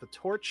forward with the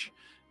torch,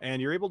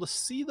 and you're able to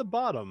see the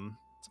bottom.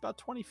 It's about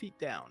 20 feet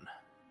down.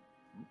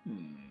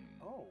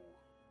 oh.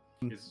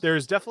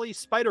 There's definitely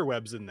spider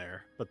webs in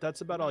there, but that's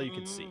about all you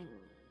can see.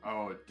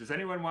 Oh, does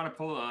anyone want to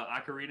pull a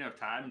Ocarina of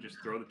Time and just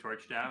throw the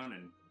torch down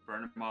and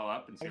burn them all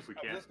up and see if we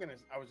can?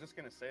 I was just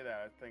gonna say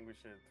that. I think we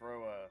should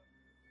throw a.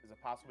 Is it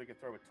possible we could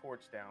throw a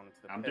torch down into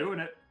the I'm pit? doing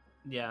it.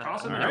 Yeah.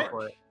 Toss him I'm the down torch.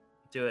 for it.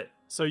 Do it.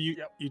 So you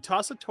Yep. you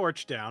toss a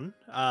torch down.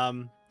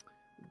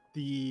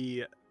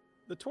 The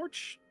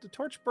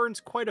torch burns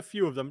quite a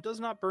few of them. Does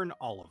not burn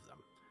all of them,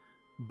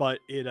 but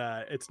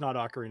it's not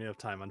Ocarina of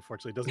Time.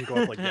 Unfortunately, it doesn't go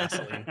up like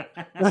gasoline.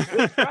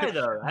 Try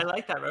though. I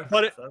like that reference.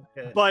 But That's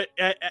good. But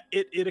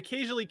it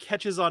occasionally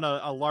catches on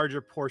a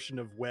larger portion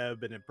of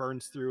web, and it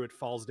burns through. It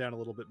falls down a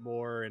little bit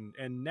more, and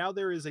now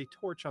there is a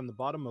torch on the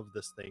bottom of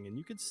this thing, and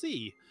you can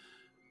see.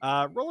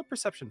 Roll a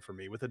perception for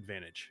me with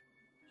advantage.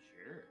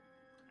 Sure,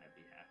 I'd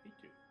be happy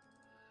to.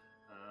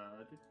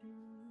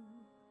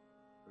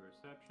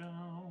 Perception.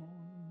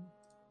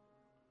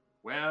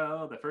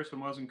 Well, the first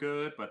one wasn't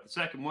good, but the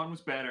second one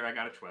was better. I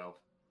got a 12.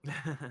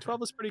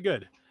 12 is pretty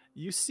good.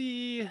 You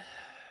see,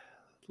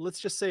 let's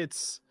just say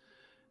it's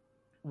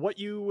what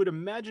you would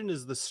imagine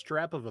is the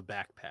strap of a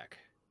backpack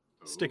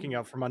sticking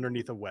out from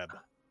underneath a web.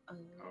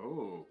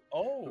 Oh,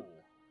 Oh.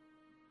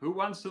 who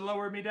wants to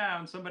lower me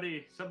down?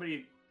 Somebody,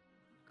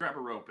 grab a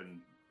rope and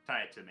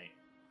tie it to me.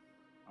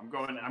 I'm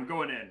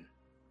going in.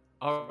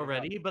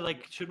 Already, but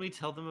like, should we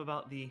tell them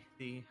about the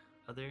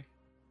other?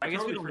 I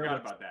guess we don't forgot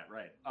know. about that,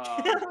 right?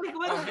 Like,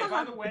 what okay,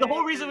 by the way, the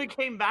whole reason we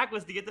came back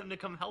was to get them to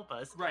come help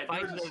us. Right,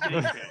 Find there's-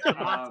 those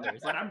okay, monsters.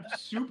 but I'm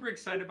super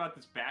excited about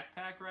this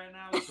backpack right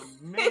now, so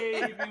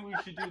maybe we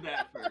should do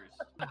that first.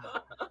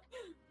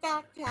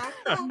 Backpack.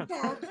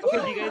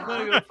 So do you guys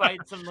want to go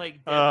fight some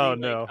like deadly, Oh,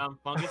 no.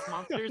 fungus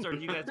monsters, or do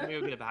you guys want to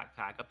go get a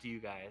backpack? Up to you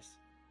guys.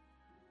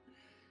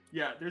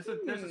 Yeah, there's a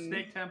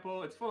snake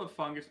temple. It's full of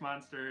fungus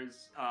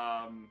monsters.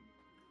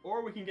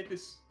 Or we can get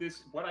this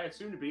what I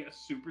assume to be a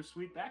super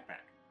sweet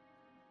backpack.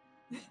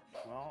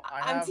 Well,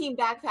 I'm team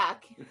backpack.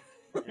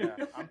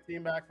 Yeah, I'm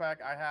team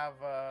backpack. I have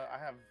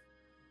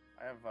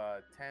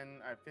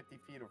 50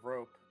 feet of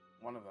rope.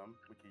 One of them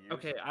we could use.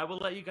 Okay, I will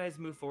let you guys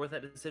move forward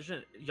with that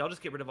decision. Y'all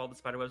just get rid of all the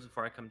spider webs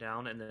before I come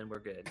down, and then we're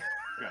good.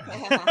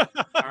 Okay.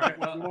 All right.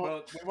 Well,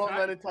 we won't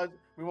let it touch.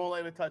 We won't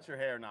let it touch your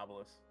hair,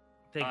 Nobilis.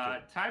 Thank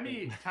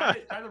you.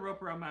 tie the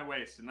rope around my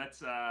waist, and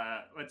let's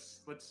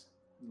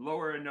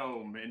lower a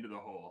gnome into the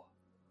hole.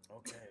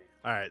 Okay.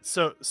 All right.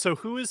 So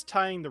who is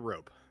tying the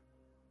rope?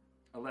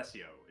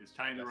 Alessio is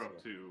tying the rope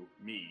Alessio.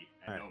 to me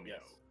and All right. Nomio.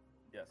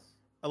 Yes.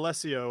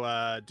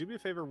 Alessio, do me a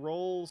favor.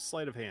 Roll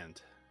sleight of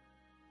hand.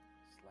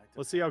 Sleight of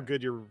Let's see how hand.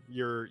 good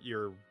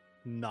your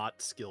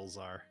knot skills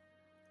are.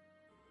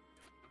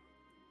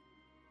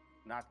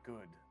 not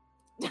good.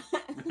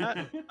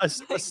 A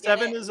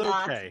 7 is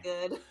Not okay.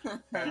 good.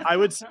 I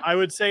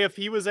would say if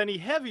he was any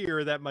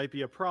heavier, that might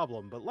be a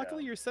problem. But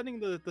luckily, Yeah. you're sending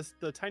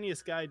the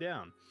tiniest guy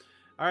down.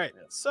 All right,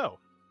 Yeah. so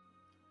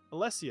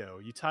Alessio,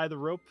 you tie the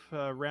rope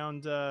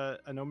around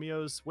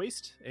Anomio's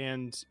waist,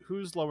 and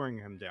who's lowering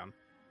him down?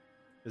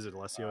 Is it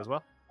Alessio as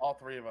well? All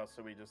three of us,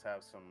 so we just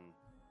have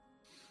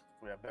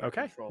we have better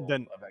Okay, control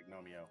then- of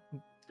Agnomio.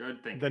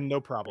 Good thinking. Then no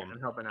I'm problem.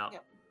 helping out.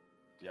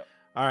 Yep.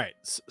 All right,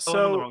 Oh, I'm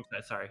on the so wrong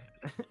side. Sorry.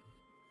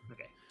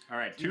 Okay. All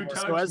right, 2 So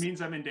tugs as-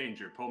 means I'm in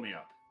danger. Pull me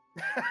up.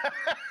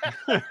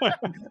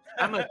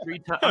 I'm a three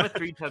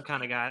tug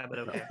kind of guy, but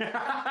okay.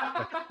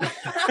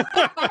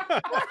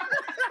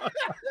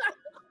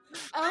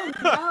 Oh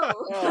no!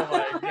 Oh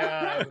my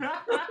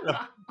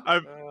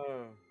god.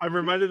 I'm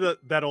reminded of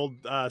that old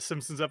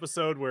Simpsons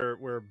episode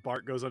where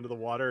Bart goes under the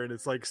water and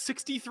it's like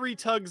 63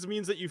 tugs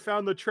means that you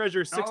found the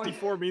treasure,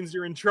 64 means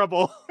you're in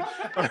trouble.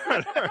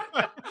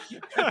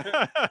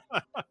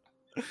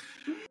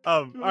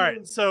 All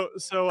right, so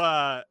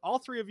all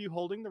three of you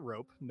holding the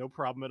rope, no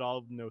problem at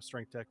all, no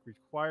strength check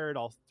required.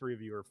 All three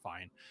of you are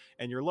fine,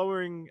 and you're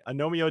lowering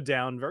Anomio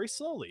down very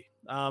slowly.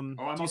 Oh, I'm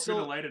do you also still-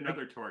 gonna light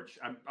another torch.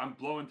 I'm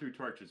blowing through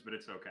torches, but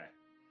it's okay.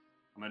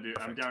 I'm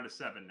Perfect. down to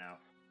 7 now.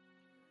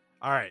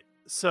 All right,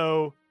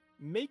 so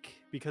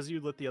because you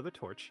lit the other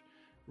torch,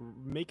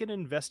 make an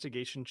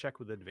investigation check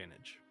with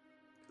advantage.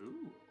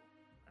 Ooh,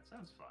 that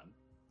sounds fun.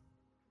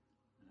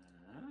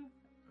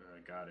 I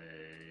got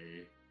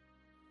a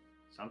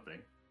something.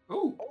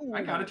 Ooh,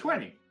 I got a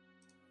 20.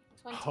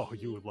 20. Oh,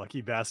 you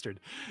lucky bastard!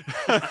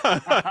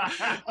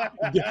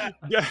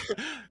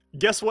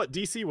 Guess what?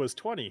 DC was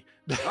 20.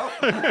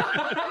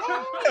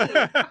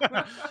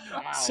 Oh.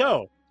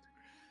 So,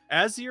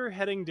 as you're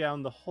heading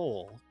down the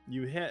hole,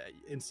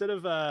 instead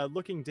of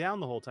looking down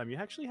the whole time, you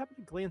actually happen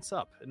to glance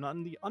up, and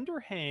on the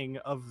underhang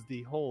of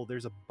the hole,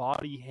 there's a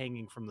body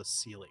hanging from the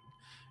ceiling.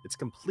 It's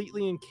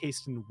completely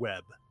encased in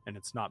web, and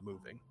it's not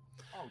moving.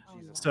 Oh,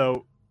 Jesus.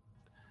 So,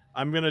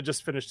 I'm gonna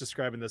just finish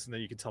describing this, and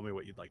then you can tell me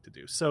what you'd like to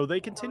do. So they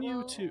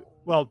continue to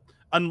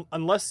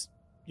unless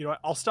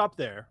I'll stop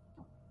there.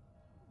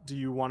 Do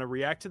you want to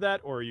react to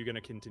that, or are you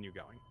gonna continue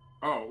going?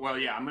 Oh, well,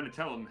 yeah, I'm gonna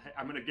tell him.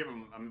 I'm gonna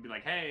be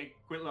like, hey,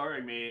 quit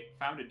lowering me.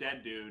 Found a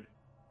dead dude.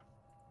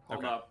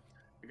 Hold Okay. up.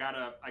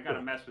 I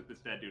gotta mess with this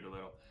dead dude a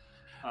little.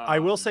 I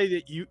will say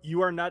that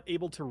you are not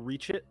able to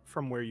reach it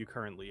from where you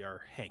currently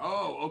are hanging.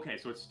 Oh, okay.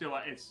 So it's still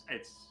it's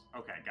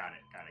okay. Got it.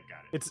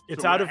 It's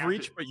So out I of have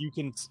reach, to- but you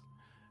can.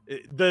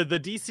 The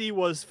DC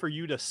was for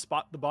you to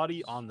spot the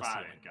body on the Spot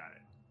ceiling. it, got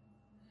it.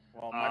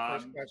 Well,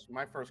 Um,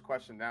 my first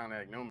question down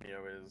at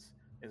Agnomio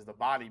is the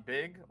body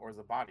big or is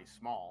the body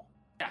small?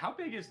 Yeah, how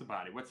big is the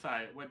body? What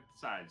size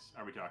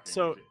are we talking?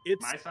 So Is it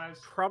it's my size.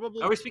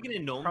 Probably Are we speaking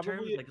in gnome terms?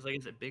 Probably- Like,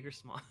 is it big or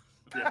small?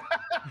 Yeah.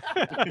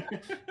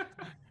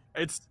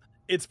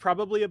 it's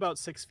probably about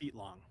 6 feet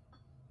long.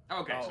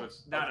 Okay, so Oh,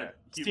 it's not okay.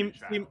 a human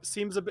child.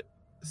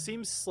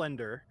 Seems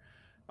slender,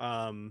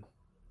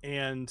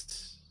 and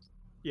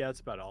yeah,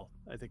 that's about all.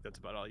 I think that's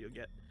about all you'll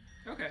get.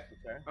 Okay.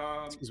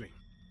 Okay. Excuse me.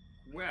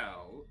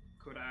 Well,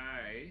 could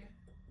I?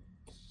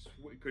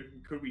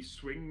 Could we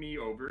swing me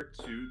over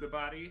to the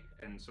body,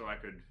 and so I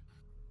could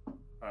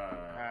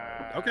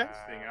Okay. this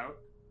thing out?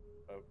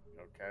 Oh,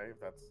 okay, if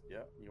that's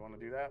you want to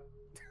do that?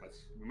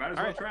 We might as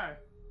All well right. try.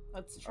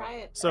 Let's try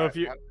it. So Alright,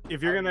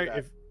 if you're I'll do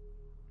gonna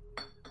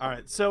that. all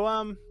right,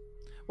 so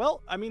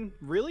well, I mean,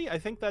 really, I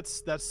think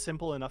that's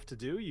simple enough to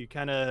do. You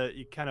kind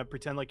of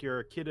pretend like you're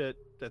a kid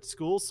at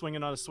school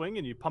swinging on a swing,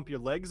 and you pump your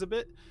legs a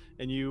bit,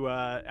 and you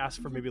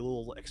ask for maybe a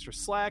little extra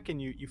slack,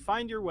 and you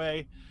find your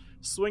way,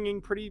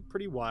 swinging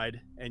pretty wide,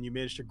 and you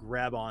manage to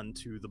grab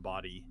onto the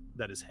body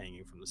that is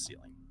hanging from the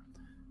ceiling.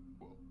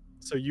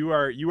 So you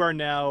are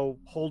now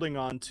holding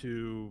on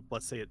to,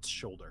 let's say, its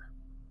shoulder.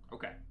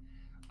 Okay.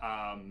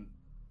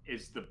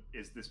 Is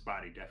this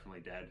body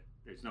definitely dead?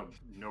 There's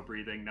no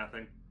breathing,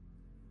 nothing.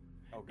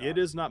 Oh, God. It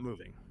is not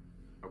moving.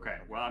 Okay.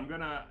 Well, I'm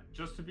gonna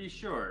just to be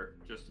sure,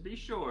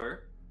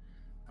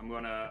 I'm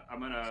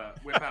gonna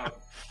whip out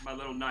my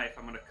little knife.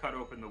 I'm gonna cut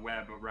open the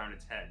web around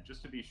its head,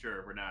 just to be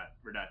sure we're not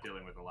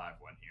dealing with a live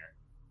one here.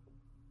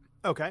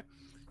 Okay.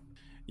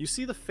 You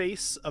see the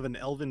face of an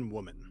elven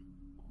woman.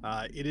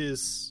 It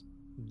is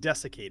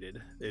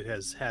desiccated. It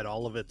has had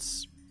all of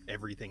its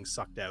everything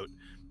sucked out,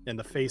 and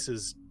the face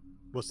is,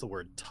 what's the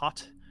word,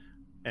 taut,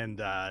 and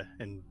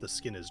the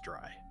skin is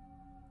dry.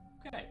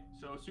 Okay,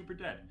 so super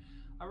dead.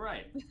 All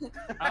right.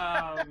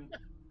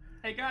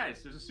 Hey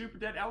guys, there's a super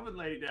dead elven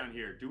lady down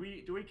here. Do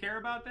we care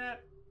about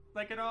that,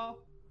 like, at all?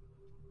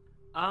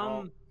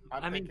 I'm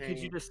I mean, could you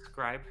thinking-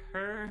 describe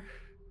her?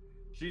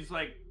 She's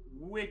like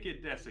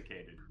wicked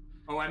desiccated.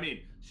 Oh, I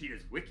mean, she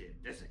is wicked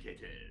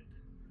desiccated.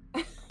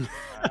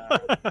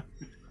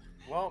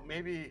 Well,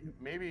 maybe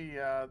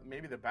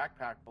the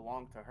backpack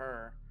belonged to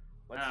her.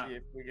 Let's Ah. see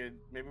if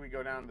maybe we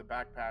go down to the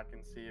backpack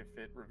and see if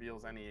it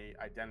reveals any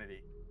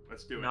identity.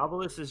 Let's do it.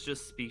 Novelist is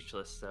just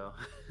speechless, so.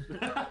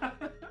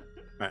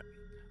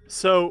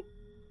 So,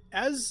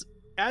 as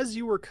as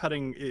you were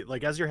cutting it,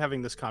 like as you're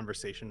having this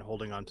conversation,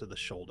 holding onto the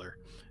shoulder,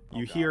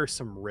 you hear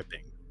some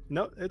ripping.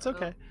 No, it's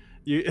okay.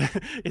 You,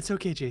 it's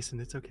okay, Jason.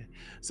 It's okay.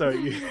 So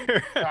you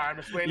hear, I'm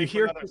just waiting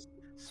for another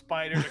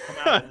spider to come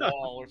out of the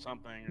wall or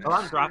something. Oh,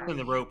 I'm dropping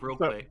the rope real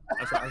quick.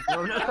 I'm sorry.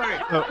 No, sorry.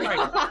 Oh. Sorry.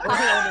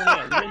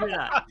 No, you didn't do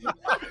that.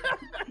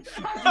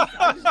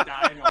 I just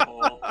die in a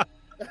hole.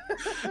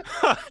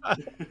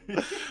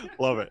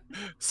 Love it.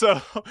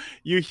 So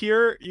you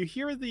hear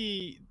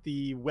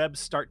the web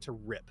start to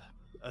rip.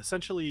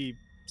 Essentially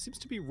seems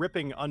to be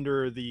ripping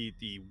under the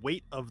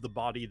weight of the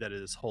body that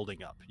it is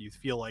holding up. You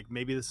feel like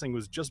maybe this thing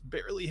was just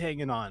barely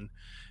hanging on,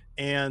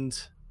 and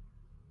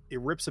it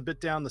rips a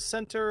bit down the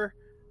center.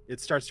 It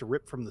starts to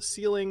rip from the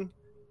ceiling,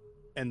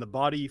 and the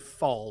body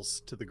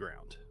falls to the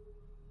ground.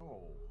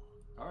 Oh,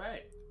 all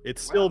right.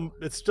 It's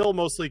still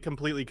mostly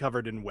completely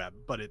covered in web,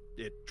 but it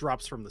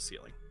drops from the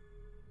ceiling.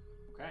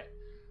 Okay.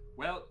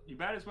 Well, you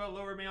might as well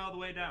lower me all the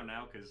way down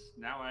now, because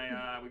now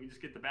we can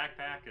just get the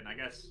backpack and I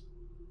guess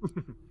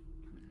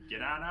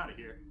get on out of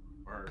here.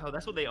 Or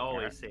that's what they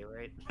always say,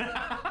 right?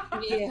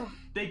 Yeah.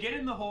 They get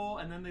in the hole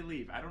and then they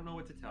leave. I don't know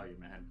what to tell you,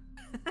 man.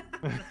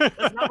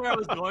 That's not where I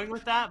was going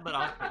with that, but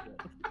I'll take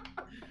it.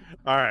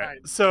 All right.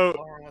 So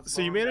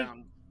you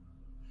down.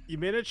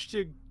 managed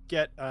to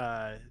get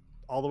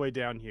all the way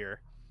down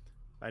here.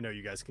 I know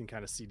you guys can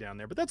kind of see down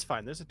there, but that's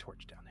fine. There's a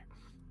torch down there.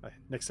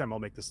 Next time I'll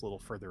make this a little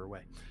further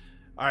away.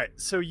 All right.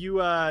 So you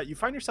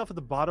find yourself at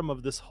the bottom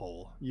of this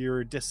hole.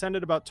 You're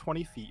descended about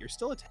 20 feet. You're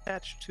still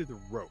attached to the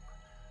rope.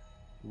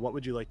 What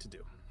would you like to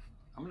do?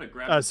 I'm gonna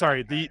grab.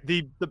 Sorry.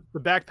 backpack. The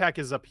backpack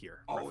is up here.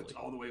 Oh, roughly. it's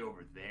all the way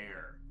over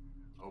there.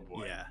 Oh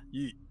boy. Yeah.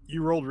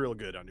 You rolled real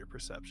good on your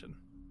perception.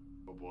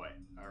 Oh boy.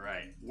 All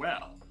right.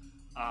 Well,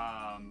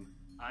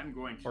 I'm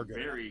going to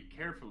very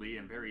carefully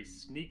and very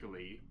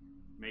sneakily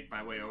make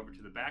my way over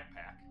to the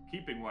backpack,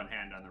 keeping one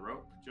hand on the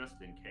rope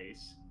just in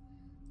case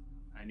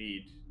I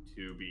need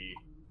to be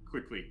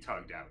quickly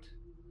tugged out.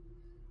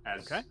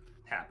 As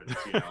happens,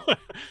 you know.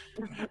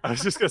 I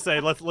was just gonna say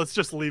let's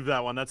just leave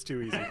that one. That's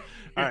too easy.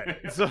 All right.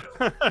 So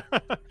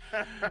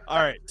all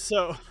right.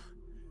 So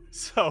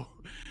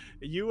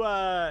you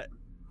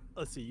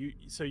let's see.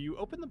 You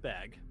open the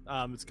bag.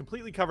 It's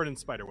completely covered in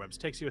spider webs.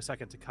 Takes you a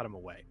second to cut them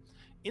away.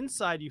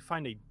 Inside, you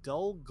find a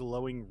dull,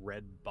 glowing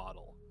red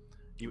bottle.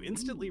 You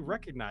instantly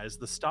recognize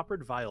the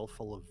stoppered vial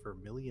full of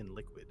vermilion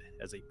liquid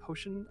as a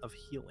potion of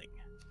healing.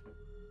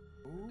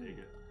 Dig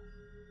it.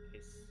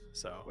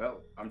 So,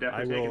 well, I'm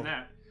definitely taking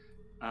that.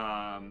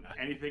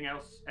 Anything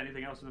else?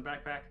 Anything else in the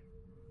backpack?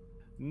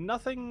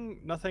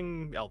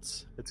 Nothing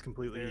else. It's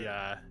completely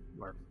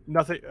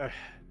nothing.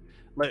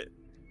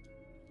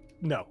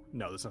 No,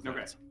 there's nothing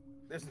else.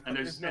 There's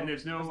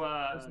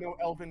no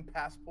elven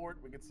passport.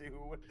 We can see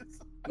who it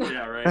is.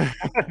 Yeah, right.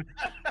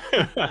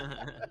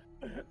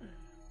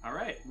 All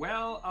right.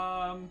 Well,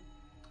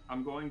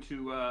 I'm going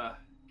to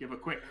give a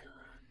quick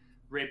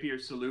rapier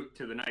salute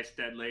to the nice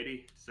dead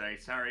lady. Say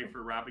sorry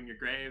for robbing your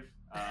grave.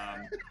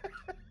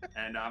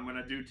 And I'm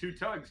gonna do 2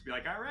 tugs. Be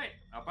like, all right,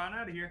 up on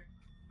out of here.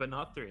 But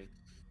not 3.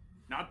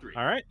 Not 3.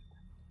 All right.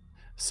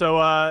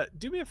 So,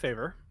 do me a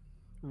favor.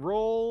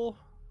 Roll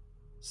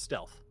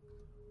stealth.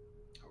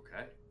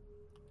 Okay.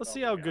 Let's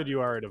see how good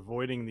you are at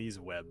avoiding these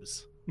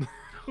webs.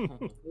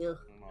 Oh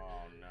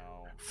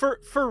no.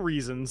 For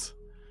reasons.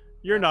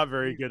 You're not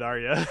very good, are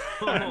you?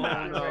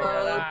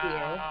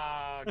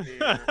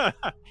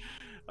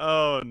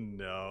 Oh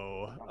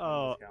no.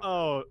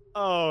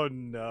 Oh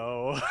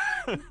no.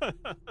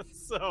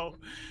 So,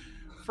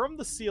 from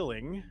the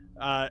ceiling,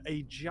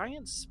 a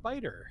giant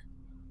spider.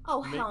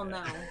 Oh hell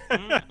no.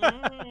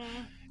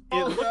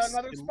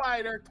 Another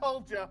spider,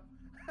 told you.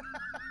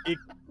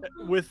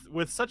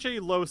 With such a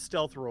low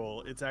stealth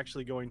roll, it's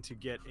actually going to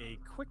get a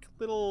quick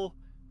little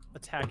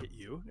attack at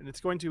you, and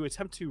it's going to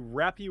attempt to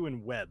wrap you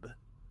in web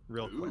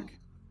real quick.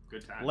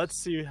 Good times. Let's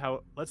see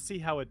how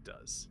it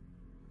does.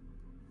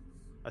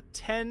 A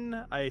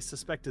 10, I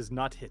suspect, does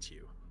not hit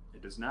you.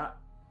 It does not.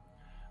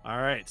 All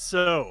right.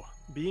 So,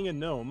 being a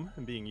gnome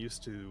and being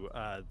used to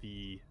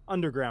the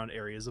underground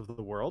areas of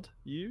the world,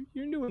 you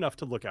knew enough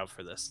to look out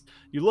for this.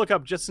 You look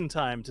up just in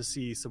time to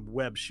see some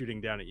web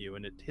shooting down at you,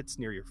 and it hits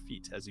near your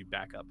feet as you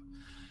back up.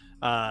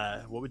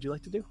 What would you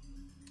like to do?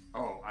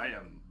 Oh, I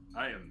am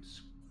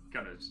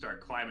gonna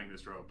start climbing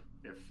this rope.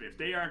 If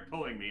they aren't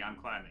pulling me, I'm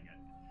climbing it.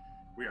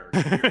 We are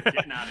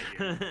getting out of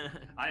here.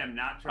 I am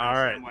not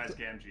trying to Samwise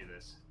Gamgee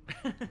this.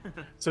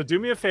 So do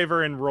me a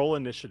favor and roll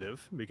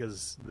initiative,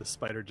 because the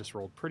spider just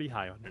rolled pretty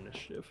high on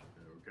initiative.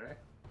 Okay.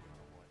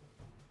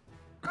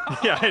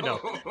 Yeah, I know.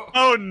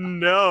 Oh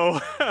no.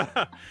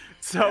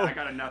 So yeah, I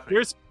got a nothing.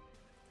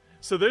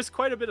 There's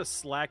quite a bit of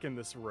slack in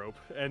this rope,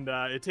 and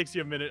it takes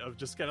you a minute of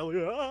just kind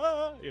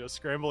of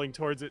scrambling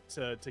towards it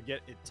to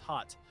get it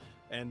taut,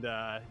 and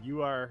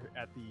you are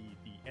at the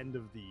end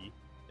of the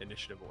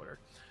initiative order.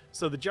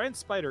 So the giant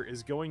spider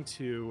is going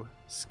to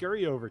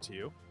scurry over to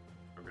you.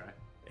 Okay.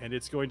 And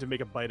it's going to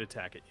make a bite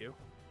attack at you.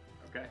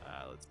 Okay.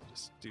 Let's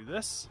just do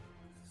this.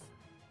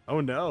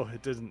 Oh no,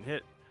 it doesn't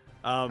hit.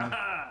 All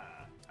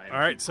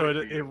right, so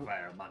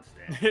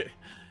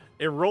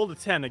It rolled a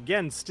 10.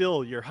 Again,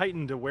 still your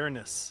heightened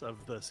awareness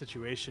of the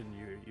situation.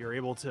 You're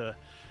able to,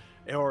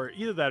 or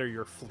either that or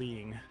you're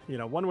fleeing. You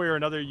know, one way or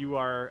another, you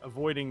are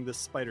avoiding the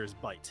spider's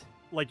bite.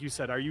 Like you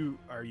said, are you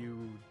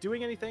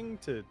doing anything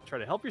to try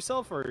to help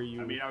yourself, or are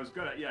you? I mean, I was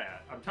gonna,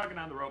 I'm tugging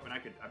on the rope, and I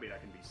can be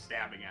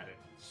stabbing at it,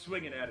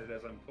 swinging at it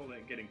as I'm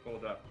getting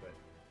pulled up. But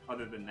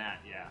other than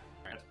that, yeah,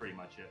 that's pretty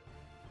much it.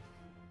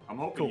 I'm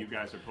hoping you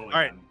guys are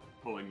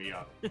pulling me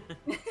up.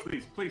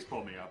 Please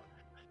pull me up.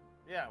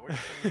 Yeah, we're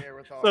just in here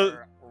with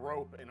our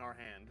rope in our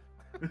hand.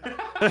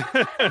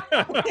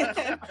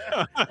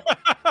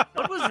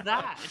 What was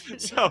that?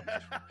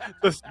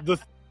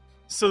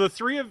 So the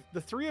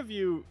three of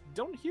you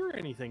don't hear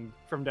anything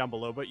from down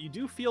below, but you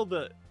do feel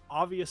the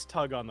obvious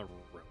tug on the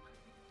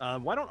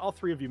rope. Why don't all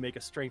three of you make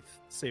a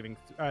strength saving?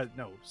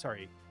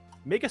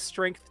 Make a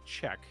strength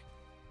check,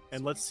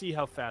 and let's see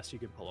how fast you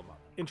can pull him up.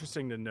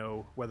 Interesting to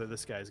know whether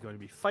this guy is going to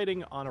be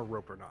fighting on a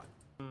rope or not.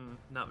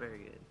 Not very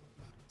good.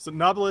 So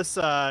Nobilis,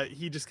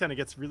 he just kind of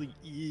gets really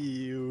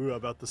ew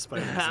about the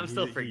spiders. I'm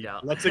still freaked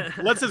out. Lets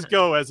it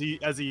go as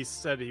he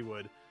said he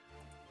would.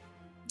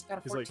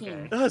 Got a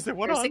 14. Like, is there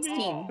one or on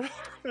 16. me?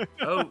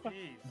 Oh,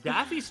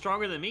 Daffy's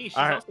stronger than me. She's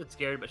also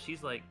scared, but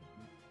she's like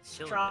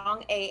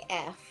strong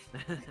AF.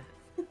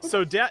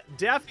 So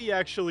Daffy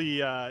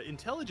actually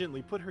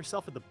intelligently put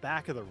herself at the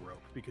back of the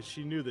rope because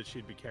she knew that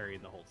she'd be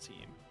carrying the whole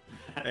team,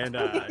 and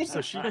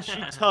so she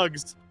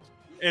tugs.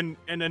 And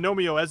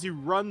Anomio, as you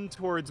run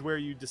towards where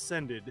you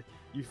descended,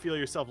 you feel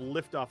yourself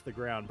lift off the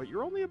ground, but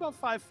you're only about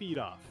 5 feet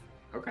off.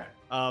 Okay.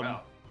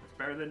 Well, it's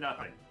better than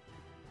nothing.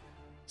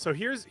 So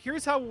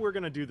here's how we're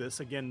gonna do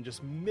this. Again,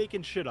 just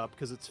making shit up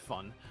because it's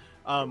fun.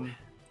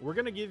 We're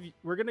gonna give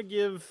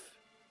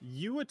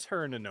you a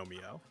turn,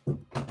 Anomio,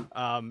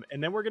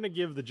 and then we're gonna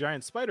give the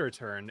giant spider a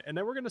turn, and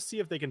then we're gonna see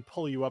if they can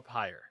pull you up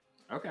higher.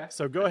 Okay.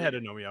 So go ahead,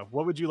 Anomio.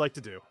 What would you like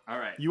to do? All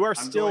right. You are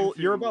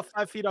you're about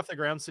 5 feet off the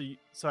ground. So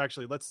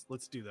actually, let's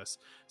do this.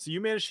 So you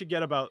managed to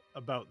get about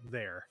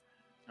there.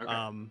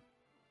 Okay.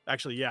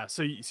 Actually, yeah.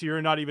 So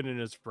you're not even in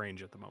his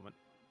range at the moment.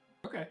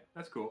 Okay,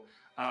 that's cool.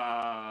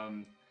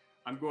 I'm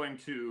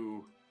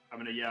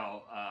gonna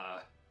yell.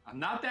 I'm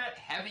not that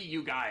heavy,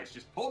 you guys.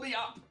 Just pull me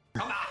up.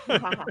 Come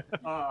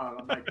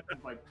on. I'm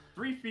like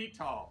 3 feet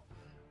tall.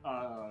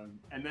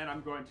 And then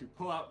I'm going to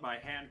pull out my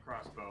hand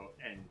crossbow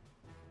and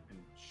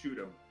shoot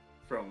him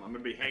I'm gonna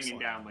be hanging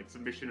down like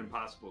some Mission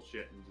Impossible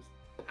shit and just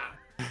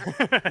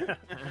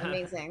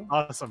Amazing.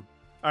 Awesome.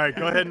 All right,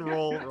 go ahead and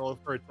roll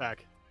for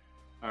attack.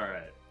 All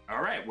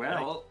right.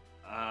 Well,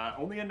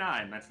 only a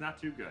 9. That's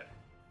not too good.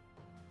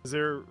 Is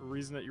there a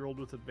reason that you rolled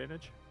with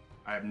advantage?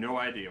 I have no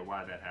idea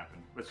why that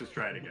happened. Let's just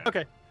try it again.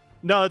 Okay.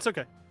 No, it's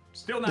okay.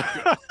 Still not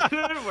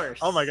good. Worse.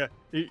 Oh my god,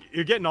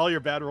 you're getting all your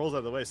bad rolls out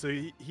of the way. So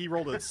he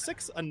rolled a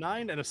 6, a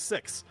 9, and a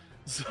 6.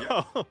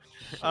 So,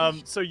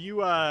 so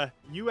you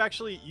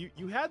actually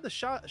had the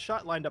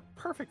shot lined up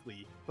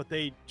perfectly, but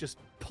they just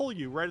pull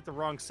you right at the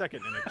wrong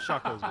second, and the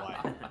shot goes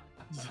wide.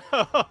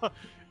 So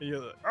you're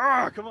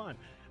like, come on!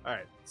 All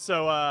right,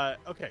 so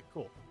okay,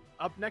 cool.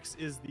 Up next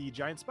is the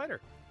giant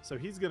spider. So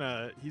he's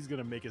gonna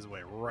make his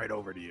way right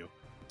over to you.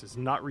 Does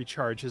not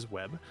recharge his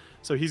web,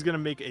 so he's gonna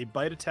make a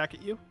bite attack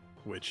at you,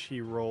 which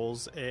he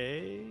rolls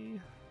a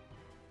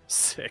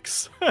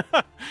 6.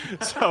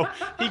 So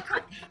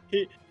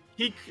he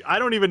I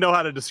don't even know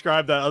how to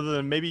describe that other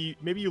than maybe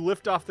you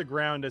lift off the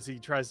ground as he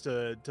tries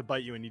to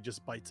bite you, and he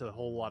just bites a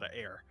whole lot of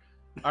air.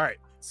 All right,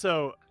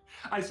 so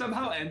I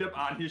somehow end up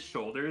on his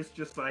shoulders,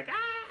 just like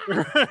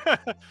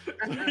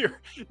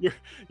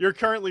you're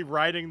currently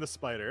riding the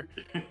spider.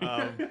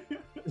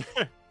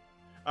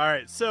 All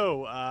right,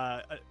 so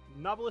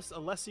Nobilis,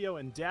 Alessio,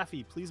 and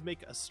Daffy, please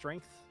make a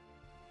strength.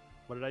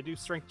 What did I do?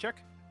 Strength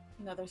check.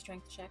 Another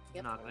strength check.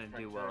 Yep. Not gonna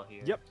do well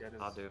here. Yep.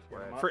 I'll do it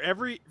for it.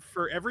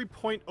 For every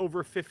point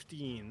over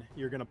 15,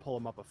 you're gonna pull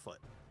him up a foot.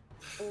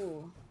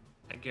 Ooh.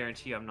 I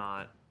guarantee I'm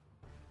not.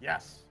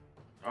 Yes.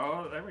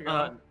 Oh, there we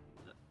go.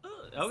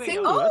 Okay. Hey,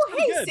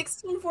 good.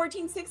 16,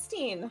 14,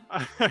 16.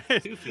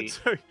 2 feet.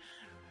 So,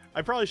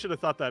 I probably should have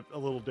thought that a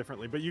little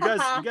differently, but you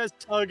guys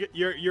tug.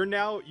 You've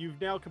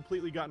now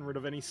completely gotten rid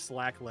of any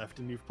slack left,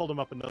 and you've pulled him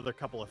up another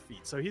couple of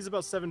feet. So he's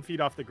about 7 feet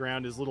off the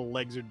ground. His little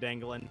legs are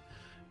dangling,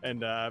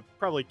 and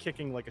probably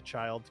kicking like a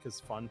child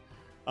because fun.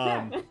 All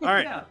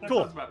right, yeah, that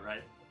cool. sounds about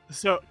right.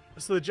 So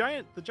the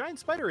giant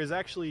spider is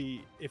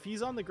actually, if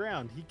he's on the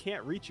ground, he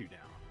can't reach you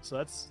now. So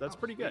that's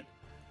pretty good.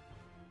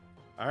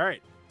 All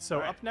right. So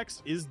up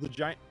next is the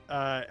giant.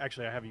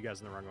 Actually, I have you guys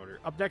in the wrong order.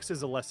 Up next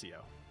is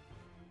Alessio.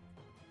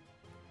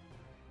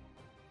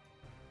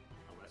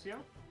 Alessio?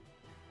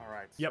 All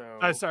right. Yep.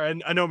 So... Sorry,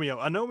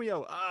 Anomio.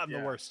 I'm the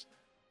worst.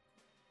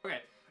 Okay.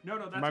 No,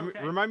 that's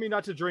okay. Remind me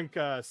not to drink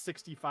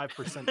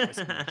 65%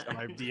 whiskey on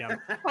my DM.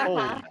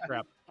 Holy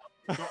crap.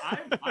 So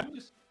I'm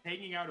just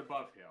hanging out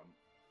above him,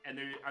 and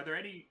are there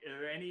any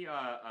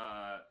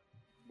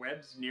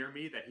webs near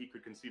me that he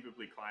could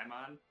conceivably climb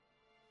on?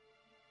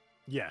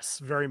 Yes,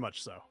 very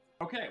much so.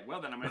 Okay,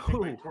 well then I'm gonna take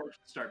my torch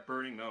and start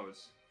burning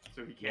those,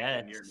 so he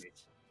can't get near me.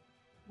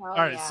 Oh, All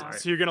right, yeah.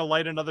 so you're gonna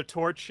light another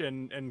torch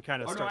and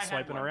kind of Oh no, start I had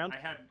swiping one. around.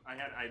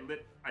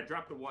 I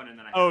dropped the one and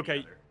then I. Oh, had the okay,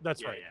 other.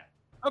 that's Yeah, right.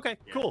 Yeah. Okay,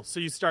 Yeah. cool. So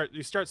you start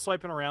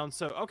swiping around.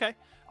 So okay,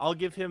 I'll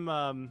give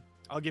him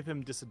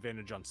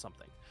disadvantage on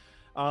something.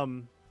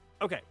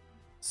 Okay,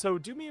 so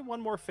do me one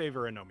more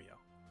favor, Anomio.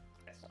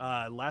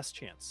 Yes. Last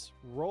chance.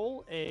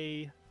 Roll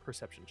a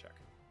perception check.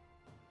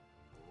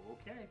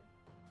 Okay.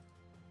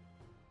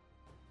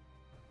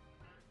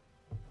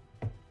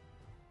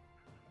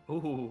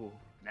 Ooh.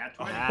 Nat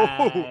 20.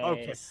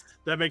 Okay. Nice.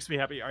 That makes me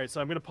happy. All right,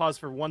 so I'm gonna pause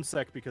for 1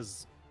 sec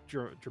because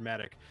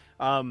dramatic.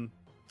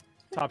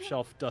 Top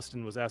shelf.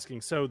 Dustin was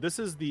asking. So this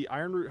is the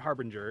Ironroot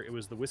Harbinger. It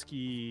was the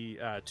whiskey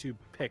tube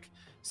pick,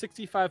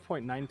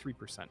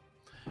 65.93%.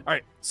 All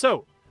right,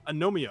 so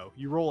Anomio,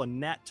 you roll a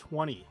nat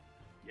 20.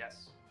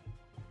 Yes.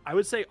 I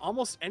would say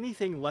almost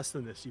anything less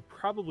than this, you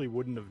probably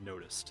wouldn't have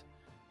noticed.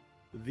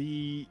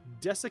 The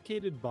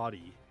desiccated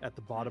body at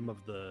the bottom of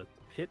the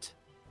pit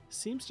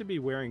seems to be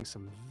wearing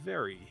some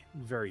very,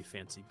 very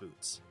fancy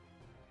boots.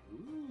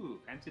 Ooh,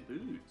 fancy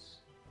boots.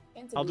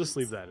 I'll just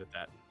leave that at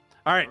that.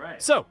 All right. All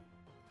right. So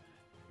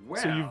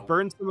Well, you've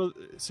burned some of.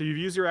 So you've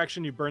used your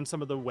action. You burned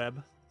some of the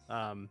web.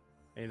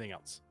 Anything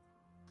else?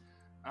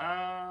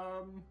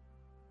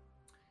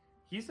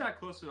 He's not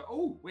close to.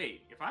 Oh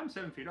wait, if I'm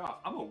 7 feet off,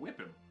 I'm gonna whip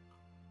him.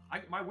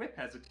 My whip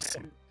has a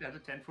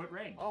 10-foot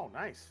range. Oh,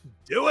 nice.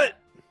 Do it.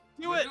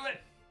 I'm gonna do it.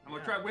 I'm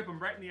gonna try to whip him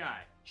right in the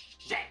eye.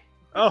 Shit.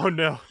 Oh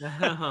no.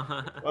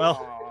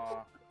 Well,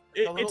 Aw.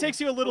 it takes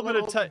you a little bit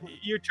of time.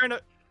 You're trying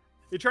to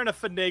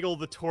finagle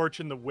the torch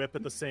and the whip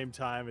at the same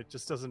time. It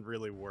just doesn't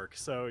really work.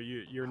 So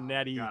you're Oh,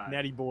 natty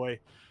God. boy.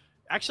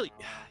 Actually,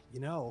 you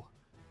know,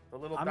 The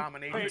little I'm-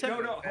 domination. Wait,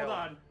 tempted- no,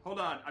 hold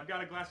on. I've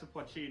got a glass of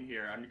poitín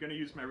here. I'm gonna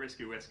use my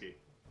risky whiskey.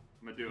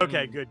 I'm gonna do it.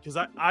 okay, good, because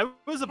I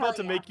was about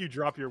to yeah. make you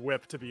drop your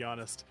whip, to be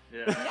honest.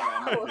 Yeah,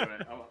 I'm gonna do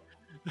it.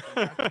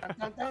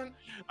 Dun, dun.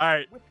 All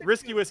right, Whip it,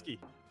 risky dude. whiskey.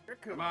 You're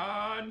cool. Come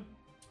on.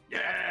 Yeah.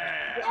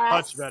 Yes.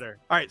 Much better.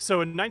 All right, so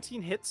in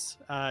 19 hits,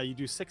 you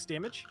do 6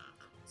 damage.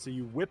 So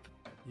you whip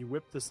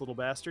this little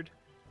bastard.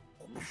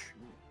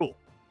 Cool.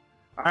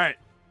 All right.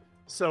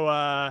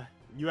 So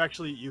you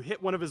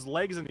hit one of his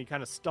legs and he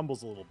kind of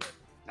stumbles a little bit.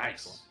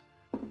 Nice.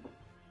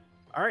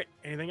 All right.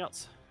 Anything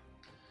else?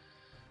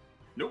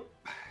 Nope.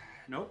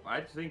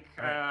 I think.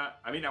 All right.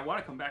 I mean, I want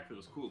to come back to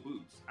those cool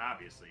boots.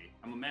 Obviously,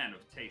 I'm a man of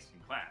taste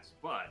and class.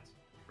 But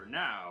for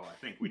now, I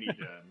think we need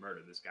to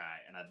murder this guy,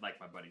 and I'd like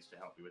my buddies to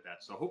help me with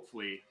that. So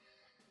hopefully,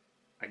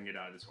 I can get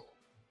out of this hole.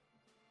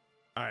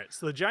 All right.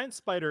 So the giant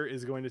spider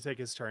is going to take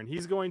his turn.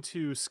 He's going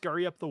to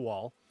scurry up the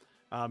wall.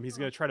 He's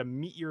going to try to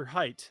meet your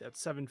height at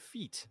 7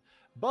 feet.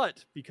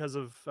 But because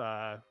of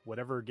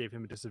whatever gave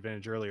him a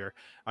disadvantage earlier,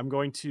 I'm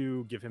going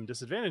to give him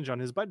disadvantage on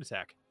his bite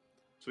attack.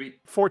 Sweet.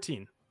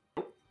 14.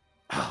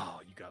 Oh,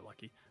 you got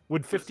lucky.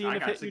 Would 15 I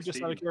have got hit you,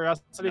 just out of 16.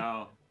 curiosity?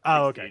 No.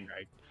 Oh, okay, 16.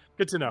 great.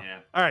 Good to know. Yeah.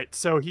 All right,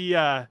 so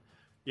you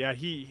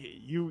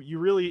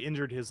really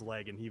injured his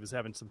leg, and he was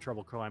having some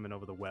trouble climbing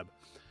over the web.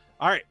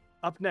 All right,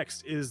 up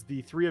next is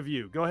the 3 of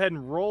you. Go ahead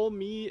and roll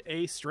me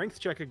a strength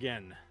check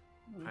again.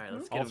 All right,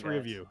 let's get All him, 3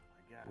 of guys. you. Oh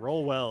my God.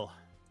 Roll well.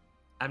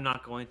 I'm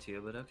not going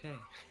to, but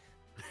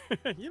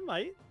okay. You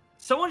might.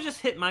 Someone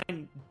just hit my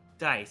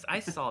dice. I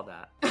saw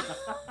that.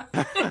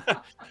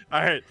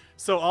 All right,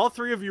 so all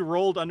 3 of you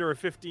rolled under a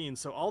 15.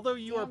 So although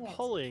you are Damn it.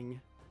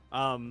 pulling,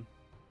 I'm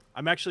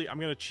going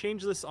to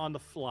change this on the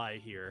fly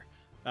here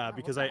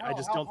because What the I hell?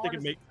 just How don't think hard it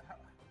is make.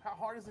 How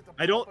hard is it to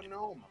I pull don't- up a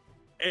gnome?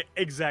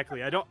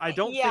 Exactly. I don't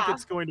think Yeah.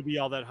 it's going to be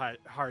all that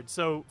hard.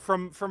 So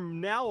from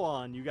now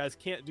on, you guys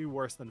can't do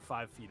worse than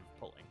 5 feet of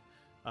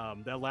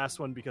pulling. That last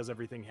one, because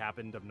everything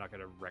happened, I'm not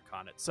going to wreck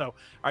on it. So, all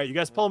right, you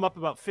guys pull him up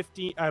about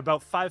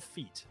 5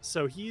 feet.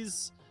 So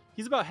he's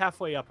about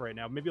halfway up right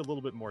now, maybe a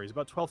little bit more. He's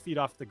about 12 feet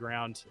off the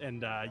ground,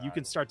 and you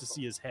can start to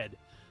see his head.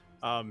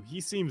 He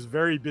seems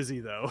very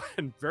busy though,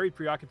 and very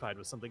preoccupied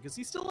with something because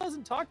he still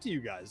hasn't talked to you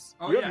guys.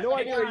 Oh, you yeah. have no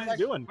Hey, idea what guys. he's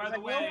doing. By the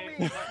Like, lower way,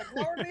 me. Like,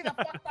 lower me the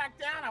fuck back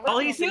down. I All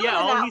want he to said, Doing yeah,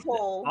 that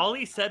hole. all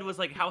he said was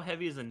like, "How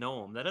heavy is a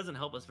gnome?" That doesn't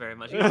help us very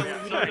much. We Yeah,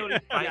 don't, we don't know what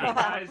he's fighting.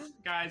 Yeah,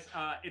 guys,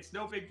 it's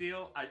no big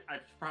deal. I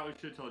probably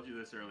should have told you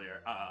this earlier.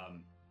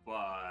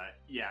 But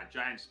yeah,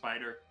 giant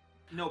spider,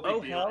 no big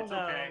Oh, deal. hell It's no.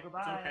 okay.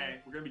 Goodbye. It's okay.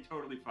 We're gonna be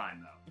totally fine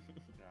though.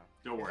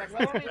 Don't He's worry.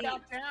 like, lower me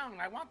back down.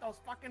 I want those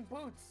fucking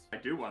boots. I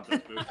do want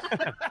those boots.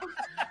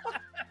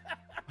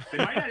 They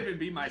might not even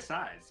be my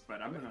size,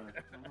 but I want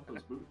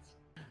those boots.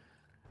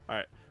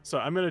 So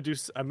I'm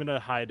gonna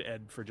hide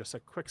Ed for just a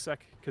quick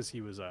sec because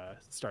he was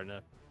starting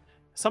to.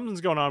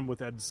 Something's going on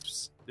with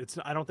Ed's.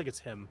 I don't think it's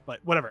him, but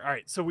whatever. All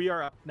right, so we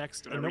are up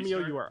next. Should I Anomio,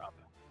 restart? you are up.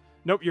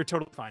 Nope, you're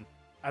totally fine.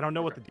 I don't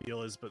know what Okay. the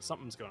deal is, but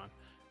something's going on.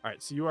 All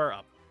right, so you are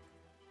up.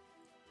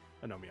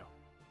 Anomio.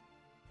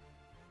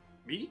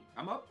 Me?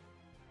 I'm up.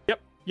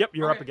 Yep,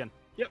 you're up Okay. again.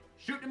 Yep.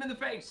 Shoot him in the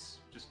face.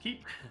 Just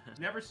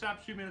never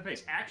stop shooting me in the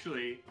face.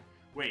 Actually,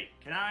 wait.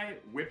 Can I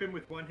whip him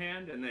with one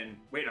hand and then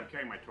wait? I'm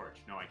carrying my torch.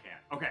 No, I can't.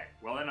 Okay.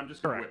 Well, then I'm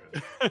just gonna whip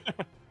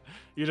him.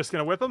 You're just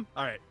gonna whip him?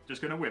 All right,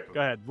 Just gonna whip him. go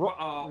ahead.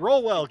 Well,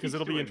 Roll well it because keeps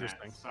it'll be doing that.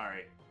 interesting.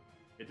 Sorry.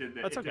 It did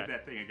that. That's It did okay.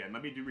 that thing again.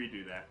 Let me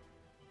redo that.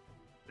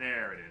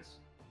 There it is.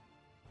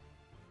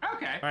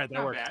 Okay. All right, that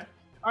not works. bad.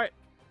 All right,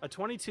 a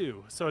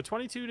 22. So a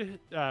 22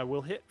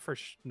 will hit for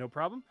no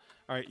problem.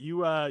 All right, you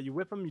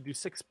whip him. You do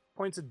 6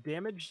 points of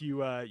damage. You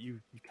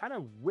kind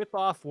of whip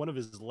off one of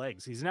his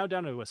legs. He's now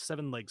down to a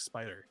 7-leg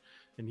spider,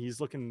 and he's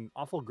looking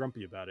awful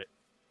grumpy about it.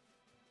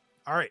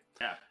 All right.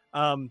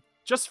 Yeah.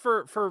 Just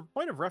for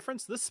point of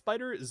reference, this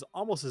spider is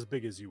almost as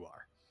big as you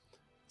are.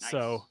 Nice.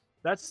 So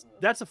that's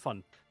a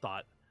fun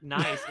thought.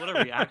 Nice. What a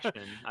reaction.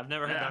 I've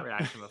never had that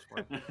reaction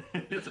before.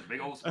 It's a big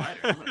old spider.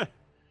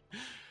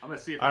 I'm gonna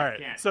see if All I right,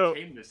 can't so-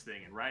 tame this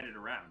thing and ride it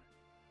around.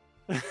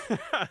 All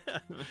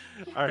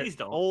right, Please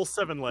don't. all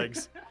 7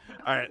 legs.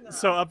 All right,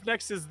 so up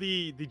next is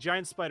the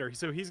giant spider.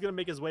 So he's going to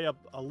make his way up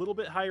a little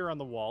bit higher on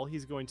the wall.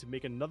 He's going to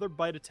make another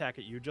bite attack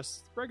at you,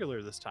 just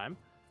regular this time.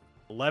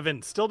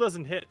 11 still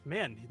doesn't hit.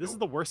 Man, this is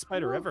the worst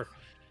spider ever.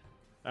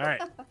 All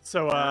right,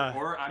 so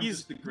or I'm he's-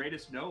 just the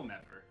greatest gnome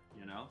ever,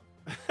 you know?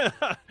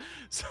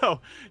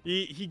 so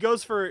he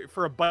goes for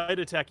a bite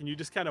attack, and you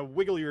just kind of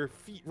wiggle your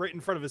feet right in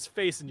front of his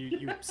face, and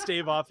you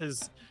stave off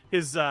his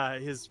I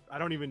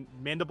don't even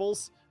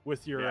mandibles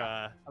with your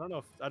Yeah. I don't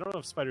know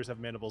if spiders have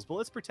mandibles, but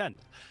let's pretend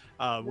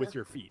with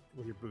your feet,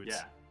 with your boots.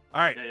 Yeah.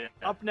 All right, Yeah.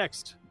 up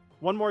next,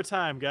 one more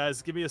time,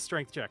 guys. Give me a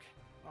strength check.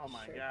 Oh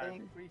my Sure god.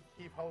 thing. We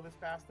keep hold this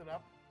bastard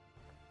up.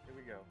 Here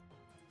we go.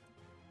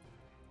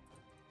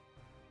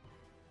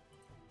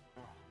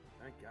 Oh,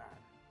 thank God.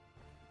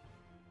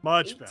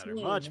 Much better,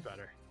 18. much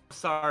better.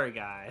 Sorry,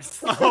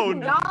 guys. Oh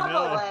no!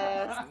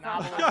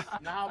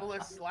 Novelist.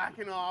 Novelist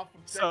slacking off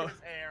from So- taking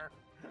his hair.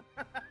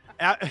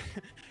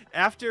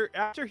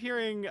 After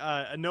hearing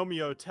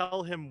Anomio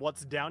tell him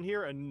what's down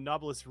here, a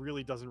Novelist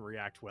really doesn't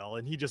react well,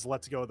 and he just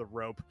lets go of the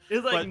rope.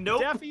 It's like, But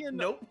nope. Daffy and-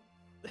 Nope.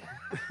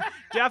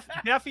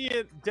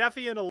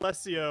 Daffy and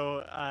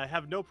Alessio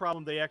have no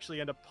problem. They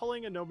actually end up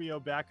pulling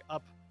Anomio back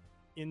up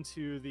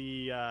into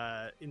the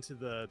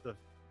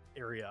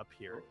area up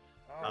here.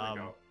 Oh, There we Um,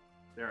 go.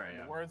 There I in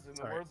the am. words, in the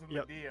sorry. words of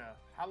Yep. Medea,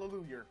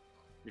 hallelujah.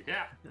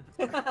 Yeah.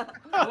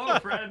 Hello,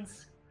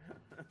 friends.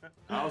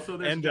 Also,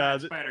 there's And, a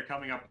giant th- spider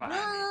coming up behind me.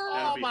 Oh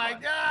That'll be my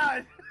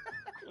fun.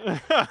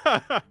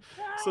 God!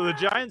 So the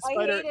giant I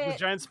spider, hate it. the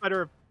giant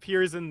spider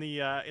appears in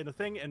the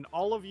thing, and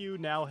all of you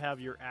now have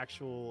your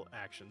actual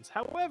actions.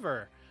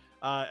 However,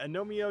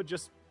 Anomio,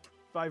 just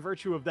by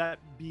virtue of that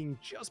being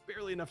just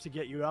barely enough to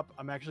get you up,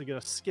 I'm actually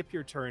going to skip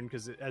your turn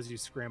because as you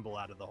scramble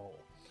out of the hole,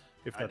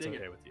 if I that's dig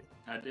okay it. with you.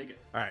 I dig it.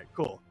 All right,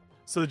 cool.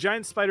 So the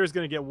giant spider is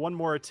going to get one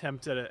more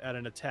attempt at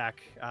an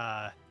attack.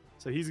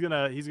 So he's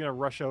gonna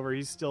rush over.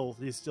 He's still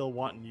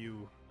wanting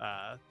you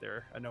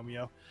there,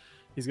 Anomio.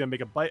 He's gonna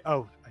make a bite.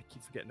 Oh, I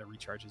keep forgetting to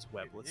recharge his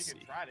web. Let's He see.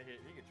 could try to hit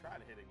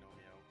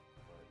Ignomio,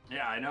 but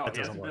Yeah, I know. That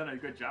He doesn't hasn't work. done a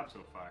good job so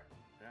far.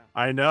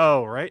 I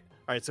know, right?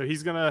 All right, so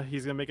he's gonna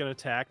make an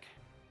attack.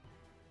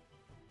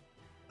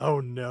 Oh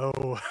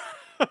no,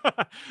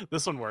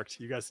 this one worked.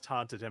 You guys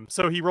taunted him.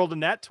 So he rolled a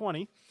nat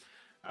 20.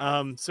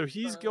 So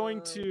he's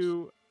going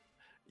to.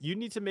 You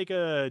need to make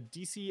a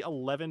DC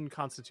 11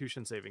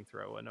 Constitution saving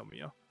throw,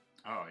 Anomio.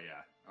 Oh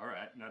yeah. All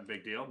right. Not a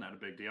big deal. Not a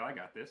big deal. I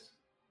got this.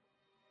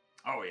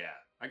 Oh yeah.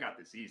 I got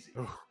this easy.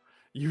 Oh,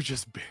 you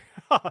just.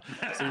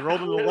 So you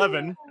rolled an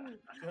 11.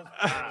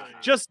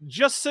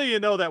 Just so you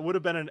know, that would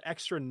have been an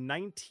extra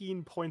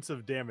 19 points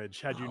of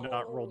damage had you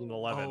not rolled an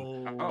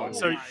 11. Oh,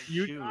 So my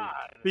you- God.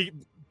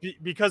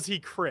 Because he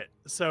crit.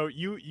 So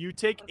you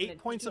take I was 8 gonna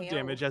points of KO.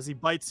 damage as he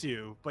bites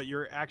you, but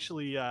you're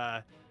actually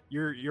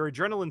your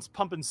adrenaline's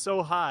pumping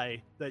so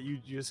high that you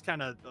just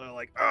kind of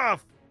like,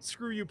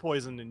 screw you,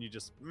 poison, and you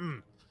just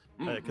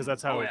because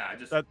that's how Oh it- yeah. I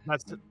just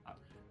that's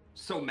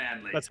so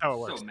manly. That's how it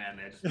works. So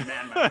manly. I just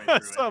man my way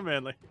through so it.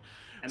 manly.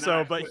 And then so,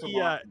 I but flip he,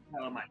 him off and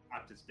tell him I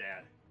popped his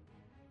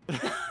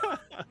dad.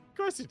 of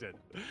course you did.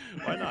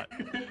 Why not?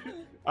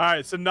 All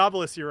right, so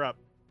Novelist, you're up.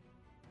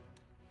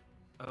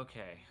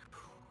 Okay.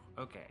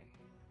 Okay.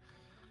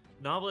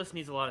 Novelist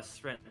needs a lot of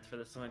strength for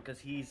this one because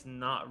he's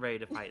not ready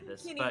to fight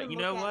this. Can't But even you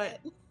know look at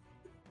what? it.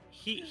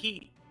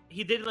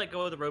 He did let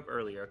go of the rope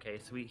earlier. Okay,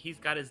 so he's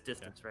got his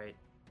distance right.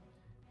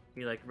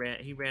 He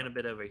ran a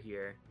bit over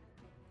here.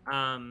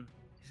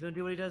 He's gonna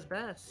do what he does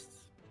best.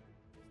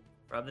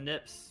 Rub the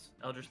nips,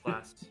 Eldritch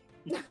Blast.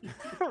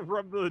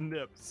 Rub the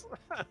nips.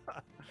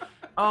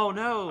 Oh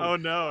no! Oh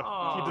no,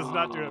 he does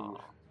not do it.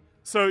 Aw.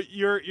 So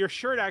your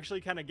shirt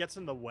actually kind of gets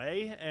in the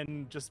way,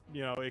 and just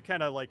it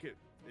kind of like it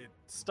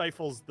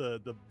stifles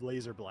the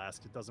laser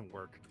blast. It doesn't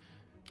work.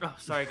 Oh,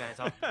 sorry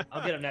guys.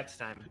 I'll get him next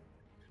time.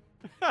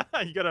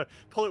 You gotta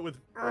pull it with.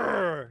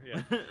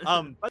 Yeah.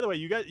 By the way,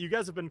 you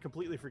guys have been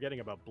completely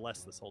forgetting about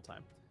bless this whole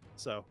time.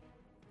 So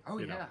Oh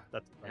you know, yeah.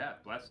 that's Yeah.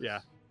 Bless this. Yeah.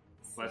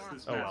 Bless Yeah.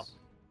 this Oh, mess. well.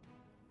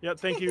 Yeah.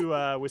 Thank you,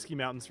 Whiskey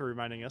Mountains, for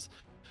reminding us.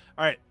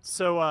 All right.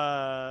 So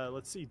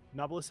let's see,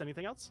 Novelist.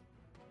 Anything else?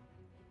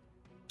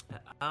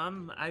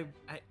 I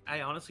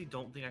honestly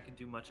don't think I can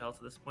do much else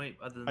at this point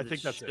other than I just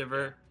think that's it,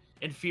 shiver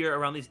in fear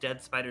around these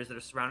dead spiders that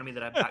are surrounding me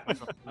that I backed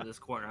myself into this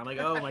corner. I'm like,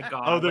 oh my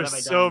god. Oh, what there's have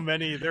I so done?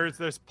 many.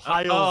 There's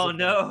piles. Oh of them.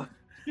 no,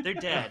 they're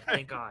dead.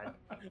 Thank God.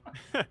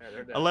 Yeah,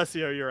 they're dead.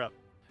 Alessio, you're up.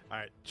 All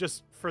right,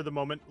 just for the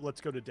moment,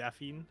 let's go to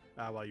Daphne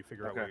while you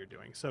figure out what you're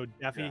doing. So,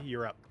 Daphne,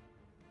 you're up.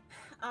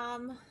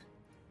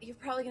 You're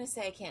probably gonna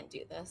say I can't do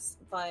this,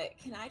 but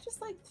can I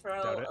just like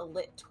throw a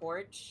lit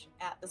torch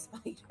at the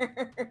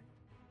spider?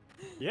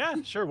 Yeah,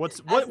 sure. What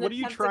are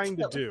you trying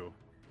to do?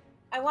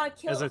 I want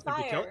to kill As it with I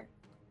think you kill fire.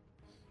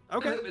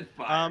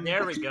 Okay.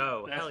 There we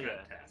go. That's Hell yeah.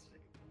 fantastic.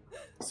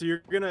 So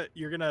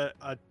you're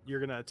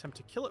gonna attempt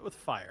to kill it with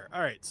fire.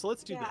 All right. So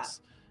let's do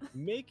this.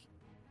 Make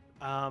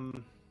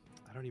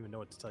I don't even know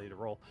what to tell you to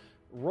roll.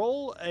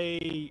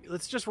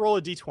 Let's just roll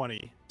a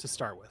d20 to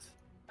start with.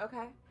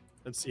 Okay.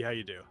 And see how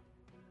you do.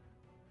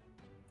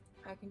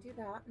 I can do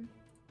that.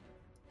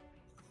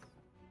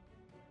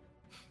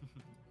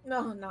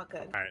 No, not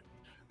good. All right.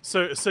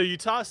 So you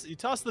toss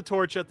the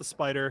torch at the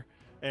spider,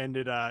 and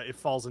it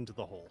falls into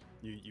the hole.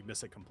 You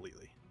miss it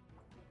completely.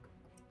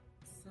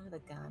 Son of a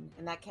gun,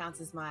 and that counts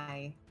as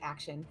my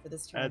action for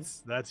this turn.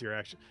 That's your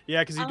action.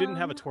 Yeah, because you didn't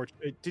have a torch.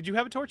 Did you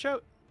have a torch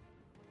out?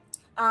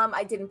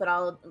 I didn't, but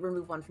I'll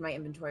remove one from my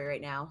inventory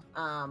right now.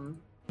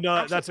 No,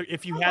 actually,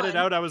 if you had it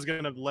out, I was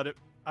gonna let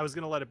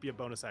it be a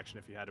bonus action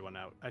if you had one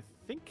out. I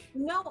think.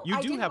 No, you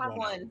I do did have have one.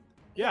 one.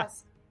 Yeah.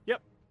 Yes.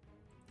 Yep.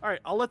 All right,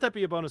 I'll let that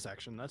be a bonus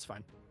action. That's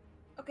fine.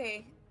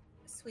 Okay,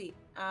 sweet.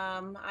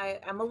 I'm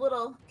a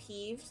little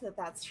peeved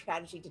that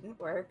strategy didn't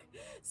work,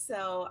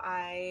 so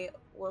I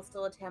will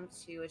still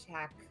attempt to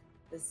attack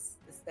this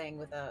thing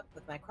with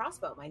my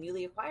crossbow, my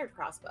newly acquired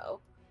crossbow.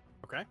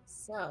 Okay.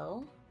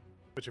 So.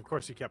 Which of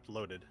course you kept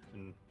loaded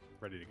and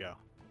ready to go.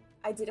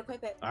 I did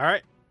equip it. All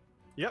right.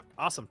 Yep.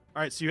 Awesome.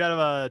 All right. So you have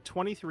a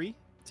 23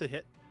 to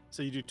hit.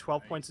 So you do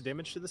 12 points of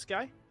damage to this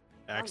guy.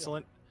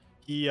 Excellent.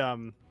 Yeah.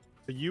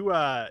 You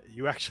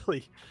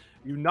actually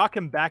knock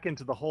him back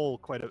into the hole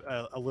quite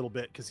a little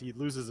bit because he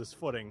loses his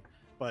footing,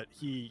 but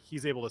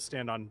he's able to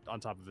stand on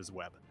top of his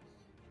web.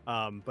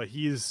 But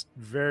he's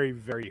very,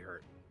 very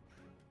hurt.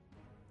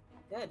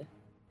 Good.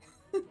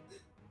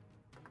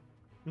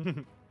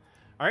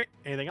 All right.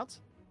 Anything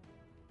else?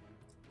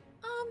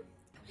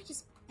 I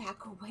just back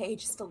away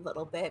just a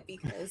little bit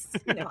because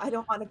I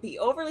don't want to be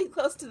overly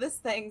close to this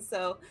thing,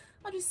 so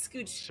I'll just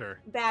scooch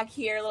back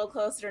here a little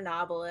closer to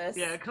Nobilis.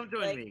 Yeah, come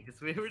join me because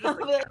we were just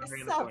covering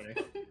in the corner.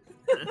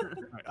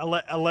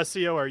 Right,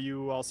 Alessio, are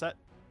you all set?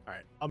 All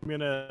right, I'm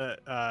gonna.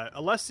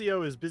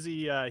 Alessio is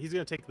busy. He's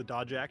gonna take the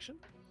dodge action.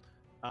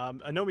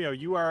 Anomio,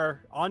 you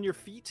are on your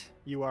feet.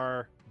 You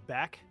are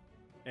back,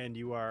 and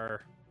you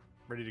are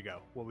ready to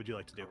go. What would you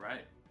like to do? All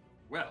right.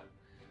 Well,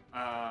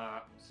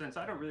 since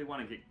I don't really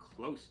want to get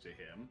close to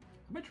him,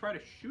 I'm gonna try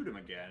to shoot him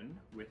again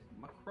with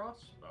my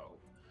crossbow.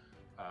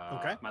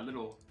 Okay. My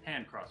little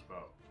hand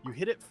crossbow. You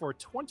hit it for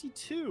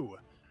 22,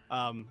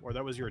 or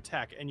that was your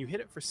attack, and you hit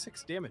it for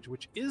 6 damage,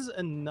 which is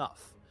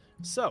enough.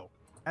 So,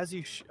 as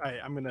you,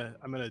 I'm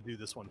gonna do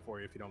this one for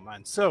you if you don't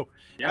mind. So,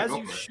 as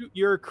you shoot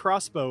your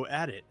crossbow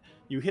at it,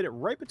 you hit it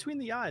right between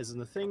the eyes,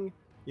 and the thing,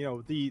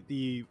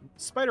 the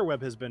spider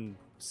web has been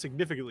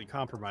significantly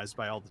compromised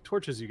by all the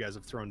torches you guys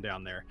have thrown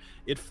down there.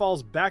 It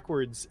falls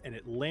backwards and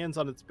it lands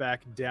on its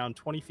back down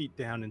 20 feet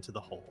down into the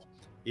hole.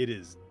 It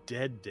is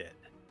dead,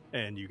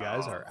 and you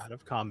guys are out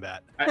of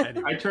combat. I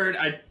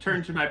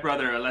turn to my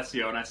brother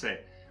Alessio and I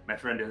say, my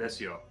friend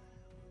Alessio,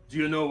 do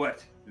you know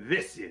what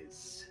this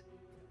is?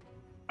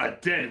 A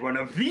dead one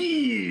of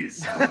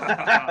these.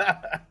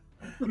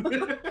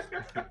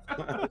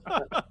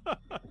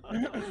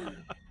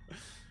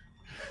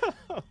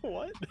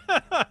 What?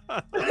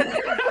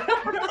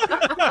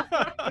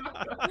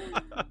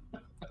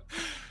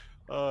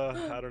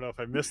 I don't know if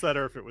I missed that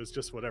or if it was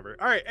just whatever.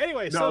 All right.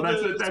 Anyway, no,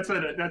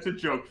 that's a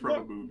joke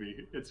from a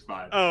movie. It's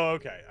fine. Oh,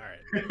 okay. All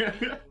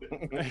right.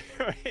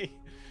 Anyway,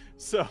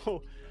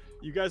 so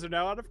you guys are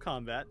now out of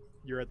combat.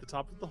 You're at the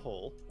top of the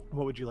hole.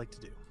 What would you like to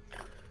do?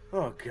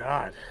 Oh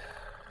God.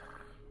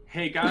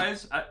 Hey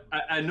guys,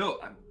 I know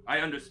I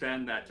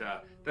understand that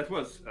that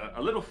was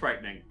a little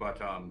frightening,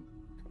 but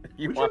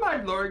would you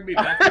mind lowering me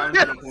back down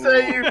to the hole?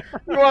 Say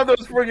you want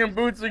those friggin'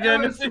 boots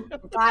again?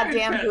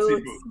 Goddamn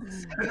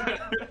boots.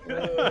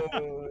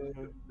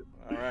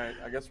 All right,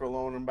 I guess we're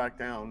lowering him back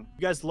down.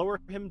 You guys lower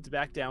him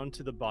back down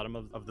to the bottom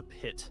of the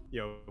pit,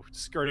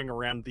 skirting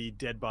around the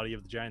dead body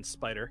of the giant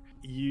spider.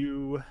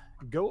 You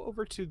go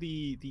over to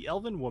the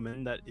elven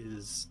woman that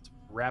is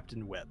wrapped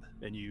in web,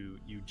 and you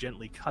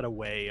gently cut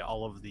away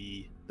all of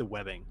the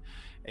webbing,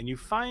 and you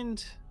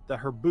find that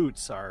her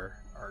boots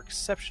are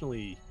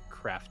exceptionally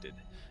crafted.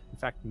 In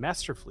fact,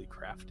 masterfully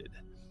crafted.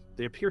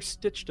 They appear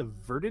stitched of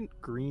verdant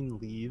green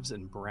leaves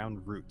and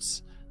brown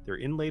roots. They're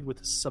inlaid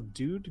with a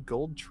subdued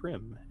gold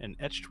trim and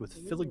etched with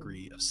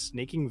filigree of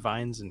snaking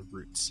vines and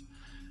roots.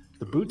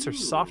 The boots are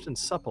soft and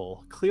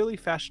supple, clearly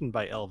fashioned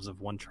by elves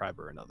of one tribe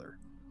or another.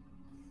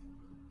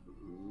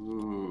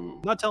 Ooh.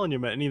 I'm not telling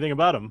you anything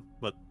about them,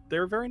 but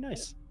they're very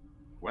nice.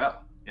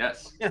 Well,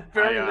 yes. Yeah,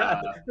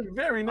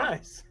 very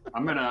nice.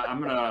 I'm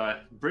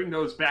gonna bring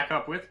those back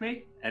up with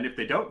me, and if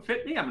they don't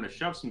fit me, I'm gonna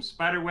shove some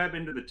spider web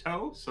into the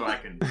toe so I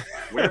can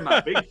wear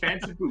my big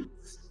fancy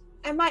boots.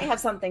 I might have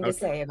something to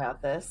say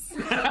about this.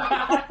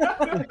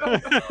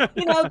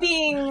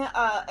 Being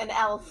an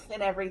elf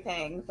and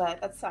everything, but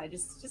that's fine.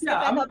 Just get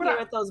back up here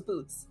with those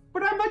boots.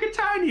 But I'm like a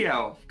tiny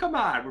elf. Come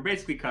on, we're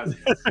basically cousins.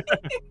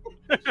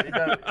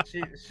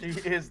 She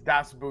is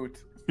Das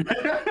Boot. And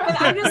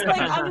I'm just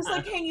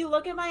like, can you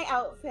look at my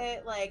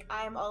outfit? Like,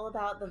 I'm all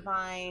about the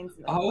vines.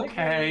 And the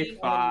okay,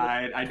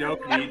 fine. I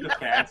don't need the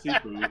fancy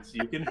boots.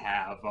 You can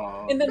have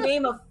them. In the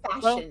name of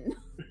fashion.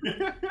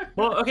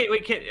 Well, okay,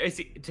 wait.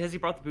 Has he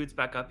brought the boots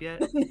back up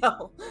yet?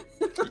 No.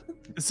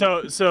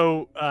 So,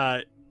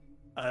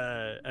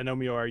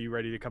 Anomio, are you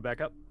ready to come back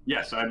up?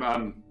 Yes, I'm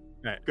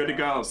right. Good to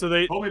go. So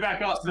they pull me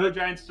back up. No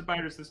giant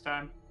spiders this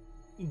time.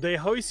 They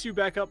hoist you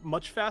back up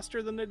much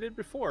faster than they did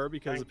before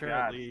because Thank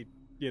apparently,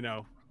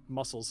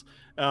 muscles.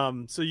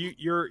 So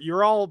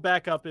you're all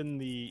back up in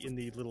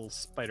the little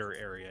spider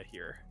area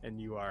here,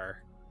 and you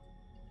are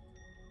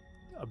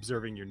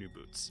observing your new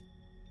boots.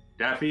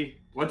 Daffy,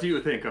 what do you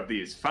think of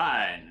these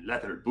fine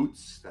leather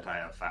boots that I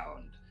have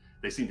found?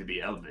 They seem to be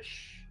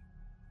elvish.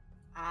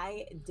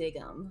 I dig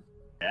them.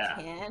 Yeah.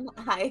 Can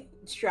I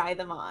try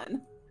them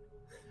on?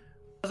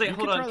 I was like,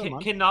 hold on.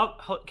 Can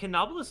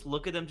Nobilis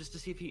look at them just to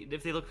see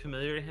if they look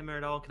familiar to him or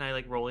at all? Can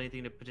I roll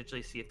anything to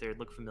potentially see if they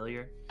look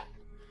familiar?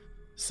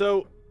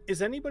 So,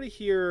 is anybody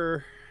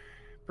here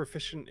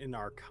proficient in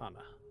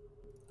Arcana?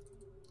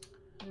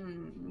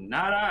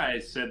 Not I,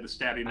 said the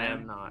stabby man. I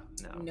am not.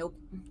 No. Nope.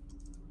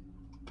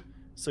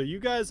 So you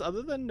guys,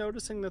 other than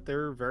noticing that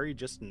they're very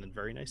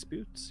nice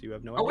boots, you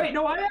have no idea. Oh wait,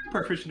 no, I am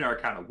proficient in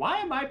Arcana. Why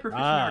am I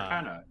proficient in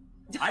Arcana?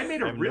 I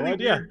made a really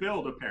weird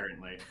build,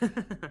 apparently.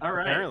 All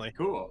right, apparently.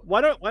 Cool.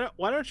 Why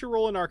don't you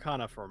roll an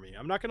Arcana for me?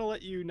 I'm not going to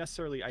let you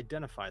necessarily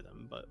identify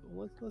them, but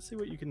let's see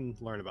what you can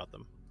learn about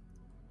them.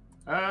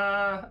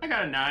 I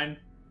got a 9,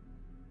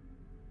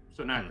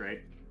 so not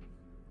great.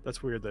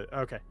 That's weird.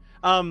 Okay.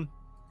 No,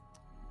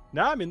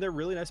 I mean they're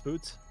really nice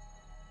boots.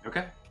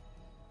 Okay.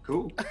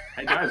 Cool.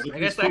 Hey guys, I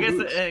guess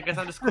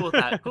I'm just cool with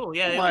that. Cool.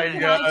 Yeah.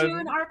 Can I do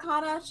an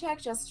Arcana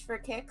check just for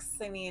kicks?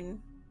 I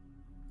mean,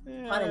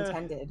 pun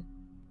intended.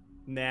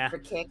 Nah. For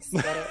kicks.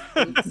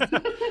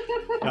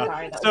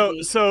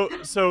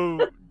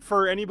 So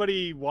for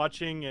anybody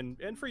watching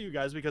and for you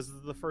guys, because this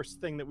is the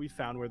first thing that we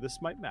found where this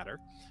might matter,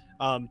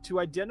 to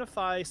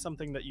identify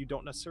something that you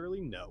don't necessarily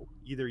know,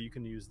 either you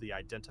can use the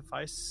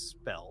identify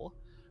spell,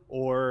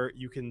 or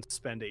you can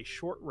spend a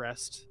short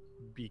rest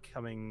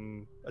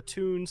becoming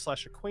attuned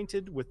 /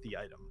 acquainted with the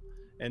item,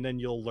 and then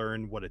you'll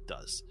learn what it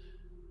does.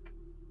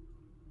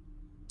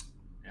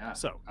 Yeah.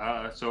 So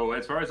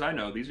as far as I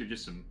know, these are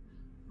just some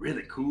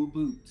really cool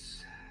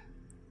boots.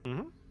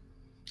 Mm-hmm.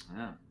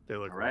 Yeah. They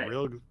look right.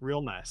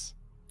 real nice.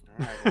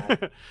 All right. Well,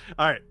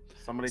 all right.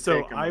 Somebody so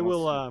take them. I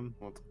will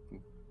we'll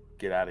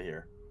get out of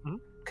here.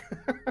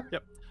 Mm-hmm.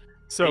 Yep.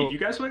 So hey, you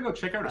guys want to go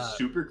check out a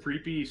super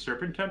creepy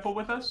serpent temple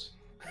with us?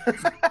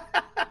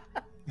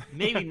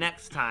 Maybe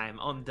next time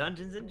on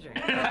Dungeons and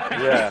Dragons.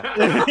 Yeah.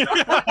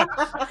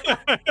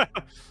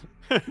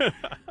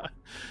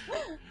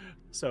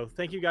 So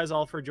thank you guys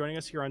all for joining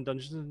us here on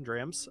Dungeons and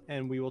Drams,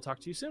 and we will talk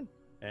to you soon.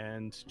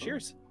 And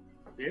cheers.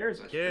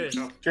 Cheers. Cheers.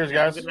 Cheers,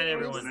 guys. Good night,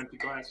 everyone. Empty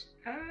glass.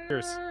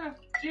 Cheers.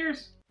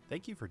 Cheers.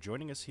 Thank you for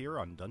joining us here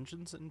on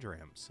Dungeons and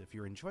Drams. If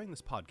you're enjoying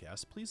this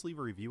podcast, please leave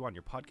a review on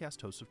your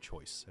podcast host of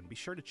choice, and be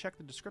sure to check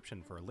the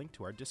description for a link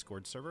to our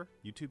Discord server,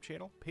 YouTube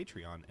channel,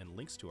 Patreon, and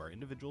links to our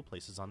individual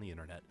places on the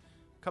internet.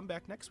 Come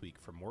back next week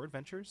for more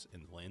adventures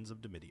in the lands of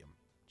Domitium.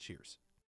 Cheers.